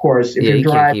because, of course, if Yeah, you're you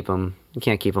driving,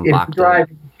 can't keep them if locked you're up.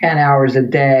 driving 10 hours a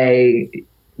day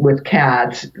with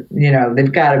cats,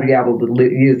 they've got to be able to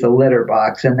use the litter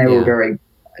box, and they were Yeah. very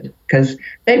good because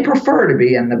they prefer to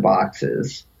be in the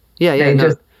boxes. Yeah, They no.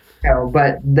 just,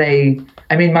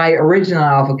 my original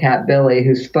Alpha Cat Billy,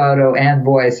 whose photo and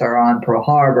voice are on Pearl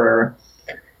Harbor,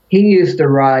 he used to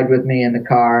ride with me in the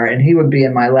car, and he would be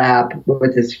in my lap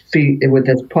with his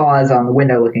paws on the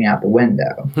window, looking out the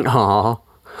window. Aw.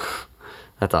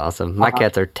 That's awesome. My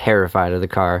cats are terrified of the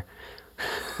car.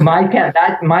 My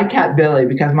cat Billy,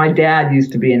 because my dad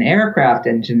used to be an aircraft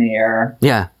engineer,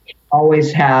 Yeah.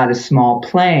 always had a small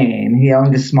plane. He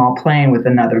owned a small plane with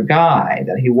another guy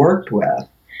that he worked with.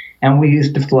 And we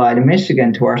used to fly to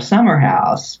Michigan to our summer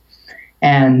house.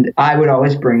 And I would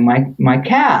always bring my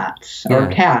cats or Yeah.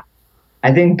 cat.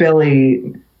 I think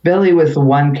Billy was the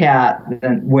one cat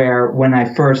where when I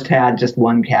first had just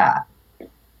one cat.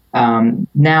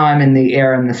 Now I'm in the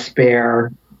air and the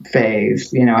spare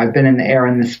phase. I've been in the air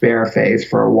and the spare phase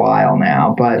for a while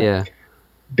now. But Yeah.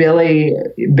 Billy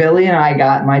and I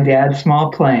got my dad's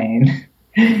small plane,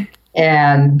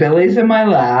 and Billy's in my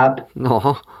lap,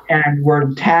 Aw. and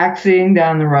we're taxiing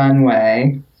down the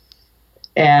runway,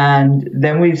 and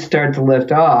then we start to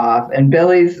lift off, and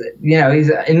Billy's,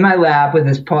 he's in my lap with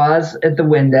his paws at the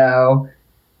window,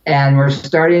 and we're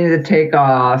starting to take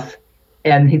off,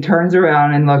 and he turns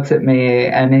around and looks at me,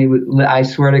 and I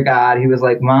swear to God, he was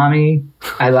like, "Mommy,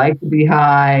 I like to be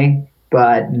high,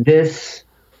 but this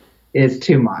is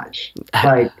too much."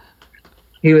 Like,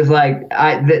 he was like,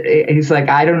 he's like,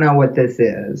 "I don't know what this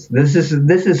is. This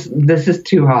is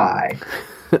too high."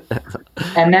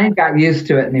 And then he got used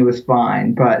to it and he was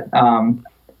fine. But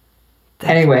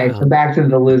anyway, wild. so back to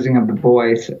the losing of the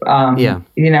voice. Yeah.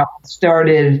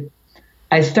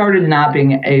 I started not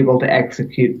being able to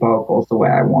execute vocals the way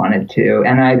I wanted to,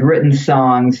 and I'd written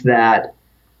songs that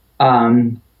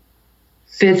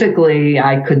physically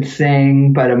I could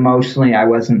sing, but emotionally I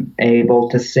wasn't able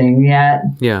to sing yet.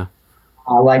 Yeah.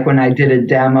 Like when I did a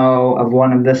demo of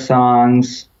one of the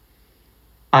songs,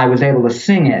 I was able to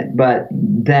sing it. But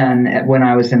then when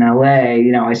I was in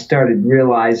LA, I started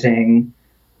realizing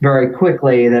very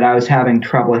quickly that I was having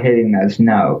trouble hitting those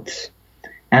notes.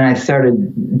 And I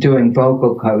started doing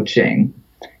vocal coaching.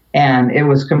 And it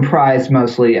was comprised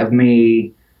mostly of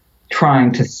me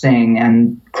trying to sing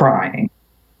and crying.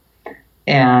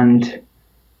 And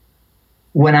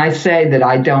when I say that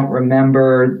I don't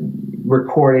remember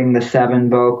recording the 7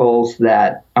 vocals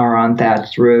that are on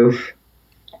Thatched Roof,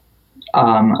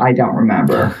 I don't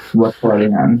remember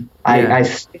recording them. Yeah. I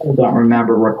still don't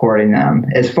remember recording them.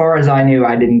 As far as I knew,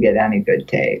 I didn't get any good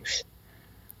takes.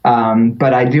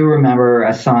 But I do remember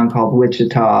a song called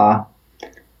Wichita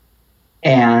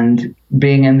and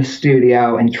being in the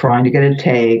studio and trying to get a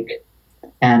take,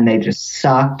 and they just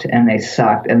sucked and they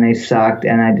sucked and they sucked,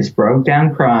 and I just broke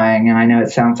down crying. And I know it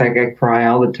sounds like I cry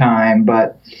all the time,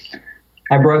 but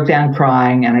I broke down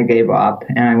crying and I gave up,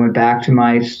 and I went back to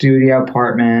my studio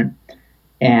apartment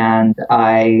and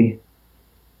I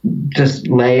just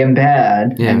lay in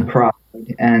bed and cried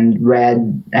and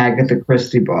read Agatha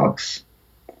Christie books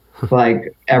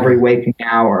like every waking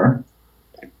hour.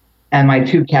 And my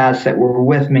 2 cats that were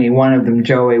with me, one of them,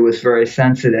 Joey, was very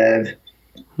sensitive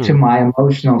to my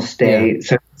emotional state.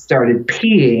 So he started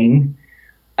peeing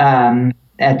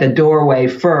at the doorway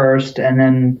first. And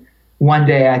then one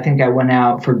day I think I went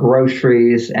out for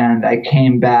groceries and I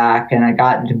came back and I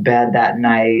got into bed that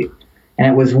night and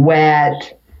it was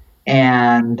wet.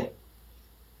 And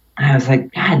I was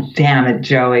like, God damn it,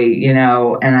 Joey, and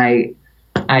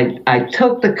I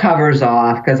took the covers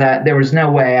off because there was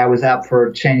no way I was up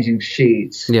for changing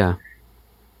sheets. Yeah.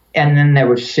 And then there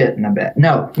was shit in the bed.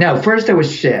 No, first there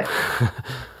was shit.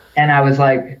 And I was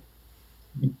like,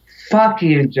 fuck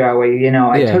you, Joey.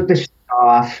 I took the shit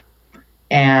off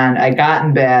and I got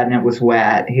in bed and it was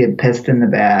wet. He had pissed in the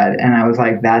bed and I was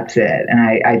like, that's it. And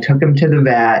I took him to the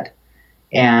vet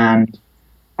and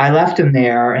I left him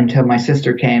there until my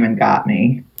sister came and got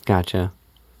me. Gotcha.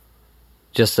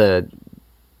 Just to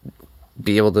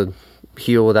be able to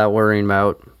heal without worrying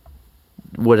about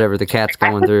whatever the cat's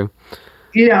going through.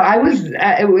 I was.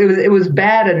 It was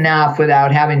bad enough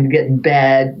without having to get in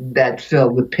bed that's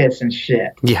filled with piss and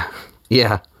shit.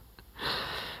 Yeah.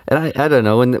 And I don't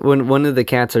know, when one of the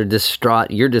cats are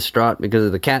distraught, you're distraught because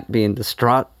of the cat being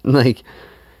distraught, like,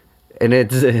 and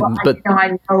it's but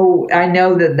I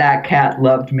know that cat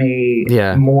loved me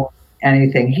Yeah. more than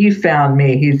anything. He found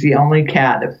me. He's the only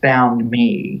cat that found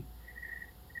me.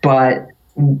 But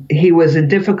he was a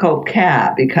difficult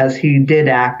cat because he did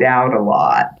act out a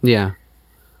lot. yeah.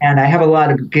 And I have a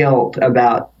lot of guilt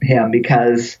about him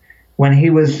because when he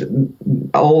was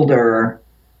older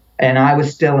and I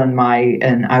was still in my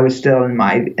dysfunction,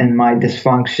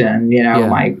 you know,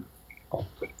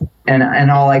 Yeah.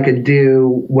 and all I could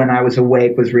do when I was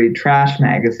awake was read trash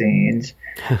magazines.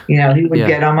 You know, he would Yeah.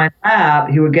 get on my lap,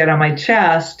 he would get on my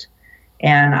chest,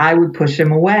 and I would push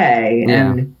him away.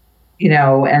 Yeah. And, you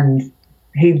know, and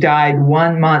he died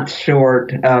 1 month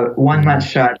short, 1 month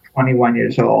short, 21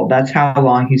 years old. That's how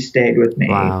long he stayed with me.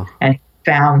 Wow. And he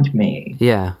found me.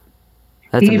 Yeah.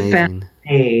 That's He amazing. found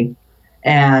me.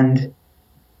 And,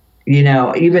 you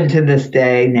know, even to this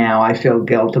day now, I feel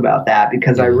guilt about that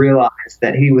because I realized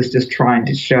that he was just trying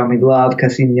to show me love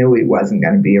because he knew he wasn't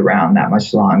going to be around that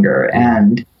much longer.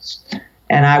 And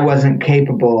I wasn't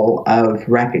capable of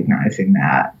recognizing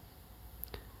that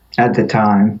at the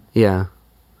time. Yeah.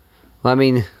 Well, I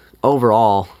mean,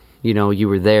 overall, you know, you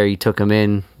were there, you took him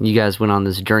in, you guys went on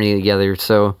this journey together.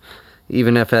 So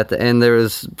even if at the end there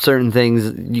was certain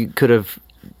things you could have,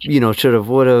 you know, should have,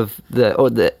 would have,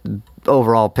 the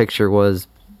overall picture was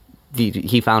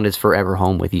he found his forever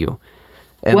home with you.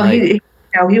 And Well, like, he, you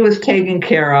know, he was taken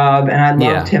care of, and I loved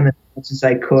Yeah. him as much as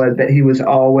I could, but he was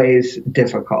always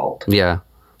difficult. yeah.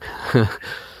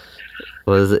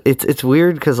 It's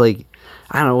weird because, like,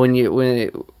 I don't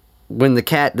know, when the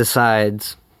cat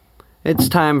decides it's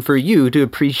time for you to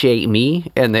appreciate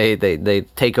me, and they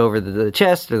take over the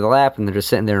chest or the lap, and they're just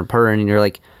sitting there and purring, and you're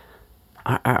like,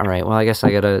 all right, well, I guess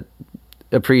I gotta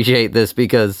appreciate this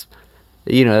because,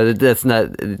 you know, it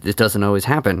doesn't always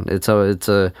happen. It's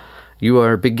a you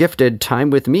are begifted time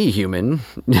with me, human.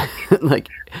 Like,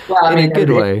 Well, I in mean, a good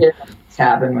way. It's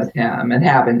happened with him. It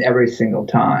happened every single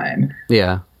time.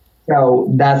 Yeah.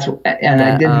 So that's, and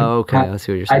I didn't. Oh, okay, I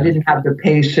see what you're saying. I didn't have the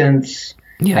patience.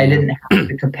 Yeah, I yeah. didn't have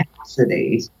the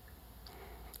capacity,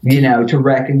 you know, to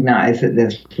recognize that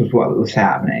this was what was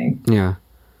happening. Yeah.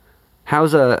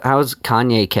 How's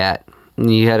Kanye cat?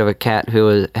 You had a cat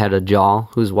who had a jaw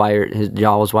his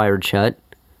jaw was wired shut.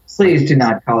 Please do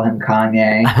not call him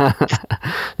Kanye.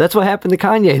 That's what happened to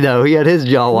Kanye though. He had his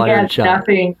jaw He wired has shut.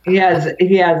 nothing. He has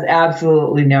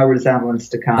absolutely no resemblance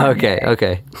to Kanye.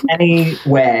 Okay. Any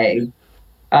way,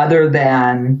 other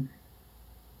than,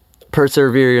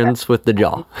 Perseverance with the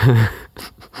jaw.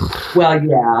 well,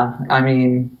 yeah. I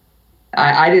mean,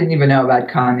 I didn't even know about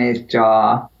Kanye's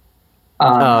jaw.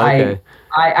 Okay.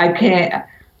 I can't.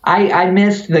 I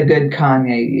missed the good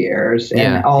Kanye years, and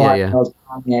Yeah, all I yeah. know of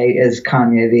Kanye is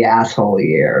Kanye the asshole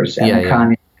years, and Yeah.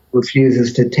 Kanye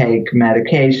refuses to take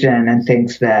medication and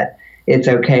thinks that it's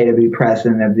okay to be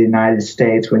president of the United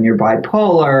States when you're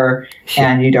bipolar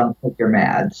and you don't take your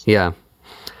meds. Yeah.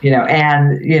 You know,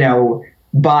 and you know,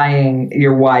 buying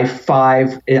your wife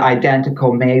 5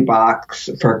 identical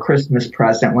Maybachs for a Christmas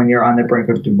present when you're on the brink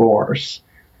of divorce,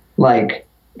 like.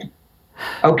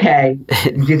 Okay,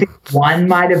 do you think one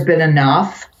might have been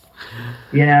enough?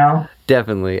 You know?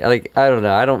 Definitely. Like, I don't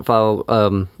know. I don't follow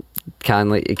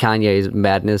Kanye's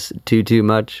madness too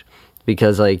much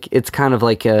because, like, it's kind of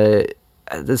like to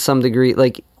some degree,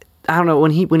 like, I don't know,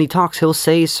 when he talks, he'll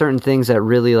say certain things that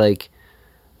really, like,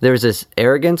 there's this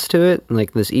arrogance to it,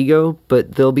 like this ego,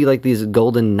 but there'll be like these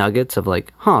golden nuggets of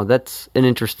like, that's an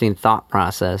interesting thought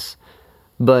process,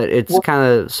 but it's kind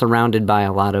of surrounded by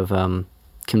a lot of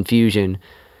confusion.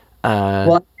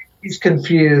 Well, he's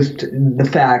confused the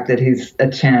fact that he's a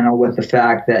channel with the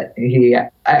fact that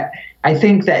I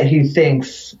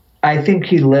think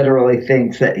he literally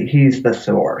thinks that he's the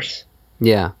source.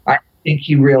 Yeah. I think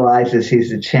he realizes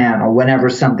he's a channel whenever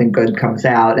something good comes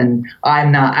out, and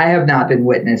I have not been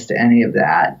witness to any of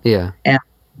that. Yeah. And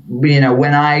you know,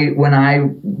 when I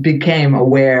became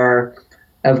aware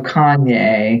of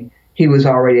Kanye, he was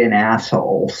already an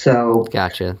asshole. So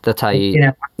Gotcha. That's how you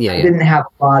know, yeah. I didn't have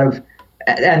a lot of,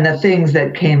 and the things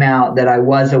that came out that I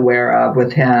was aware of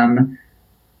with him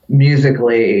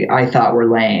musically, I thought were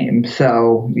lame.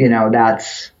 So, you know,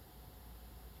 that's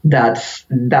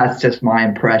just my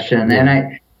impression.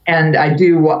 Yeah. And I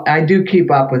do keep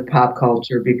up with pop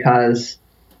culture because,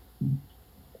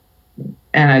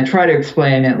 and I try to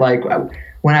explain it, like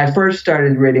when I first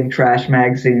started reading trash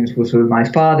magazines was when my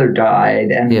father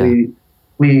died, and Yeah.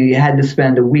 we had to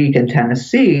spend a week in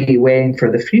Tennessee waiting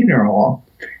for the funeral,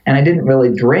 and I didn't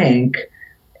really drink.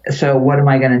 So what am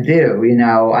I going to do? You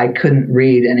know, I couldn't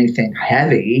read anything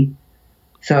heavy.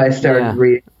 So I started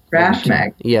reading trash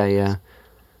magazines. Yeah.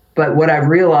 But what I've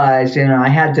realized, you know, I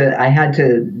had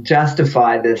to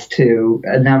justify this to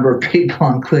a number of people,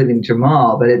 including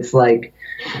Jamal, but it's like,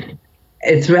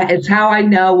 it's how I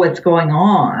know what's going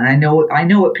on. I know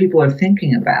what people are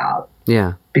thinking about.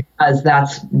 Yeah. because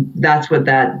that's what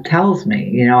that tells me.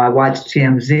 You know, I watch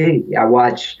TMZ, I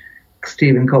watch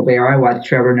Stephen Colbert, I watch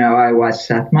Trevor Noah, I watch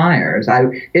Seth Meyers.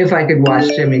 If I could watch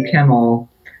Jimmy Kimmel,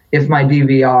 if my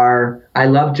DVR, I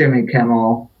love Jimmy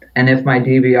Kimmel, and if my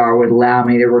DVR would allow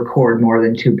me to record more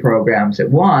than 2 programs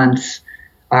at once,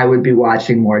 I would be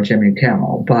watching more Jimmy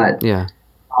Kimmel. But Yeah.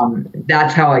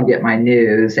 that's how I get my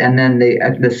news. And then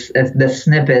the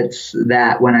snippets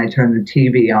that when I turn the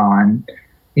TV on,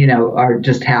 you know, are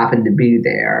just happen to be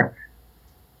there.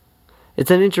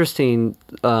 It's an interesting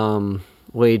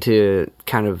way to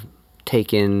kind of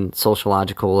take in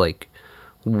sociological like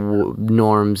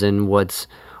norms and what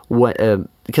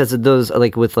because of those,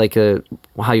 like with like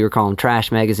how you were calling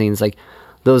trash magazines, like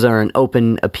those are an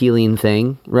open, appealing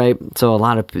thing, right? So a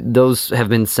lot of those have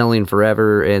been selling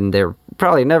forever, and they're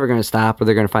probably never going to stop, or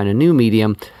they're going to find a new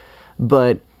medium.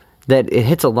 But that it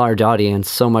hits a large audience,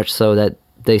 so much so that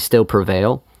they still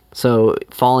prevail. So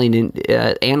falling in,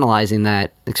 analyzing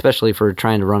that, especially for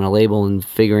trying to run a label and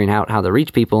figuring out how to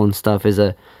reach people and stuff, is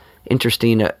a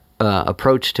interesting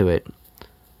approach to it.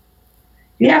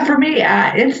 Yeah, for me,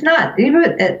 it's not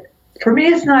even. For me,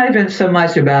 it's not even so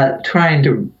much about trying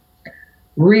to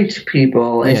reach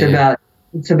people. It's about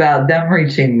them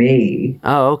reaching me.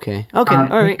 Oh, okay. All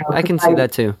right. You know, I can see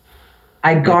that too.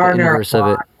 I garner inverse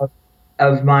of it.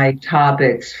 of my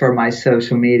topics for my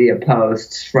social media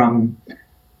posts from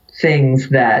things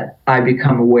that I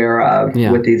become aware of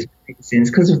with these magazines.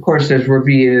 Because of course, there's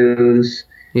reviews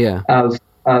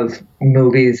of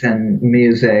movies and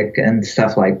music and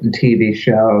stuff like TV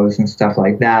shows and stuff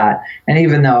like that. And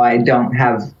even though I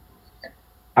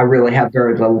really have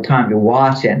very little time to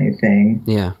watch anything.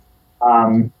 Yeah.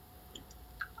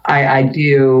 I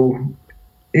do,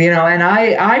 you know, and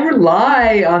I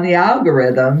rely on the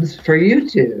algorithms for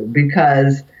YouTube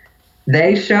because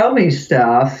they show me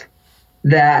stuff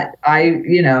that I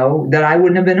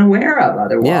wouldn't have been aware of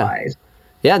otherwise.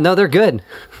 Yeah, no, they're good.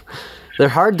 They're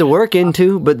hard to work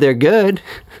into, but they're good.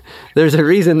 There's a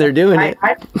reason they're doing it.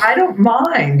 I don't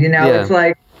mind, you know. Yeah.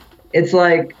 It's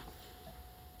like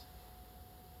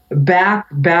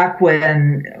back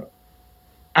when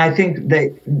I think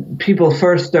that people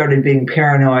first started being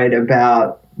paranoid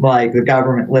about like the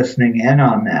government listening in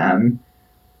on them.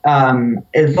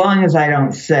 As long as I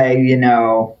don't say, you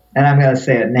know, and I'm going to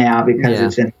say it now because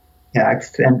it's in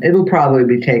text, and it'll probably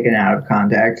be taken out of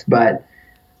context, but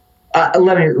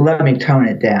let me tone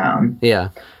it down. Yeah.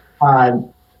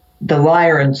 The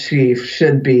liar in chief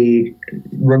should be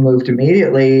removed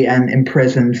immediately and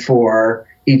imprisoned for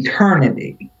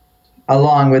eternity,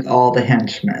 along with all the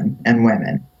henchmen and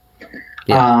women.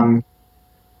 Yeah.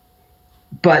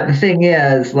 But the thing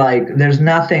is, like, there's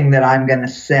nothing that I'm going to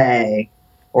say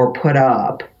or put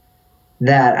up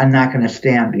that I'm not going to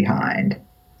stand behind.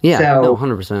 Yeah, so no,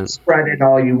 100%. Spread it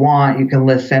all you want. You can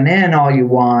listen in all you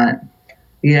want.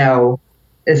 You know,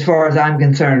 as far as I'm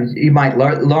concerned, you might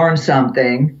learn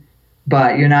something,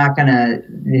 but you're not gonna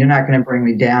bring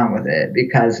me down with it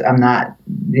because I'm not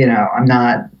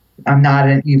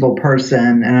an evil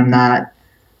person, and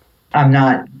I'm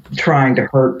not trying to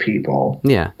hurt people.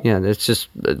 Yeah. It's just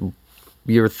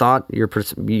your thought, your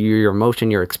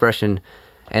emotion, your expression,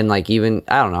 and like even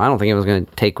I don't know. I don't think I was going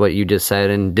to take what you just said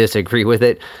and disagree with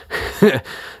it.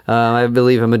 I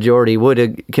believe a majority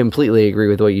would completely agree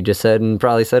with what you just said and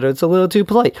probably said it's a little too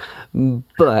polite.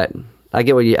 But I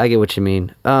get what you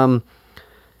mean. Kind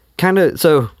of.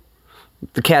 So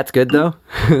the cat's good though.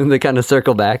 They kind of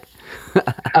circle back.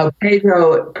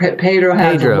 Pedro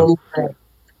has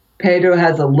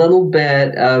a little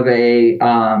bit of a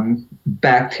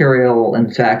bacterial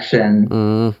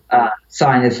infection,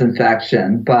 sinus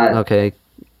infection, but okay.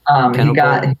 He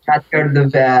got to go to the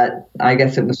vet. I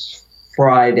guess it was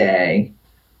Friday.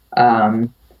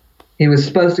 He was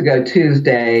supposed to go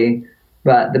Tuesday,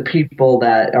 but the people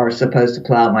that are supposed to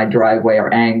plow my driveway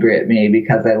are angry at me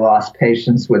because I lost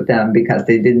patience with them because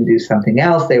they didn't do something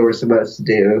else they were supposed to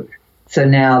do. So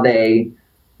now they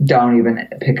don't even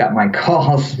pick up my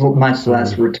calls, much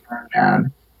less return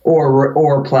them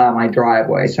or plow my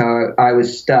driveway. So I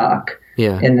was stuck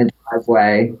in the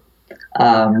driveway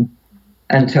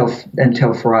until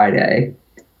Friday.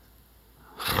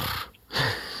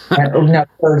 No,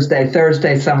 Thursday.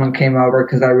 Thursday, someone came over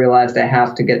because I realized I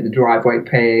have to get the driveway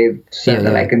paved so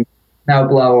that I can snow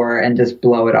blower and just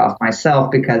blow it off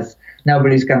myself because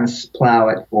nobody's going to plow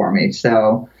it for me.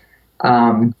 So,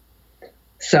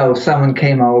 so someone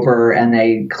came over and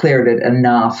they cleared it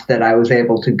enough that I was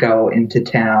able to go into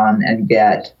town and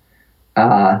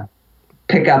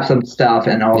pick up some stuff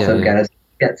and also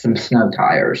get some snow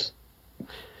tires.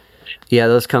 Yeah,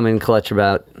 those come in clutch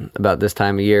about this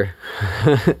time of year.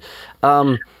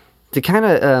 To kind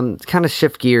of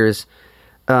shift gears,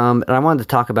 and I wanted to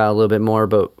talk about a little bit more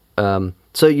about.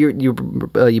 So you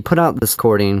put out this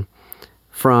recording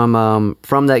from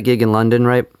that gig in London,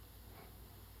 right?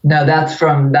 No, that's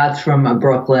from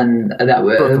Brooklyn.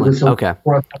 It was a Okay.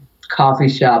 Brooklyn coffee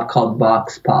shop called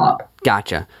Vox Pop.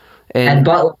 Gotcha. And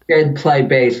Butler did play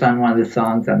bass on one of the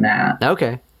songs on that.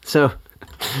 Okay, so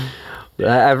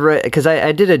I've read because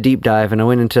I did a deep dive and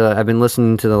I've been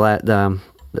listening to the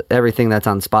everything that's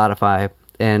on Spotify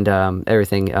and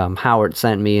everything Howard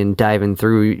sent me and diving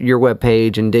through your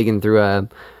webpage and digging through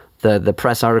the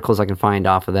press articles I can find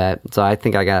off of that. So I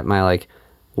think I got my like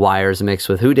wires mixed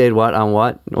with who did what on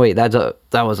what. Wait, that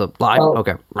was a live. Well,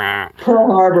 okay.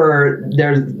 Pearl Harbor,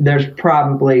 there's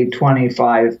probably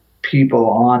 25 people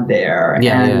on there,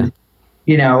 and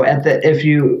you know, if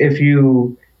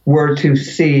you were to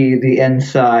see the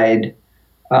inside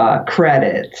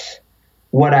credits,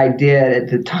 what I did at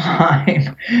the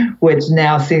time, which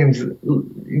now seems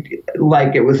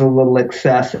like it was a little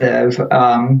excessive,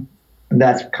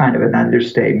 that's kind of an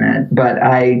understatement, but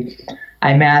I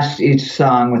matched each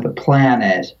song with a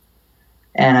planet,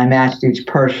 and I matched each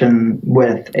person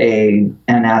with an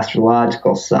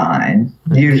astrological sign.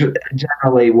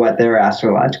 Generally, what their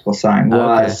astrological sign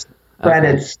was. Okay.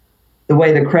 Credits. The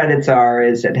way the credits are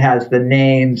is it has the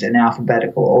names in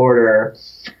alphabetical order,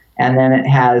 and then it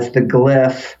has the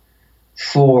glyph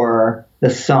for the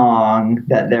song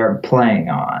that they're playing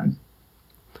on.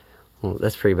 Well,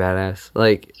 that's pretty badass.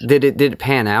 Like, did it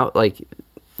pan out? Like,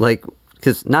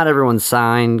 because not everyone's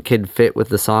sign could fit with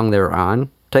the song they're on,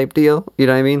 type deal. You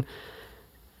know what I mean?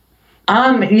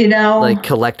 You know, like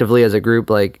collectively as a group,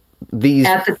 like these.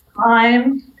 At the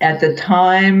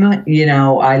time, you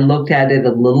know, I looked at it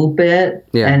a little bit,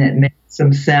 and it made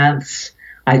some sense.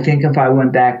 I think if I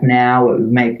went back now, it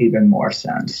would make even more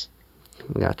sense.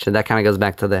 Gotcha. That kind of goes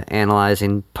back to the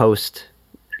analyzing post,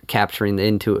 capturing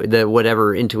the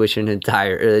whatever intuition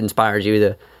inspires you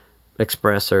to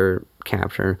express or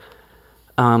capture.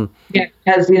 Yeah,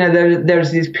 because you know,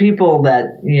 there's these people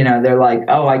that, you know, they're like,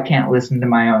 oh, I can't listen to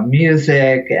my own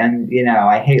music, and you know,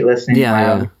 I hate listening to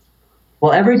my own.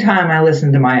 Well, every time I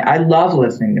love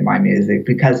listening to my music,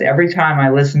 because every time I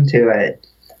listen to it,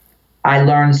 I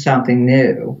learn something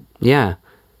new. Yeah,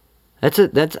 I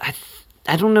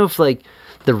don't know if like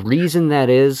the reason that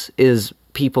is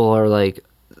people are like,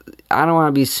 I don't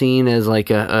want to be seen as like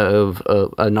a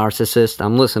narcissist.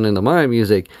 I'm listening to my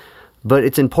music, but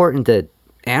it's important to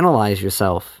analyze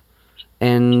yourself.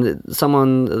 And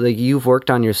someone like you've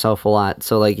worked on yourself a lot,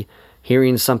 so like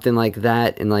hearing something like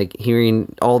that and like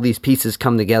hearing all these pieces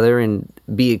come together and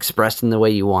be expressed in the way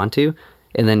you want to,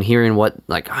 and then hearing what,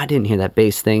 like, I didn't hear that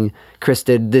bass thing Chris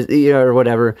did this, you know, or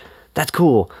whatever. That's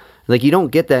cool. Like, you don't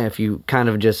get that if you kind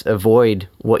of just avoid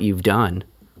what you've done.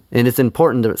 And it's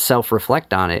important to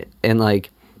self-reflect on it and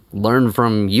like learn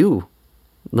from you.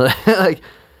 Like,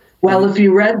 well, I don't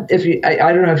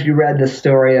know if you read the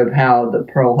story of how the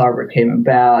Pearl Harbor came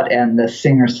about, and the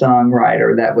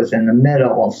singer-songwriter that was in the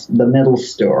middle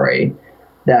story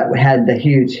that had the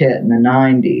huge hit in the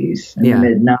 90s, in the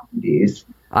mid-90s.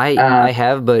 I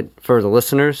have, but for the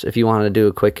listeners, if you want to do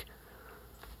a quick.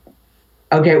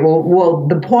 Okay, well,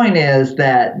 the point is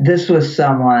that this was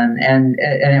someone, and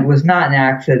it was not an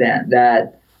accident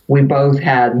that we both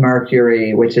had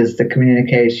Mercury, which is the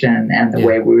communication and the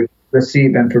way we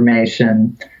receive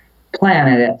information,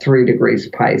 planet at 3 degrees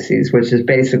Pisces, which is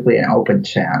basically an open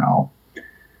channel.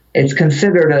 It's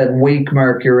considered a weak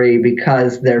Mercury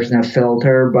because there's no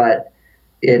filter, but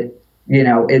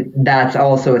that's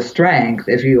also a strength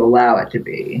if you allow it to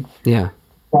be. Yeah.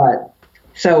 But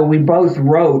so we both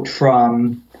wrote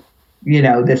from, you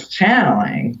know, this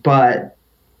channeling, but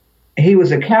he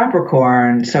was a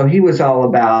Capricorn, so he was all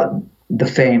about the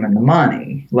fame and the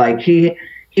money. Like he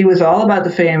was all about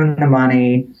the fame and the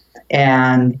money.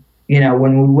 And, you know,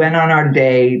 when we went on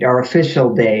our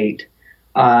official date,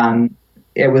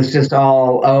 it was just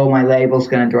all, oh, my label's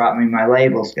going to drop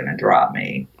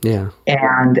me. Yeah.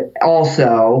 And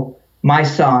also, my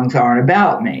songs aren't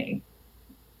about me,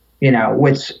 you know,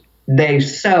 which they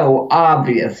so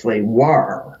obviously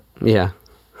were. Yeah.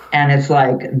 And it's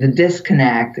like the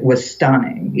disconnect was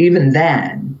stunning. Even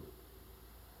then,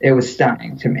 it was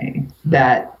stunning to me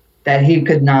that he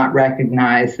could not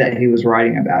recognize that he was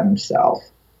writing about himself.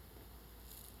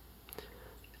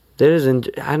 That isn't.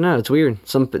 I don't know. It's weird.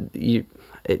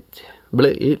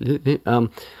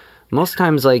 Most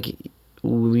times, like,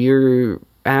 you're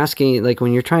asking, like,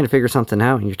 when you're trying to figure something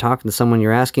out and you're talking to someone,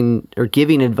 you're asking or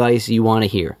giving advice you want to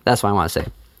hear. That's what I want to say.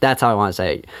 That's how I want to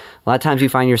say it. A lot of times you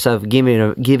find yourself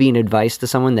giving advice to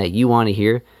someone that you want to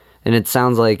hear, and it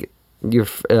sounds like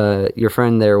your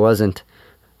friend there wasn't,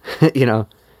 you know.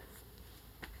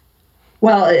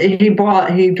 Well, he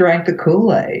drank the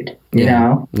Kool-Aid, you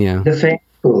know, the fake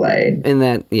Kool-Aid. And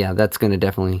that's going to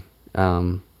definitely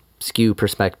skew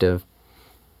perspective.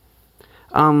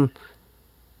 To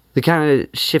kind of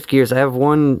shift gears, I have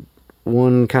one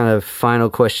kind of final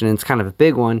question, and it's kind of a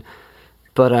big one,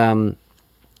 but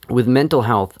with mental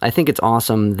health, I think it's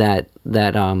awesome that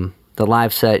the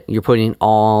live set, you're putting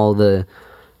all the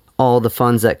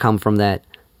funds that come from that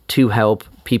to help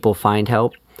people find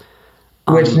help.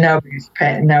 Which nobody's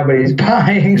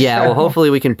buying. Yeah, so. well,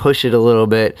 hopefully we can push it a little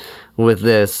bit with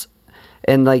this.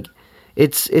 And like,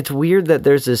 it's weird that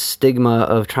there's this stigma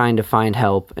of trying to find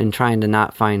help and trying to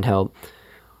not find help.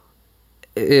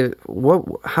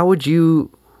 How would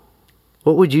you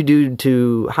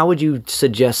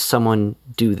suggest someone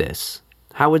do this?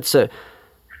 How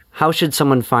should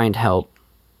someone find help?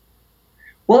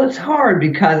 Well, it's hard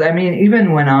because, I mean,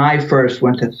 even when I first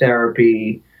went to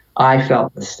therapy, I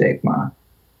felt the stigma.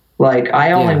 Like,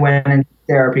 I only went into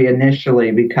therapy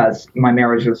initially because my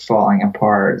marriage was falling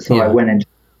apart. So I went into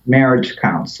marriage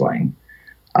counseling.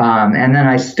 And then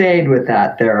I stayed with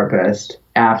that therapist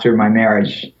after my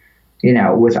marriage, you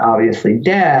know, was obviously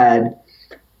dead.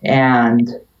 And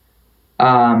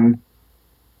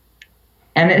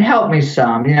it helped me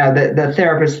some. You know, the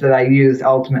therapist that I used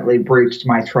ultimately breached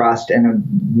my trust in a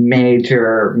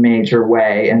major, major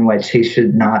way in which he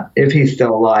should not, if he's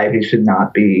still alive, he shouldn't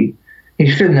have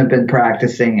been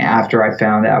practicing after I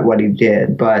found out what he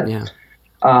did. But, you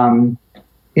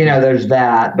know, there's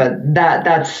that. But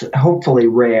that's hopefully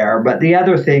rare. But the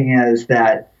other thing is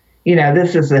that, you know,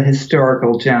 this is a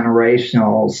historical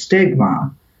generational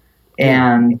stigma.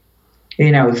 And,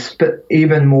 you know,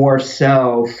 even more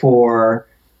so for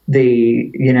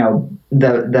the, you know,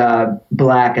 the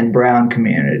Black and brown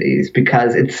communities,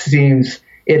 because it seems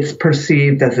it's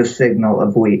perceived as a signal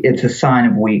of it's a sign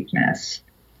of weakness,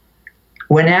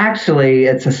 when actually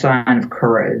it's a sign of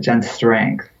courage and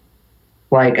strength.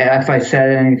 Like, if I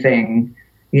said anything,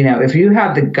 you know, if you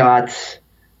have the guts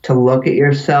to look at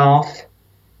yourself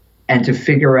and to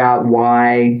figure out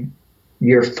why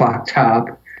you're fucked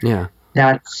up,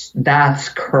 that's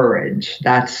courage.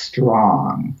 That's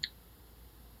strong.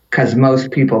 Because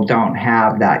most people don't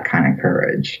have that kind of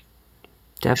courage.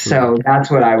 Definitely. So that's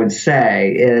what I would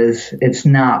say is it's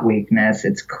not weakness,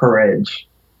 it's courage.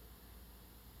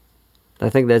 I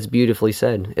think that's beautifully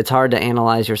said. It's hard to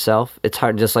analyze yourself. It's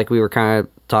hard, just like we were kind of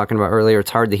talking about earlier,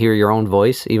 it's hard to hear your own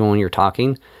voice even when you're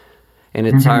talking. And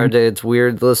it's it's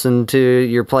weird to listen to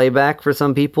your playback for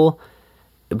some people,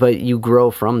 but you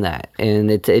grow from that. And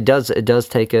it does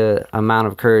take a amount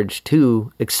of courage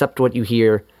to accept what you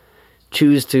hear,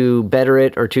 choose to better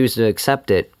it or choose to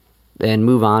accept it, and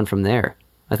move on from there.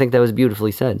 I think that was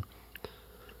beautifully said.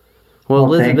 Well,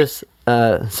 Elizabeth,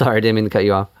 sorry, I didn't mean to cut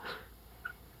you off.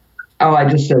 Oh, I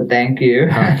just said thank you.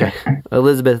 Okay.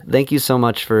 Elizabeth, thank you so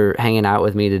much for hanging out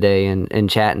with me today and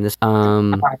chatting this.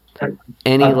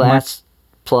 Any last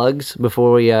plugs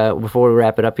before we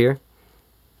wrap it up here?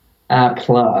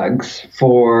 Plugs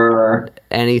for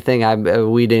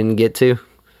anything we didn't get to?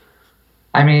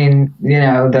 I mean, you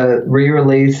know, the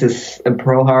re-release is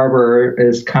Pearl Harbor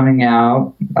is coming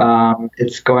out.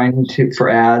 It's going for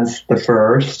ads the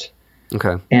 1st.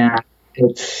 Okay. And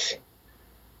it's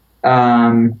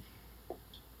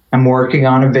I'm working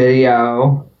on a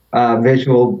video,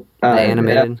 visual,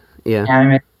 animated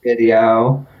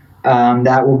video.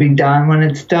 That will be done when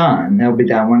it's done. It'll be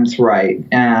done when it's right.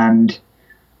 And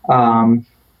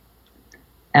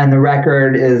the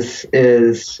record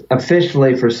is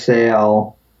officially for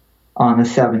sale on the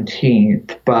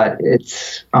 17th, but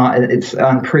it's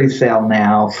on pre-sale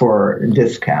now for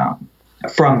discount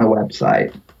from the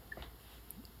website.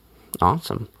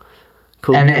 Awesome.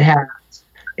 Cool. And it has,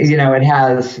 you know, it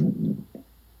has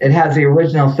the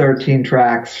original 13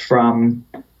 tracks from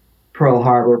Pearl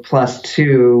Harbor plus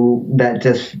 2 that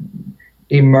just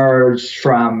emerged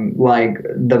from like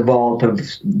the vault of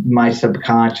my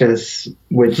subconscious,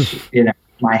 which, you know,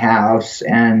 my house,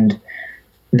 and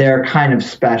they're kind of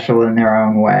special in their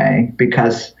own way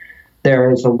because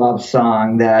there is a love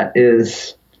song that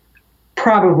is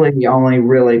probably the only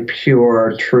really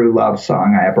pure, true love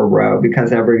song I ever wrote,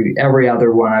 because every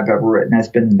other one I've ever written has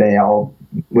been veiled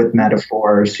with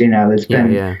metaphors. You know, it's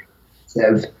been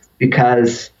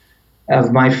because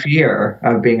of my fear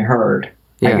of being heard,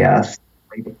 I guess.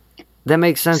 That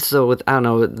makes sense. So with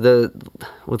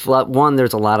one,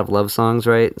 there's a lot of love songs,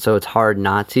 right? So it's hard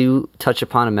not to touch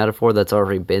upon a metaphor that's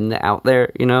already been out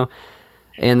there, you know?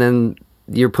 And then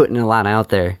you're putting a lot out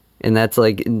there, and that's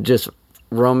like just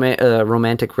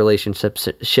romantic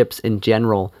relationships in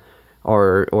general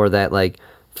or that like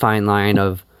fine line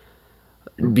of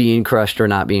being crushed or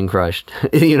not being crushed.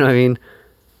 You know what I mean?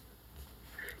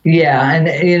 Yeah, and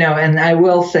and I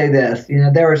will say this,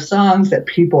 there are songs that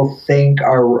people think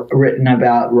are written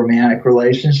about romantic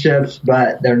relationships,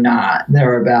 but they're not.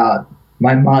 They're about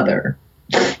my mother.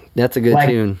 That's a good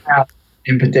tune. Snow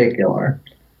in particular.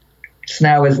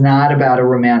 Snow is not about a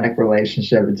romantic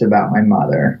relationship, it's about my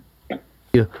mother.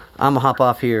 I'm gonna hop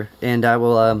off here, and I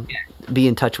will be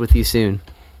in touch with you soon.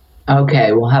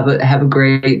 Okay, well have a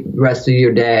great rest of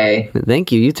your day.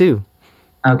 Thank you. You too.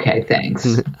 Okay,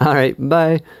 thanks. All right,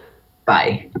 bye.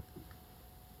 Bye.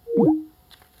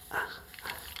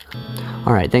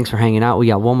 All right, thanks for hanging out. We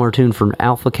got one more tune from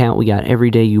Alpha Cat. We got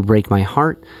Every Day You Break My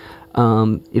Heart.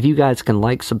 If you guys can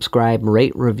like, subscribe,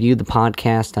 rate, review the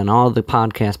podcast on all the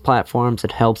podcast platforms,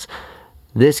 it helps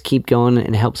this keep going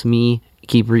and helps me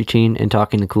keep reaching and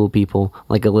talking to cool people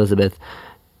like Elizabeth.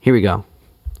 Here we go.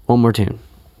 One more tune.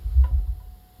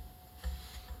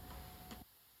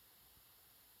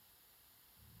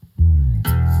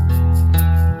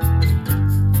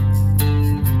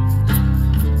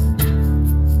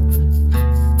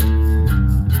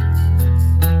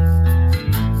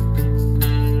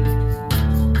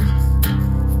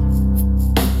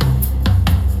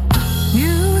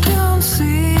 You don't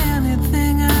see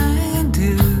anything I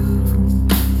do,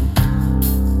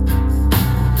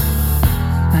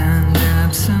 and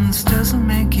absence doesn't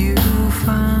make you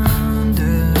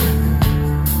fonder.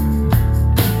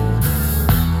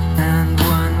 And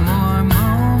one more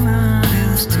moment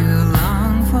is too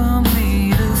long for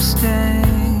me to stay.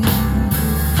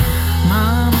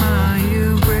 Mama,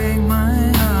 you break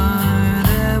my heart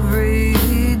every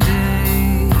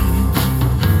day.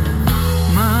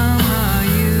 Mama,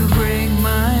 you break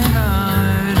my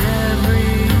heart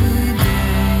every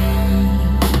day.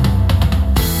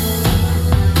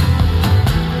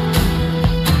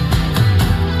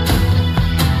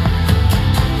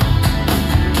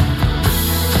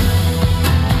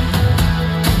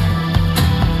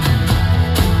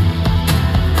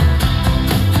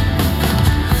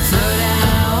 Slow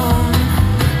down,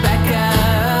 back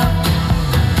up.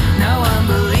 No one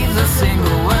believes a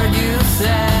single word you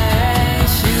say.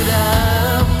 Shoot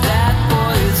up that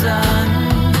poison.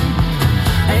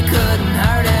 It couldn't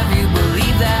hurt if you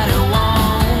believe that it won't.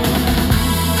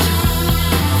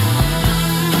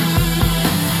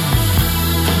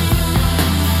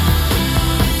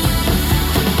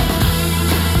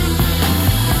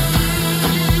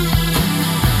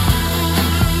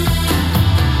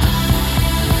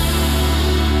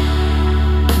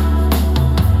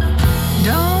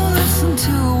 Don't listen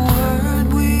to a word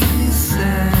we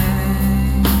say.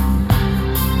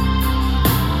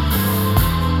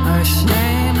 A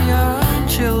shame your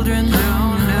children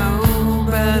don't know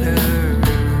better.